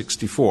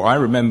 1964. I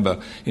remember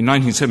in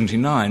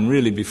 1979,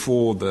 really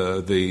before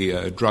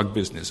the drug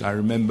business, I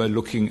remember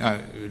looking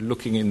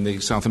in the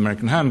South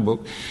American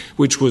Handbook,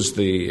 which was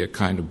the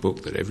kind of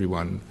book that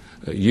everyone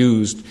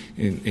used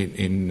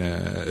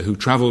who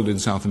traveled in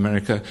South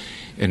America,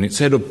 and it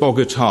said of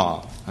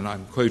Bogota, and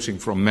I'm quoting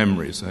from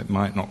memory, so it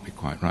might not be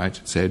quite right,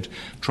 it said,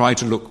 "Try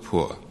to look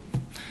poor.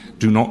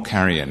 Do not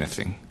carry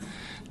anything.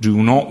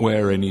 Do not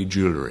wear any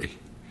jewelry.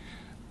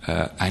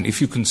 And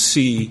if you can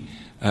see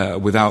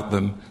without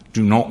them,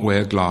 do not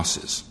wear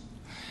glasses."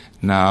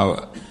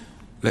 Now,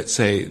 let's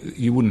say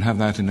you wouldn't have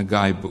that in a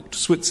guidebook to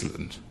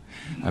Switzerland.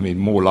 I mean,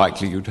 more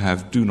likely you'd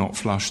have "do not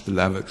flush the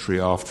lavatory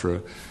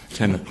after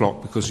 10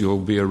 o'clock because you'll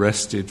be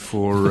arrested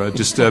for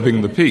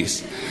disturbing the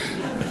peace.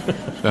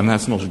 And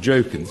that's not a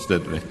joke,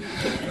 incidentally.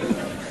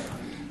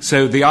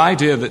 So the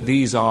idea that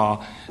these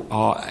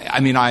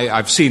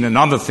I've seen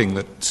another thing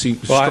that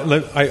seems...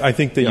 Well, I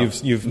think that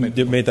you've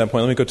made that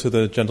point. Let me go to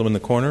the gentleman in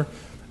the corner,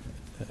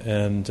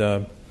 and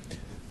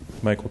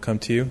Mike will come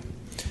to you.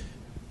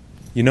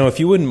 If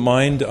you wouldn't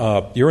mind,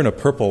 you're in a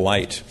purple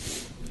light,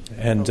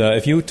 And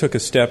if you took a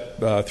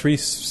step 3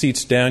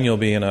 seats down, you'll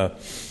be in a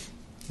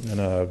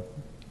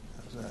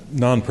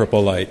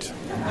non-purple light.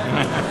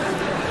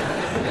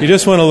 You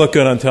just want to look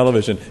good on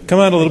television. Come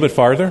out a little bit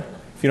farther,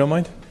 if you don't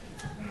mind.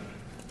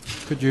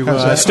 Could you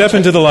step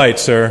into the light,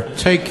 sir?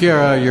 Take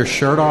your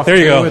shirt off. There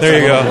you go.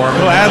 There you go.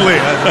 Gladly.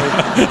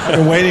 I've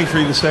been waiting for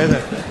you to say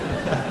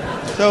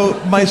that.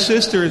 So my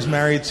sister is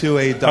married to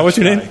a Dutch what's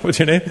your guy. name? What's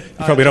your name? You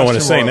probably don't want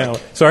to say now.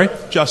 Sorry?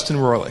 Justin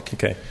Rohrlich.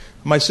 Okay.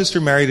 My sister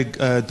married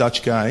a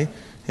Dutch guy,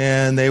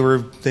 and their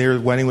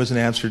wedding was in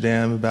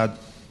Amsterdam about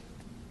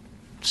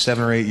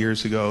 7 or 8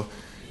 years ago.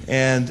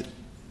 And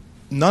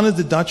none of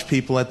the Dutch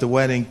people at the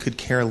wedding could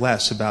care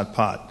less about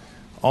pot.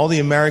 All the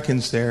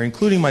Americans there,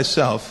 including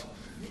myself,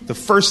 the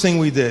first thing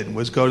we did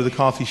was go to the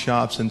coffee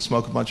shops and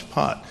smoke a bunch of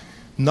pot.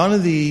 None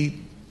of the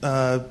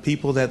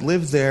people that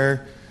lived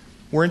there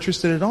were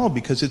interested at all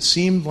because it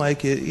seemed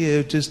like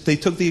they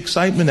took the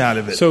excitement out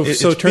of it. So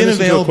turn this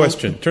into a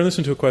question. Turn this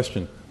into a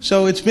question.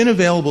 So it's been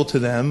available to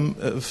them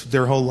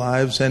their whole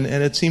lives, and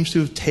it seems to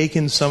have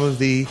taken some of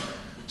the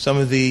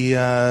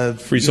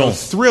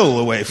thrill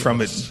away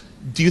from it.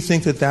 Do you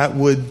think that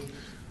would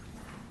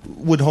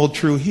hold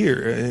true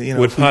here?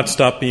 Would pot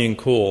stop being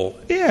cool?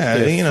 Yeah,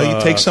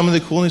 you take some of the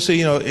coolness.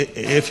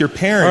 If your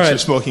parents are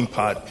smoking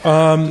pot,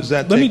 does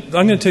that? I'm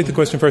going to take the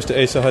question first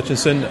to Asa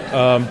Hutchinson.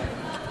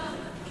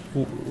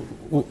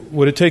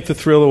 Would it take the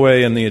thrill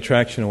away and the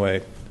attraction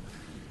away?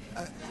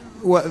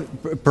 Well,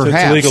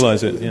 perhaps to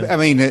legalize it. Yeah. I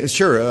mean,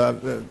 sure.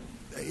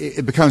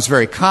 It becomes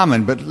very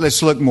common, but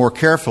let's look more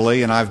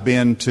carefully. And I've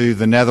been to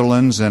the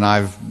Netherlands, and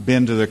I've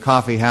been to the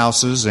coffee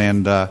houses,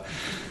 and but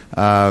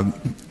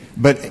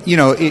where you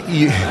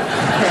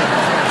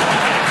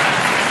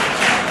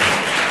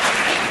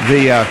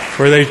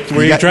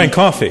drank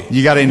coffee.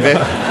 You got to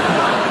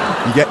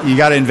you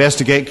got to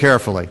investigate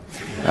carefully.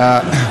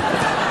 But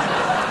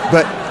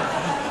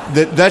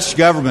the Dutch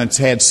government's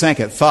had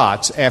second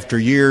thoughts after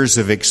years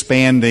of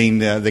expanding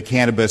the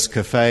cannabis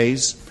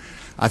cafes.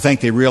 I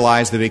think they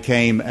realized they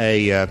became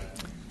a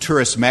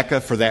tourist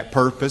mecca for that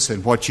purpose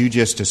and what you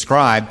just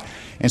described.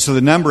 And so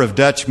the number of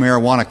Dutch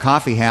marijuana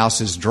coffee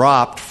houses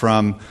dropped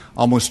from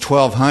almost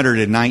 1,200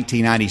 in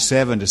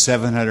 1997 to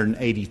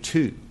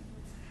 782.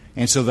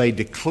 And so they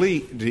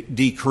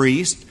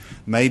decreased.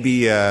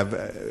 Maybe I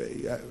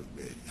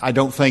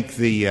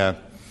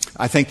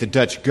think the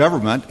Dutch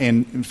government,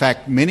 and in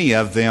fact many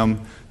of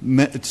them,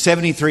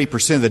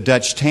 73% of the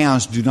Dutch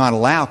towns do not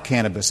allow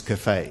cannabis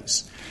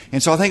cafes.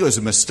 And so I think it was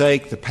a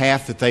mistake, the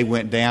path that they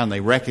went down. They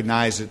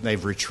recognized it and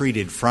they've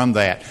retreated from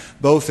that,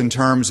 both in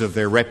terms of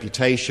their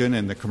reputation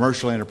and the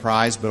commercial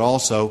enterprise, but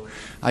also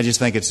I just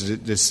think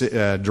it's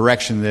a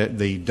direction that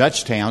the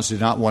Dutch towns did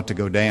not want to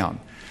go down.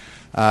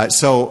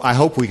 So I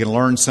hope we can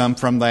learn some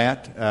from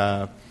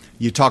that.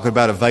 You talk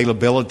about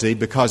availability.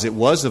 Because it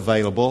was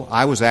available,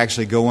 I was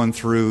actually going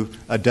through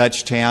a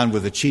Dutch town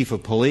with the chief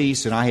of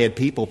police, and I had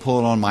people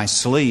pulling on my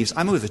sleeves.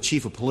 I'm with the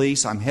chief of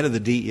police, I'm head of the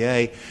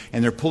DEA,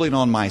 and they're pulling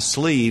on my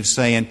sleeves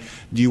saying,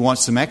 "Do you want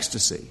some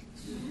ecstasy?"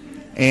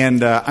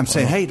 And I'm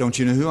saying, "Hey, don't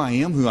you know who I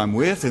am, who I'm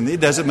with?" And it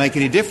doesn't make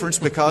any difference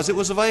because it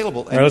was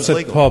available. And let's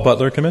let Paul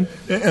Butler come in.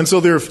 And so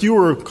there are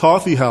fewer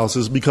coffee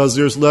houses because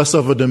there's less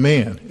of a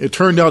demand. It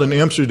turned out in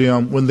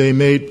Amsterdam, when they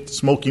made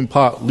smoking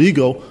pot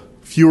legal,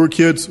 fewer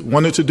kids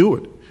wanted to do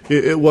it.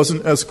 It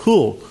wasn't as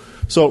cool.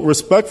 So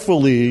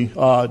respectfully,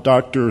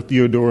 Dr.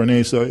 Theodore and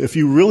Asa, if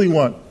you really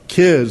want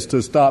kids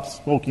to stop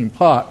smoking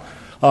pot,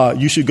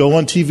 you should go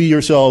on TV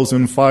yourselves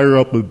and fire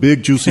up a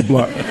big juicy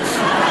blunt.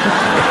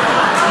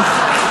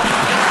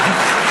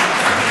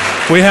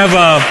 We have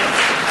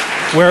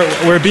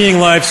we're being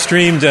live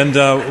streamed,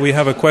 and we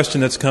have a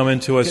question that's come in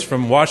to us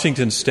from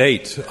Washington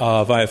State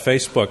via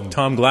Facebook.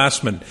 Tom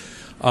Glassman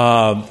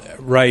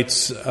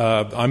writes,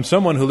 "I'm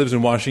someone who lives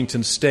in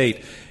Washington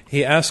State."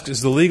 He asks,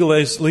 "Is the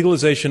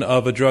legalization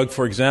of a drug,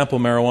 for example,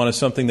 marijuana,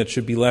 something that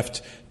should be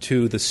left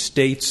to the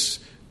states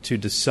to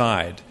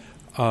decide?"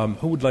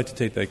 Who would like to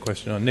take that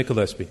question on? Nick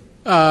Gillespie.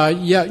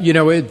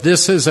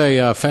 This is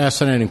a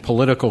fascinating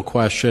political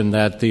question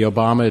that the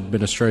Obama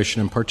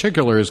administration in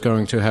particular is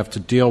going to have to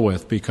deal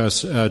with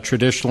because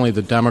traditionally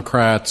the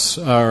Democrats,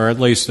 or at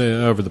least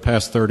over the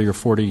past 30 or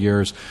 40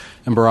 years,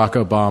 and Barack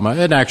Obama,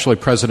 and actually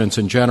presidents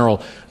in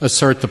general,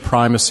 assert the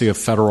primacy of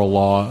federal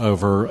law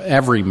over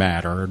every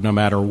matter, no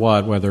matter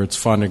what, whether it's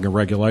funding or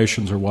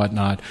regulations or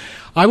whatnot.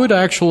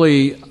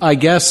 I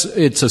guess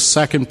it's a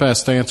second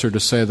best answer to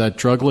say that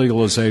drug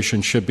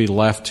legalization should be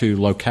left to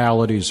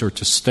localities or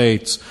to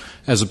states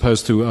as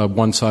opposed to a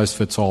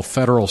one-size-fits-all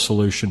federal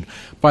solution.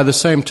 By the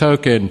same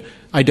token,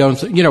 I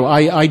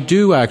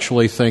do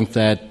actually think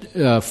that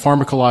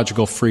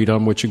pharmacological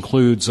freedom, which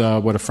includes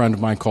what a friend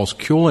of mine calls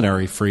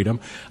culinary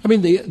freedom,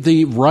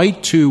 the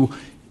right to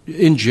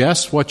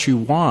ingest what you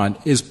want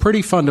is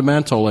pretty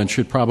fundamental and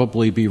should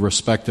probably be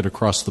respected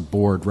across the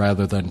board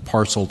rather than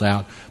parceled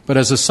out. But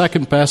as a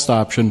second best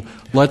option,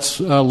 let's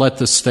let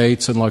the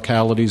states and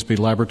localities be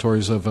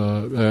laboratories of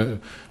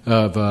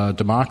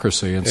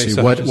democracy and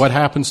see what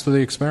happens to the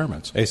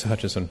experiments. Asa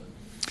Hutchinson.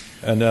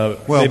 And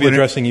maybe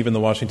addressing even the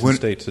Washington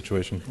State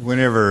situation.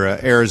 Whenever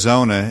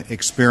Arizona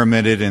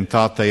experimented and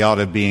thought they ought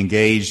to be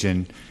engaged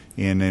in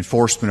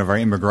enforcement of our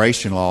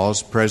immigration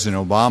laws,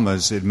 President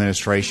Obama's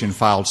administration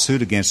filed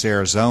suit against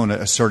Arizona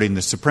asserting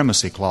the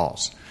supremacy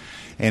clause.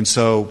 And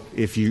so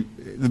if you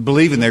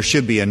believe there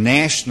should be a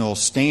national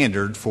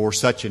standard for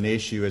such an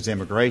issue as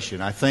immigration,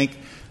 I think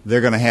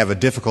they're going to have a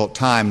difficult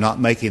time not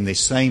making the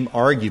same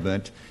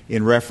argument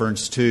in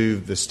reference to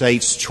the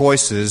state's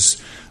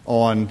choices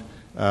on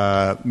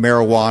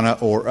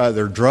marijuana or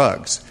other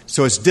drugs.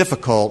 So it's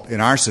difficult in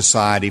our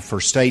society for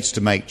states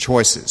to make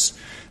choices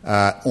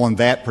on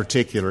that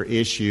particular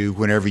issue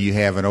whenever you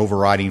have an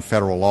overriding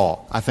federal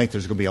law. I think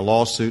there's going to be a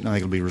lawsuit, and I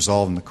think it'll be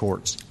resolved in the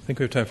courts. I think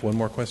we have time for one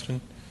more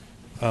question.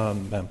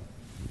 Ma'am.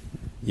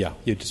 Yeah,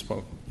 you just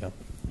spoke. Yeah.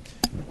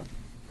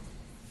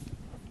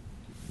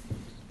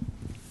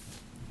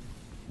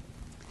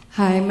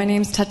 Hi, my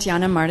name is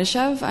Tatiana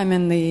Mardashev. I'm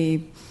in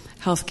the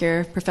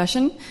healthcare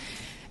profession,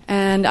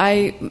 and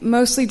I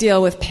mostly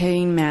deal with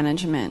pain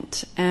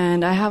management.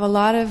 And I have a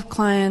lot of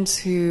clients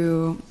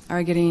who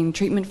are getting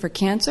treatment for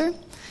cancer,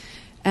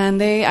 and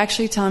they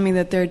actually tell me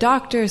that their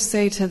doctors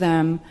say to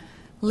them,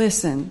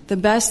 listen, the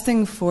best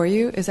thing for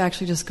you is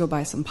actually just go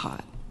buy some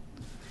pot.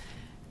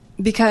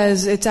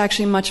 Because it's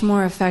actually much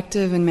more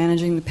effective in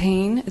managing the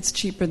pain. It's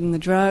cheaper than the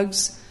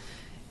drugs.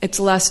 It's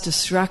less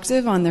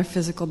destructive on their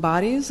physical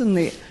bodies than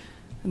the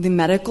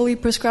medically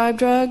prescribed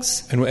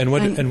drugs. And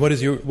what do you think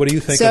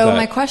of that? So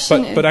my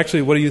question but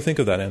actually, what do you think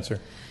of that answer?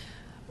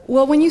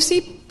 Well, when you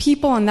see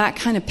people in that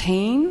kind of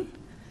pain,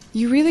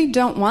 you really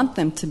don't want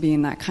them to be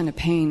in that kind of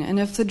pain. And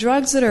if the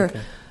drugs that are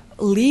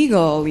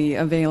legally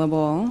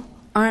available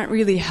aren't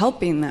really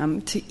helping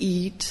them to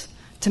eat,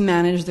 to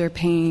manage their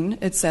pain,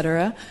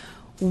 etc.,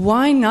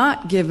 why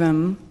not give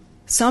them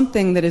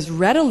something that is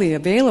readily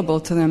available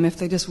to them if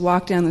they just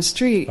walk down the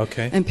street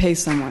and pay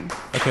someone?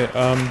 Okay.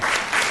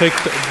 Take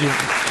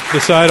the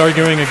side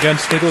arguing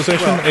against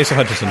legalization. Asa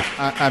Hutchinson.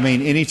 I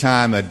mean,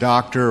 anytime a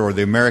doctor or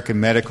the American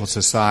Medical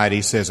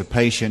Society says a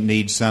patient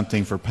needs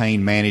something for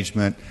pain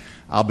management,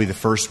 I'll be the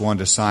first one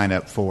to sign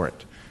up for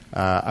it.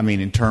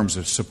 In terms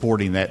of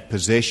supporting that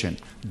position.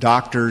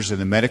 Doctors in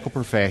the medical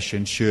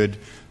profession should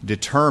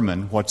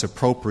determine what's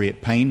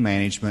appropriate pain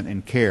management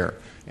and care.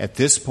 At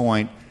this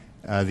point,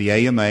 the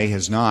AMA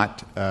has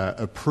not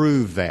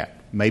approved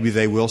that. Maybe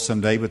they will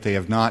someday, but they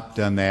have not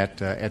done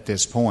that at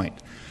this point.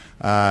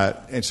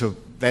 And so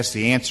that's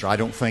the answer. I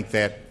don't think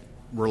that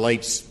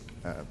relates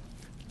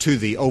to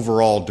the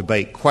overall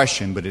debate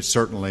question, but it's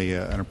certainly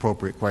an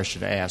appropriate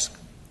question to ask.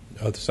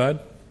 Other side?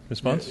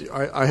 Response?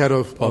 I had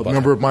a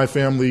member of my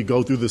family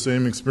go through the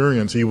same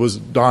experience. He was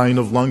dying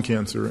of lung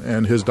cancer,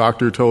 and his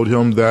doctor told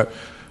him that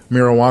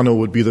marijuana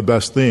would be the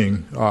best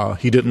thing.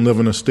 He didn't live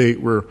in a state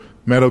where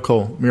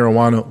medical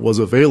marijuana was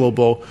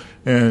available,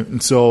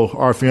 and so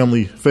our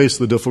family faced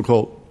the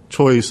difficult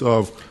choice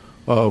of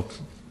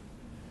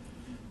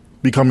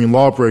becoming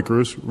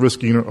lawbreakers,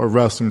 risking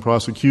arrest and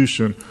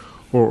prosecution,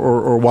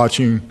 or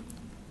watching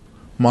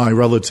my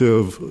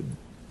relative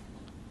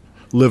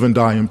live and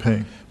die in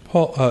pain.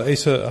 Paul,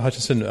 Asa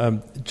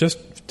Hutchinson, just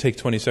take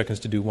 20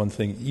 seconds to do one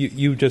thing.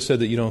 You just said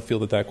that you don't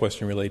feel that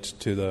question relates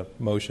to the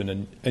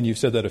motion, and you've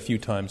said that a few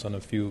times on a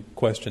few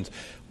questions.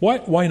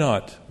 Why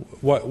not?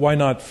 Why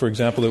not, for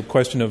example, the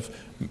question of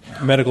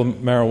medical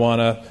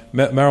marijuana,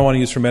 marijuana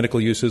used for medical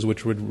uses,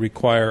 which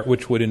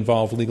would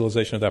involve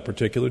legalization of that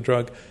particular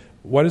drug?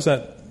 Why does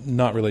that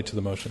not relate to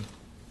the motion?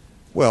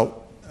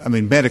 Well,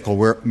 medical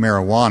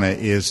marijuana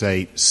is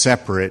a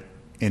separate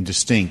and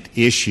distinct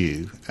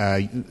issue.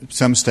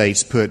 Some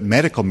states put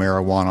medical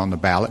marijuana on the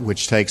ballot,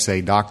 which takes a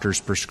doctor's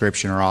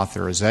prescription or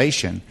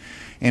authorization.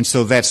 And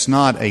so that's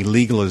not a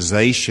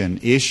legalization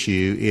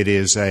issue. It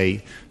is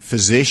a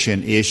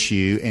physician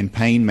issue in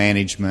pain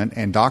management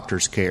and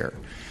doctor's care.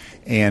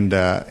 And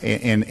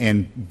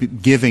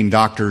giving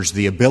doctors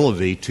the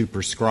ability to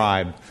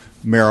prescribe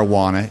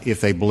marijuana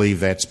if they believe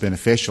that's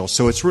beneficial.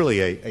 So it's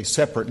really a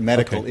separate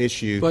medical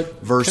issue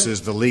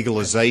versus the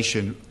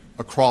legalization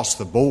across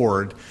the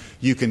board.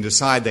 You can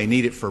decide they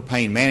need it for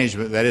pain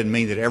management. That doesn't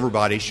mean that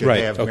everybody should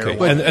have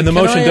marijuana. And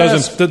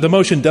the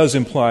motion does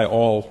imply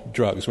all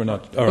drugs. We're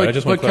not. All right.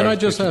 Can I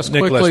just ask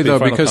quickly though,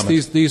 because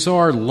these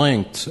are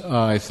linked,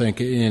 I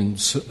think, in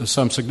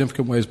some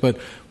significant ways. But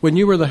when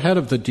you were the head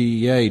of the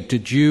DEA,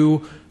 did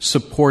you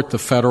support the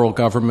federal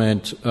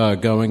government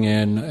going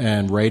in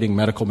and raiding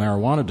medical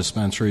marijuana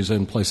dispensaries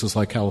in places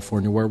like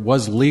California, where it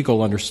was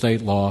legal under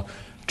state law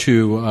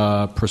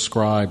to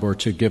prescribe or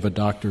to give a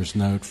doctor's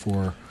note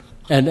for?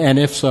 And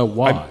if so,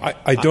 why?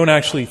 I don't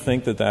actually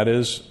think that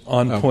is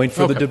on point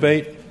for the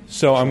debate.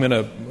 So I'm going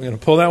to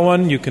pull that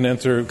one. You can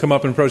come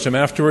up and approach them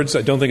afterwards.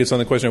 I don't think it's on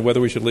the question of whether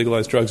we should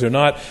legalize drugs or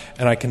not.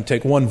 And I can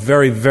take one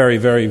very, very,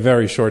 very,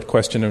 very short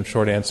question and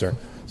short answer.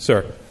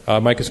 Sir,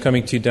 Mike is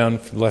coming to you down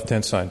from the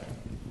left-hand side.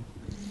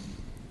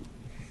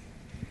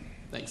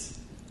 Thanks.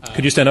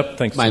 Could you stand up?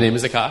 Thanks. My name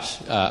is Akash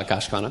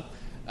Khanna.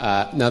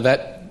 Now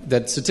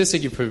that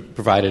statistic you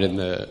provided in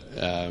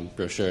the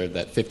brochure,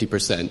 that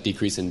 50%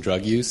 decrease in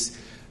drug use,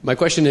 My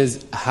question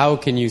is, how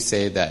can you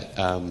say that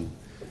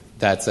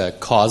that's a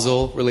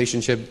causal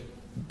relationship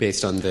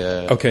based on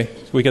the... Okay,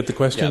 we get the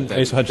question. Yeah,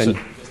 Asa Hutchinson.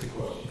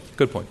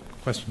 Good point.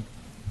 Question.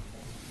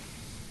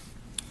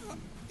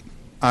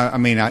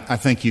 I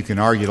think you can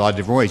argue a lot of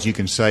different ways. You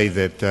can say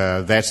that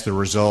that's the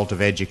result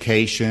of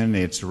education.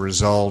 It's a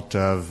result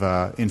of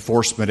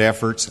enforcement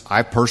efforts.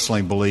 I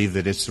personally believe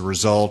that it's the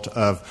result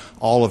of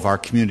all of our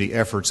community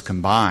efforts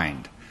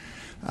combined.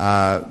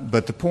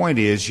 But the point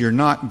is, you're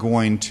not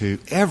going to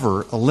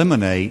ever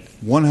eliminate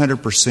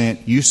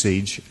 100%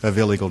 usage of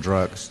illegal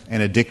drugs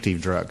and addictive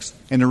drugs.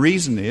 And the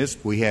reason is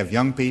we have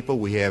young people,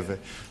 we have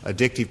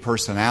addictive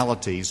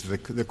personalities.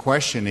 The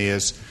question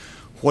is,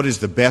 what is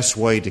the best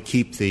way to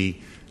keep the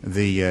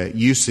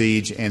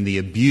usage and the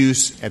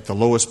abuse at the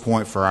lowest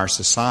point for our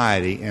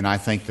society? And I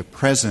think the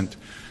present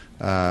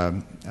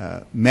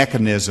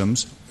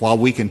mechanisms, while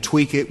we can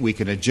tweak it, we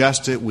can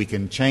adjust it, we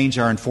can change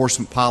our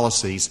enforcement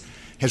policies,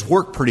 has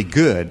worked pretty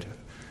good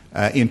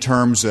in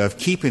terms of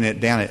keeping it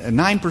down at a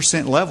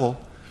 9%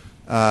 level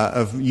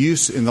of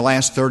use in the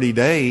last 30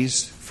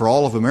 days for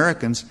all of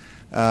Americans.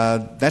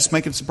 That's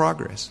making some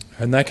progress.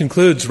 And that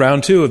concludes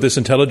round 2 of this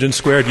Intelligence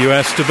Squared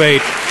U.S.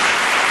 debate.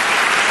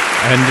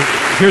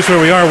 And here's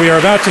where we are. We are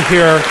about to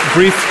hear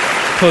brief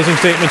closing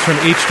statements from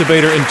each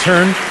debater in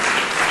turn.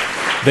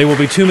 They will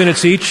be 2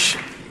 minutes each,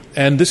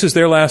 and this is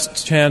their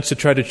last chance to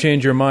try to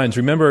change your minds.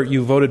 Remember,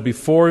 you voted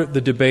before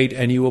the debate,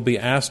 and you will be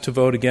asked to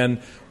vote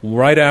again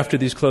right after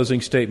these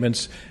closing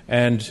statements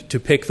and to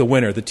pick the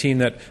winner. The team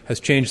that has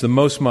changed the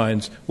most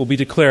minds will be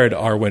declared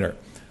our winner.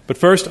 But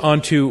first,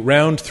 on to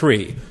round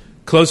 3,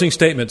 closing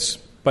statements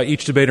by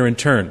each debater in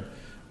turn.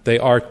 They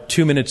are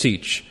 2 minutes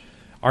each.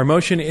 Our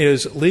motion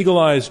is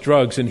legalize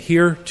drugs, and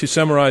here to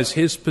summarize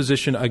his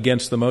position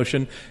against the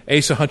motion,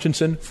 Asa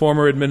Hutchinson,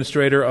 former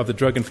administrator of the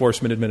Drug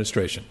Enforcement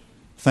Administration.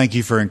 Thank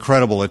you for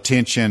incredible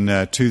attention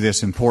to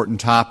this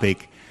important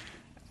topic.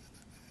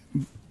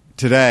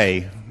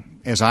 Today,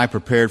 as I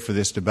prepared for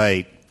this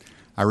debate,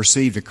 I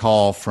received a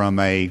call from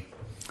a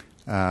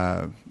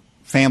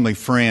family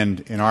friend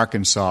in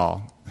Arkansas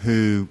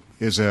who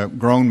is a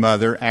grown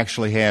mother,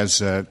 actually has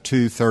 2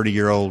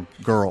 30-year-old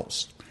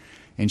girls.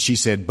 And she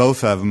said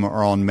both of them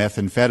are on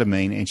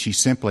methamphetamine, and she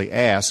simply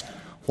asked,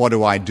 what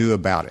do I do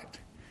about it?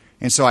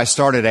 And so I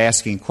started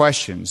asking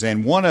questions,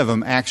 and one of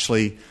them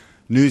actually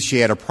knew she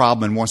had a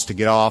problem and wants to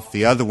get off.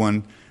 The other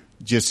one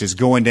just is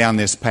going down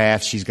this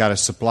path. She's got a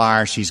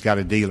supplier, she's got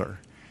a dealer.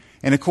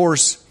 And of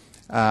course,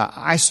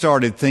 I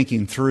started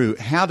thinking through,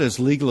 how does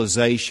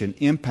legalization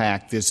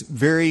impact this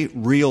very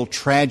real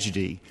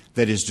tragedy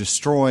that is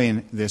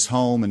destroying this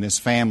home and this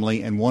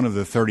family, and one of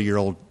the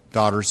 30-year-old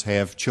daughters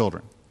have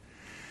children?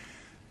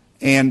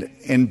 And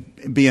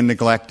being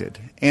neglected.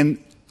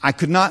 And I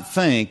could not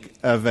think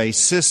of a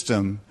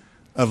system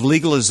of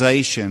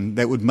legalization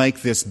that would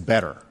make this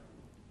better.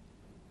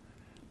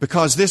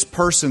 Because this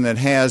person that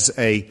has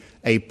a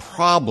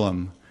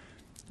problem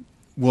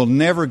will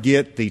never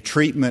get the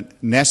treatment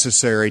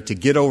necessary to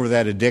get over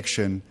that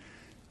addiction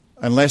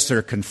unless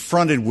they're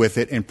confronted with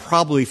it, and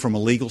probably from a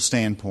legal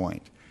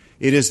standpoint.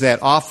 It is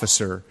that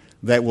officer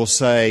that will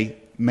say,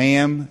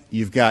 ma'am,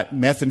 you've got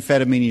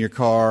methamphetamine in your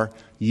car,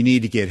 you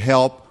need to get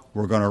help,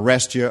 we're going to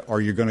arrest you,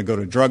 or you're going to go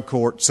to drug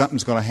court,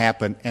 something's going to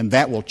happen, and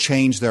that will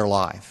change their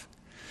life.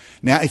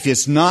 Now, if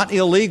it's not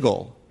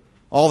illegal,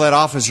 all that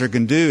officer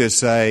can do is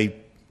say,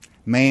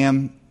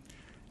 ma'am,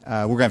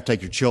 we're going to have to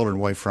take your children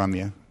away from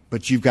you,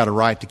 but you've got a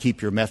right to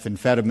keep your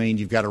methamphetamine,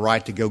 you've got a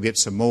right to go get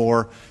some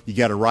more, you've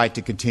got a right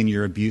to continue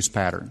your abuse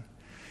pattern.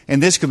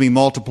 And this can be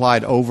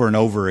multiplied over and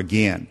over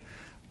again.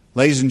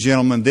 Ladies and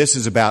gentlemen, this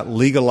is about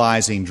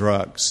legalizing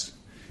drugs.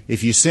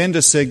 If you send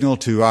a signal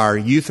to our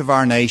youth of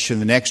our nation,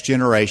 the next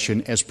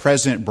generation, as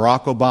President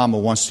Barack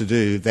Obama wants to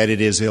do, that it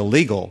is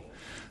illegal,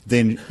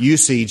 then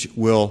usage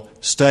will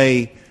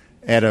stay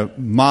at a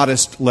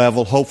modest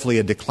level, hopefully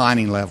a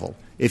declining level.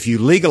 If you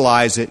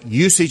legalize it,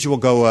 usage will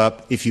go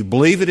up. If you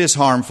believe it is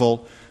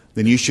harmful,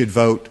 then you should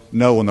vote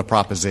no on the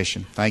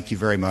proposition. Thank you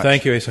very much.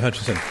 Thank you, Asa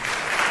Hutchinson.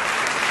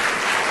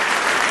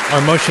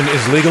 Our motion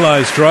is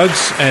legalize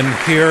drugs, and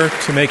here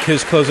to make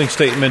his closing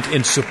statement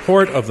in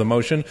support of the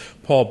motion,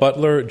 Paul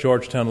Butler,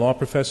 Georgetown law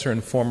professor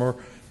and former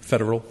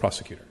federal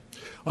prosecutor.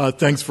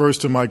 Thanks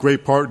first to my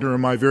great partner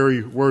and my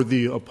very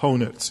worthy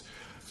opponents.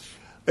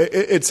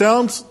 It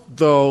sounds,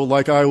 though,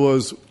 like I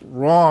was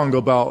wrong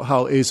about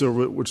how Asa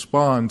would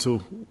respond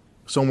to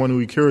someone who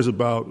he cares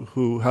about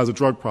who has a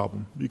drug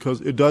problem,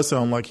 because it does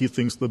sound like he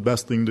thinks the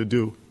best thing to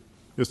do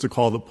is to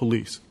call the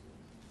police,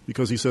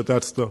 because he said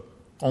that's the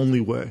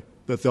only way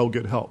that they'll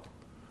get help.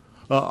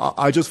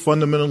 I just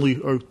fundamentally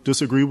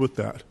disagree with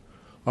that.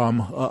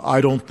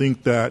 I don't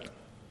think that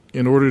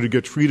in order to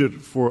get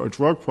treated for a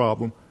drug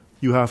problem,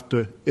 you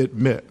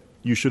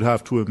should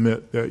have to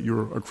admit that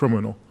you're a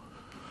criminal.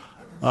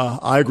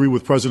 I agree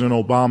with President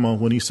Obama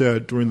when he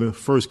said during the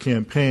first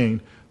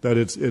campaign that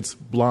it's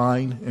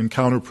blind and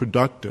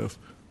counterproductive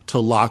to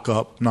lock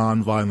up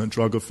nonviolent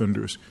drug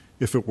offenders.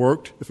 If it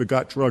worked, if it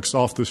got drugs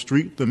off the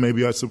street, then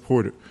maybe I'd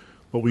support it.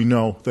 But we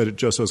know that it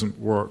just doesn't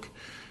work.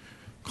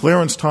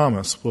 Clarence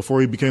Thomas,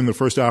 before he became the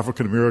first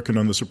African American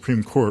on the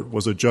Supreme Court,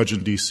 was a judge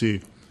in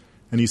D.C.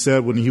 And he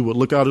said when he would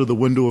look out of the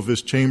window of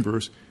his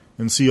chambers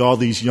and see all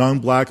these young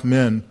black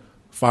men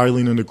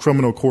filing into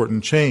criminal court in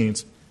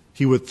chains,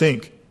 he would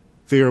think,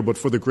 there, but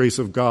for the grace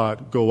of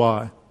God, go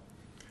I.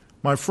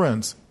 My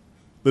friends,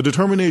 the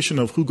determination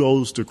of who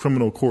goes to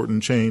criminal court in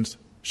chains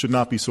should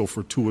not be so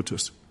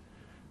fortuitous.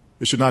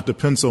 It should not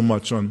depend so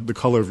much on the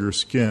color of your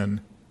skin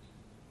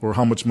or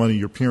how much money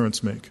your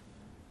parents make.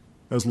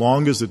 As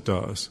long as it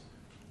does,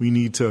 we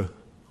need to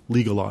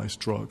legalize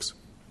drugs.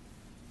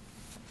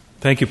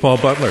 Thank you, Paul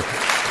Butler.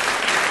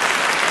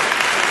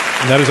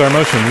 And that is our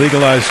motion,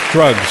 legalize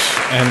drugs.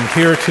 And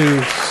here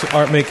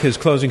to make his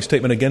closing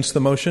statement against the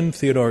motion,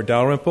 Theodore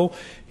Dalrymple.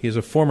 He is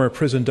a former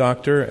prison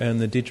doctor and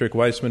the Dietrich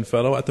Weissman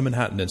Fellow at the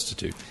Manhattan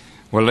Institute.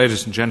 Well,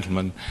 ladies and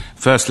gentlemen,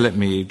 first let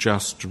me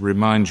just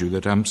remind you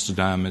that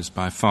Amsterdam is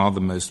by far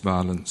the most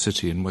violent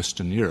city in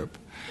Western Europe,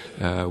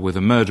 with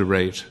a murder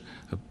rate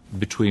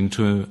between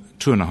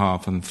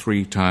 2.5 and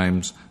 3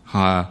 times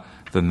higher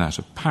than that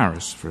of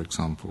Paris, for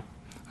example.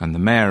 And the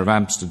mayor of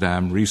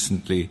Amsterdam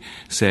recently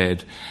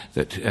said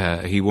that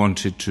he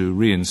wanted to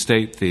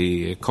reinstate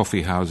the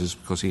coffee houses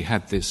because he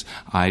had this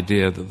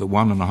idea that the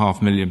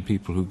 1.5 million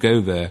people who go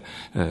there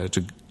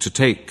to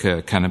take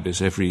cannabis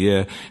every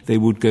year, they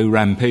would go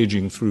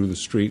rampaging through the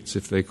streets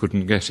if they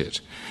couldn't get it.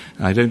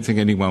 I don't think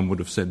anyone would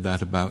have said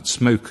that about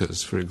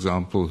smokers, for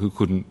example, who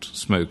couldn't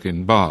smoke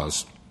in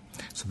bars.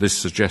 So this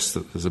suggests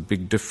that there's a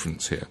big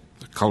difference here,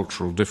 a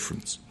cultural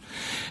difference.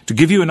 To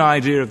give you an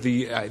idea of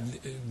the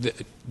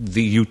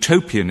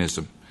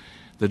utopianism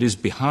that is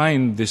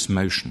behind this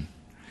motion,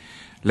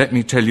 let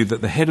me tell you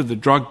that the head of the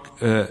Drug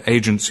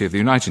Agency of the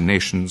United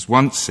Nations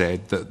once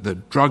said that the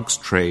drugs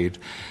trade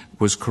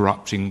was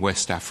corrupting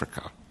West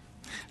Africa.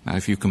 Now,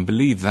 if you can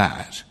believe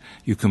that,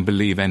 you can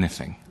believe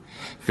anything.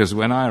 Because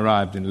when I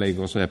arrived in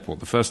Lagos Airport,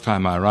 the first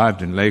time I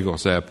arrived in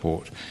Lagos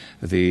Airport,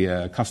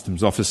 the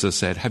customs officer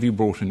said, "Have you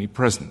brought any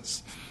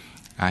presents?"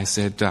 I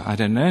said, "I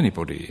don't know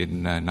anybody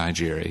in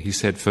Nigeria." He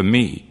said, "For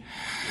me."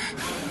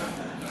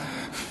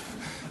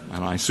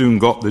 And I soon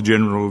got the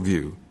general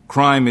view.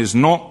 Crime is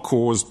not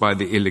caused by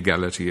the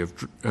illegality of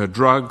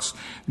drugs,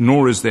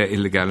 nor is their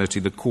illegality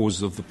the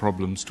cause of the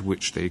problems to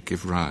which they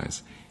give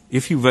rise.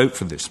 If you vote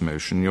for this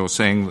motion, you're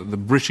saying that the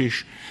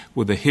British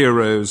were the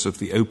heroes of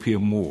the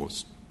Opium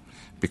Wars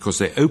because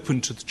they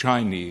opened to the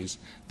Chinese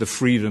the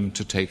freedom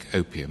to take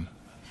opium,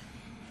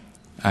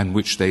 and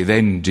which they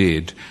then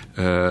did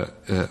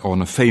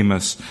on a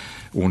famous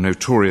or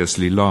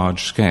notoriously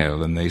large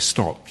scale, and they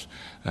stopped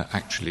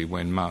actually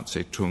when Mao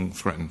Zedong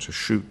threatened to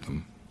shoot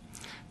them.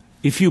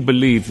 If you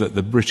believe that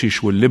the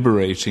British were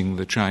liberating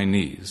the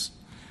Chinese,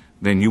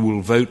 then you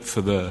will vote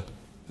for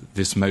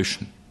this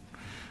motion.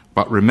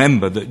 But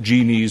remember that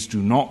genies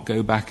do not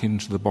go back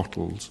into the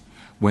bottles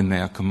when they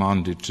are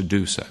commanded to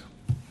do so.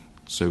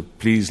 So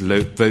please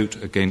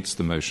vote against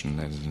the motion,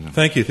 ladies and gentlemen.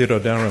 Thank you, Theodore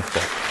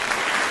Dalrymple.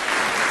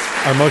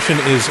 Our motion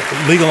is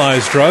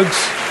legalize drugs.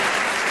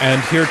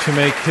 And here to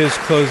make his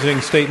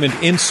closing statement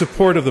in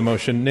support of the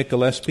motion, Nick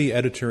Gillespie,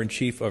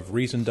 editor-in-chief of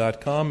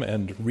Reason.com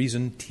and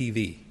Reason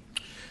TV.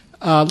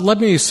 Let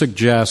me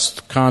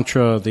suggest,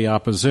 contra the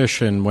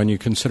opposition, when you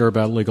consider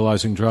about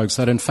legalizing drugs,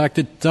 that in fact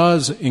it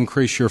does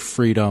increase your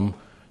freedom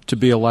to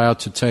be allowed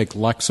to take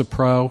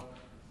Lexapro,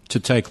 to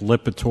take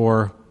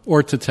Lipitor,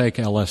 or to take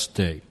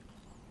LSD.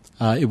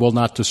 It will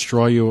not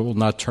destroy you. It will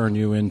not turn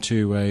you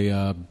into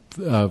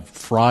a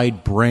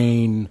fried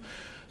brain,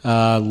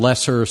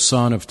 lesser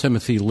son of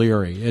Timothy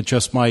Leary. It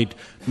just might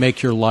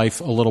make your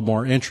life a little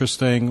more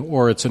interesting,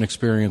 or it's an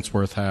experience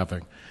worth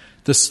having.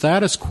 The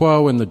status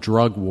quo in the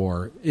drug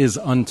war is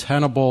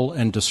untenable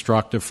and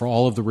destructive for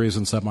all of the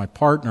reasons that my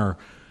partner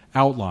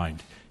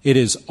outlined. It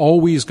is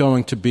always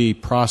going to be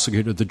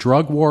prosecuted. The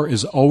drug war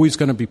is always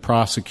going to be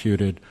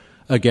prosecuted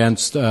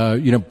against,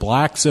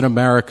 blacks in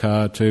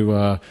America,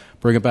 to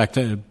bring it back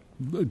to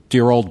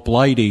dear old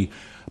Blighty.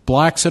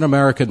 Blacks in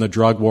America in the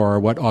drug war are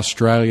what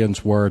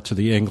Australians were to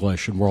the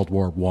English in World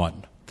War I.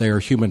 They are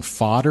human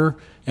fodder,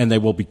 and they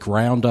will be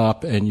ground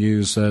up and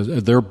used.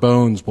 Their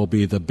bones will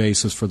be the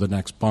basis for the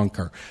next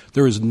bunker.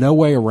 There is no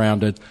way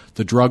around it.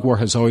 The drug war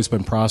has always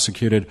been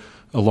prosecuted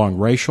along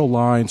racial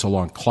lines,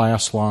 along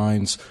class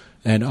lines,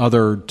 and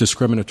other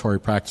discriminatory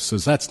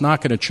practices. That's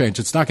not going to change.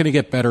 It's not going to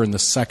get better in the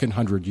second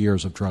 100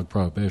 years of drug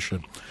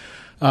prohibition.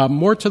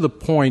 More to the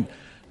point,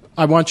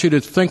 I want you to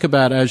think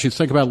about, as you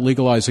think about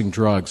legalizing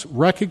drugs,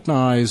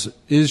 recognize,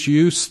 is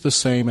use the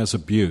same as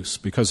abuse?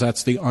 Because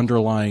that's the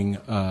underlying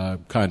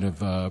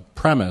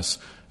premise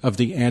of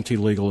the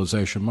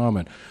anti-legalization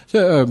movement.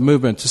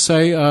 To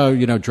say,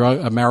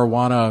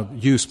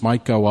 marijuana use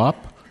might go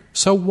up,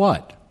 so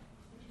what?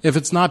 If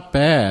it's not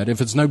bad,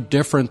 if it's no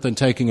different than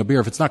taking a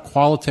beer, if it's not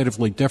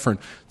qualitatively different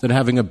than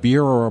having a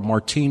beer or a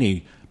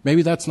martini,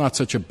 maybe that's not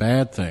such a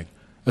bad thing,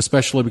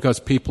 especially because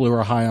people who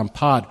are high on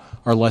pot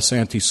are less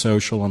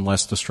antisocial and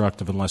less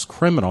destructive and less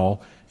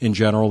criminal in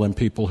general than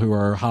people who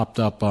are hopped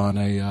up on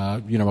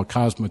a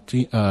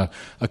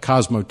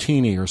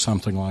cosmotini or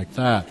something like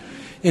that.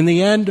 In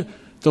the end,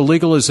 The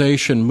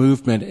legalization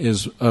movement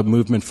is a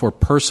movement for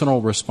personal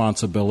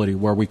responsibility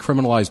where we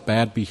criminalize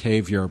bad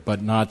behavior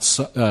but not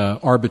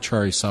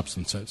arbitrary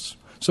substances.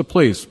 So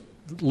please,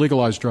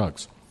 legalize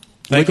drugs.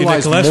 Thank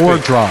legalize you, Nick Gillespie. more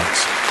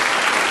drugs.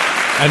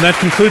 And that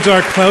concludes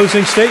our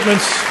closing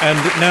statements. And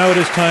now it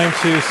is time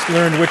to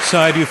learn which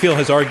side you feel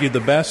has argued the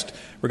best.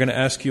 We're going to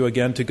ask you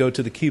again to go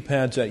to the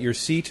keypads at your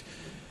seat.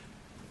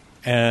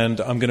 And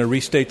I'm going to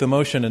restate the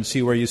motion and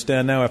see where you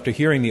stand now after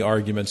hearing the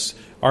arguments.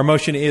 Our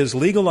motion is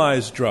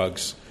legalize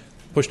drugs.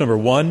 Push number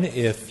 1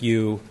 if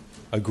you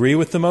agree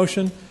with the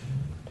motion,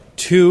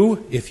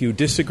 2 if you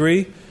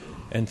disagree,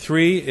 and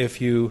 3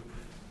 if you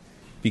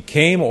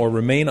became or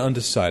remain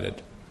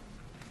undecided.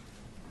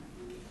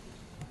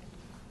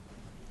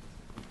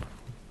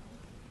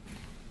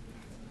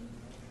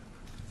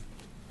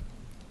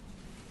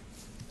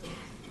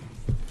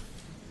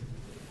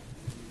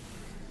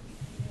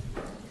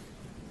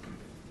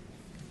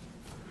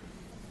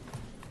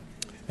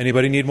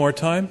 Anybody need more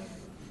time?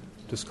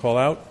 Just call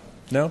out?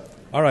 No?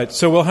 All right.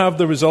 So we'll have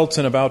the results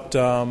in about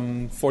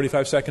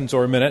 45 seconds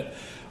or a minute.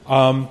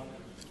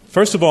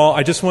 First of all,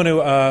 I just want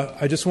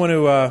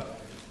to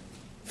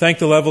thank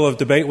the level of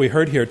debate we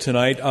heard here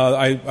tonight.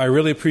 I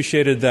really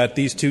appreciated that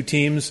these two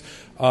teams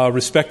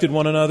respected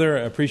one another,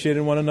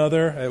 appreciated one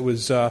another. It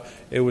was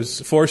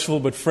forceful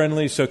but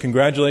friendly. So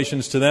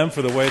congratulations to them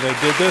for the way they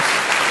did this.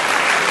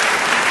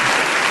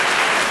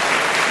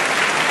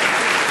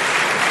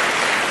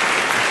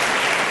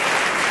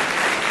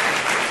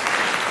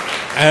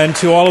 And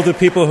to all of the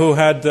people who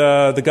had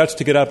the guts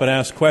to get up and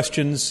ask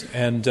questions,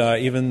 and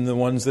even the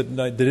ones that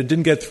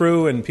didn't get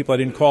through and people I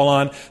didn't call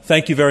on,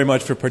 thank you very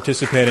much for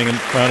participating, and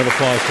a round of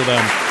applause to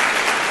them.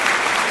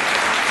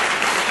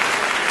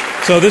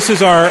 So this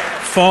is our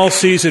fall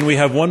season. We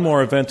have one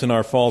more event in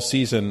our fall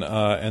season,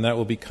 and that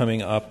will be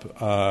coming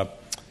up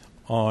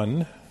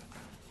on,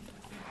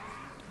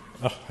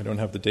 I don't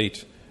have the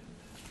date,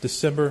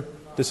 December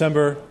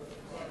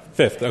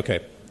 5th, okay.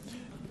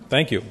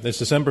 Thank you. It's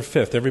December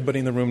 5th. Everybody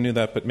in the room knew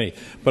that but me.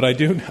 But I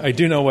do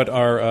know what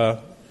our...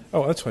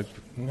 that's what...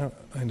 No,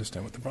 I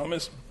understand what the problem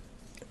is.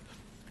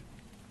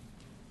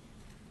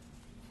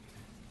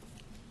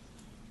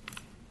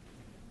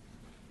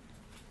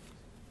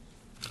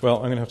 Well,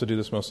 I'm going to have to do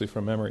this mostly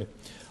from memory.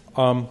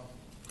 The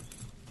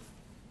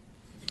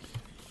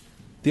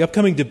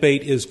upcoming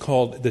debate is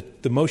called...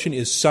 The motion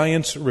is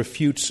Science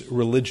Refutes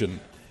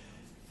Religion.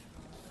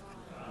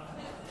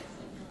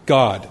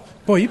 God.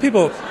 Boy, you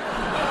people...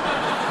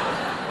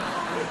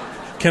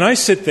 Can I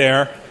sit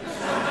there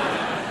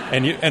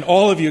and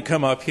all of you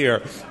come up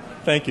here?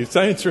 Thank you.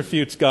 Science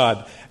refutes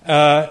God.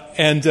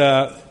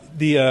 The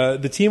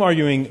team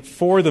arguing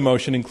for the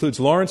motion includes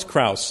Lawrence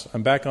Krauss.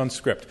 I'm back on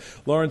script.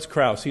 Lawrence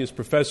Krauss. He is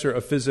professor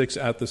of physics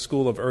at the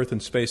School of Earth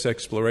and Space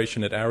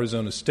Exploration at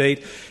Arizona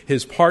State.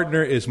 His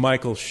partner is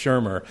Michael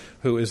Shermer,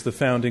 who is the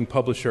founding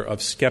publisher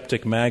of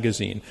Skeptic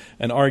magazine.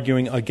 And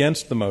arguing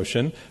against the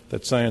motion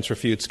that science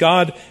refutes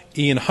God,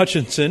 Ian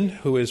Hutchinson,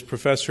 who is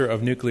professor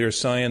of nuclear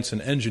science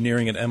and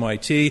engineering at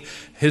MIT.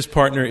 His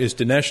partner is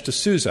Dinesh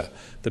D'Souza,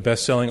 the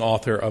best-selling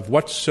author of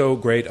What's So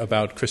Great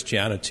About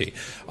Christianity.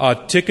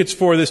 Tickets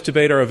for this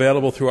debate are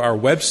available through our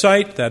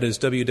website. That is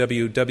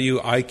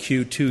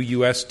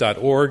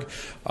www.iq2us.org.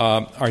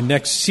 Our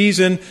next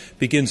season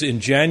begins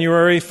in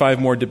January. 5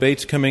 more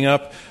debates coming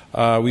up.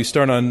 We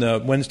start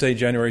on Wednesday,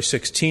 January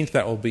 16th.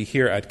 That will be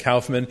here at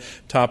Kaufman.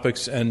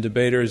 Topics and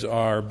debaters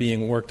are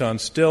being worked on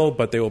still,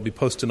 but they will be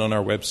posted on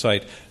our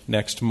website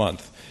next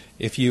month.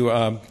 If you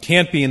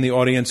can't be in the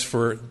audience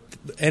for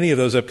any of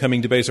those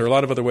upcoming debates, there are a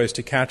lot of other ways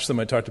to catch them.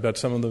 I talked about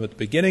some of them at the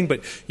beginning,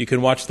 but you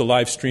can watch the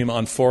live stream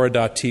on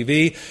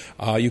Fora.tv.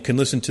 You can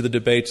listen to the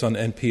debates on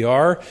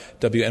NPR,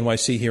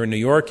 WNYC here in New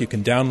York. You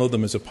can download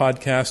them as a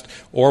podcast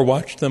or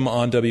watch them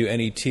on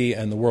WNET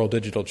and the World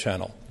Digital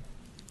Channel.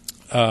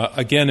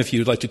 Again, if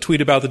you'd like to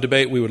tweet about the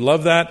debate, we would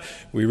love that.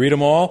 We read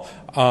them all.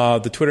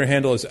 The Twitter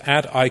handle is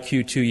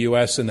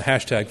 @IQ2US, and the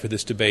hashtag for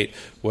this debate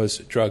was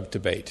drug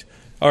debate.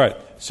 All right,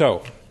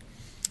 so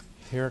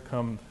here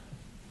come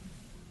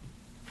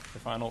the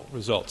final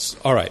results.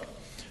 All right.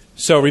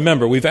 So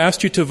remember, we've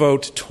asked you to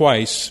vote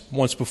twice,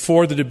 once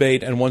before the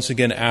debate and once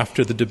again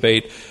after the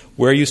debate,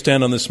 where you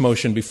stand on this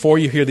motion before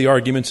you hear the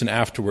arguments and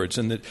afterwards.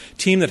 And the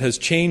team that has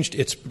changed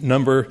its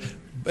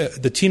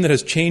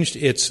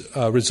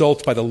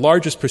results by the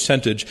largest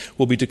percentage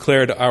will be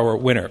declared our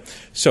winner.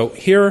 So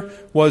here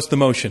was the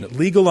motion.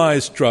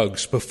 Legalize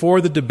drugs. Before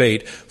the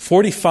debate,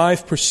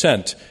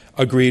 45%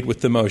 agreed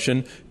with the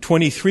motion,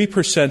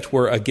 23%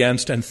 were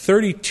against, and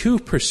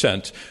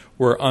 32%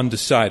 were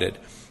undecided.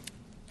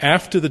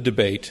 After the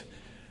debate,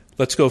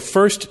 let's go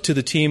first to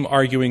the team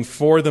arguing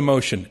for the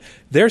motion.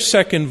 Their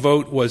second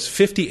vote was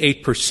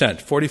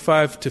 58%,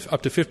 45 to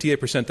up to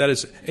 58%. That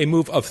is a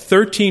move of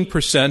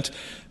 13%.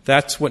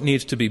 That's what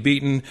needs to be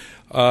beaten.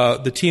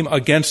 The team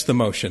against the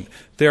motion,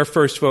 their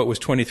first vote was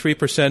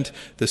 23%.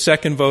 The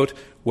second vote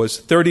was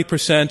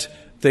 30%.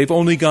 They've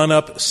only gone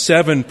up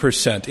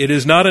 7%. It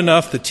is not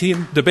enough. The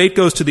team debate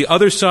goes to the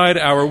other side.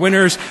 Our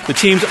winners, the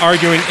teams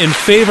arguing in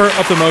favor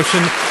of the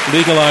motion,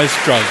 legalize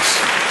drugs.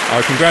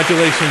 Our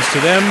congratulations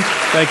to them.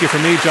 Thank you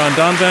from me, John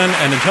Donvan,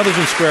 and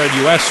Intelligence Squared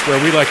US,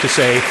 where we like to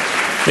say,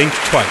 think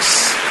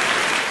twice.